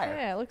 That's fire.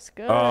 Yeah, it looks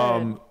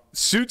good.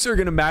 Suits are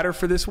going to matter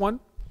for this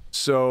one.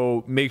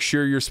 So make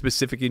sure you're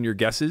specific in your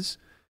guesses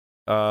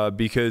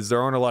because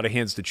there aren't a lot of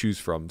hands to choose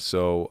from.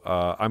 So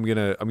I'm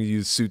gonna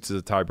use suits as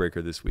a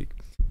tiebreaker this week.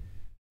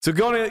 So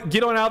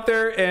get on out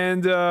there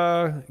and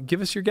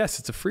give us your guess.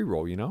 It's a free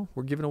roll,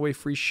 We're giving away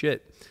free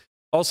shit.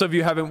 Also, if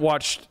you haven't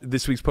watched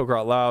this week's Poker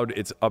Out Loud,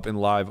 it's up and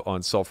live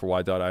on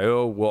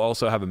solveforwhy.io. We'll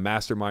also have a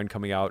mastermind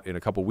coming out in a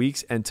couple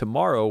weeks. And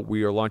tomorrow,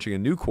 we are launching a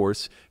new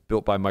course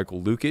built by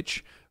Michael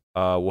Lukic.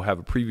 We'll have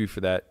a preview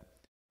for that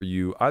for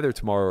you either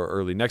tomorrow or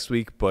early next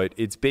week. But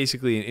it's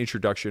basically an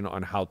introduction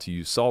on how to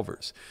use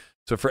solvers.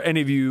 So for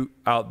any of you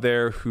out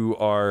there who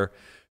are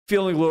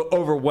feeling a little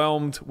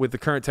overwhelmed with the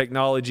current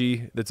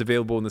technology that's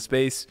available in the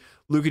space,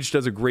 Lukic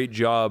does a great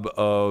job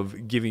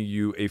of giving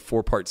you a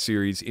 4-part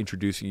series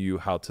introducing you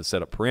how to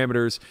set up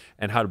parameters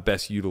and how to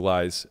best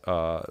utilize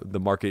the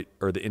market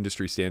or the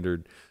industry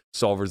standard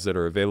solvers that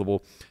are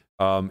available.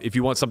 If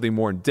you want something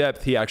more in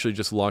depth, he actually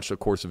just launched a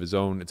course of his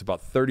own. It's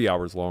about 30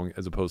 hours long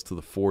as opposed to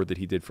the 4 that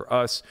he did for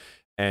us.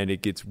 and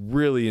it gets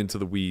really into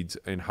the weeds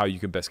and how you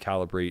can best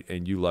calibrate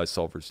and utilize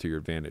solvers to your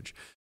advantage.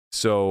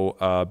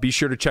 So be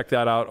sure to check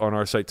that out on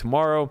our site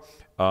tomorrow.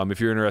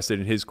 If you're interested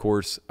in his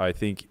course, I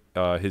think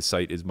his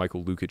site is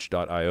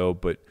michaellukic.io,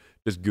 but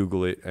just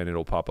Google it and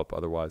it'll pop up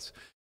otherwise.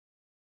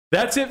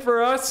 That's it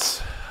for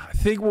us. I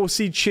think we'll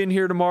see Chin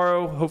here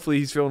tomorrow. Hopefully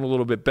he's feeling a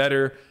little bit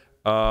better.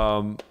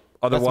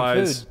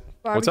 Otherwise,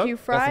 what's up? Barbecue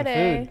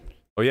Friday.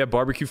 Oh yeah,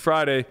 Barbecue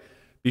Friday.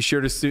 Be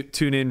sure to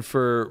tune in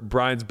for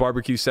Brian's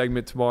barbecue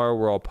segment tomorrow.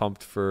 We're all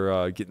pumped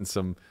for getting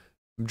some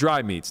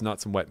dry meats,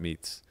 not some wet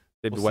meats.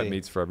 Save the wet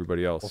meats for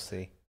everybody else. We'll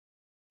see.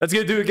 That's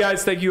going to do it,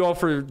 guys. Thank you all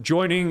for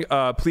joining.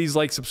 Please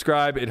like,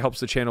 subscribe. It helps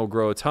the channel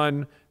grow a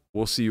ton.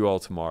 We'll see you all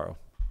tomorrow.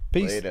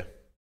 Peace. Later.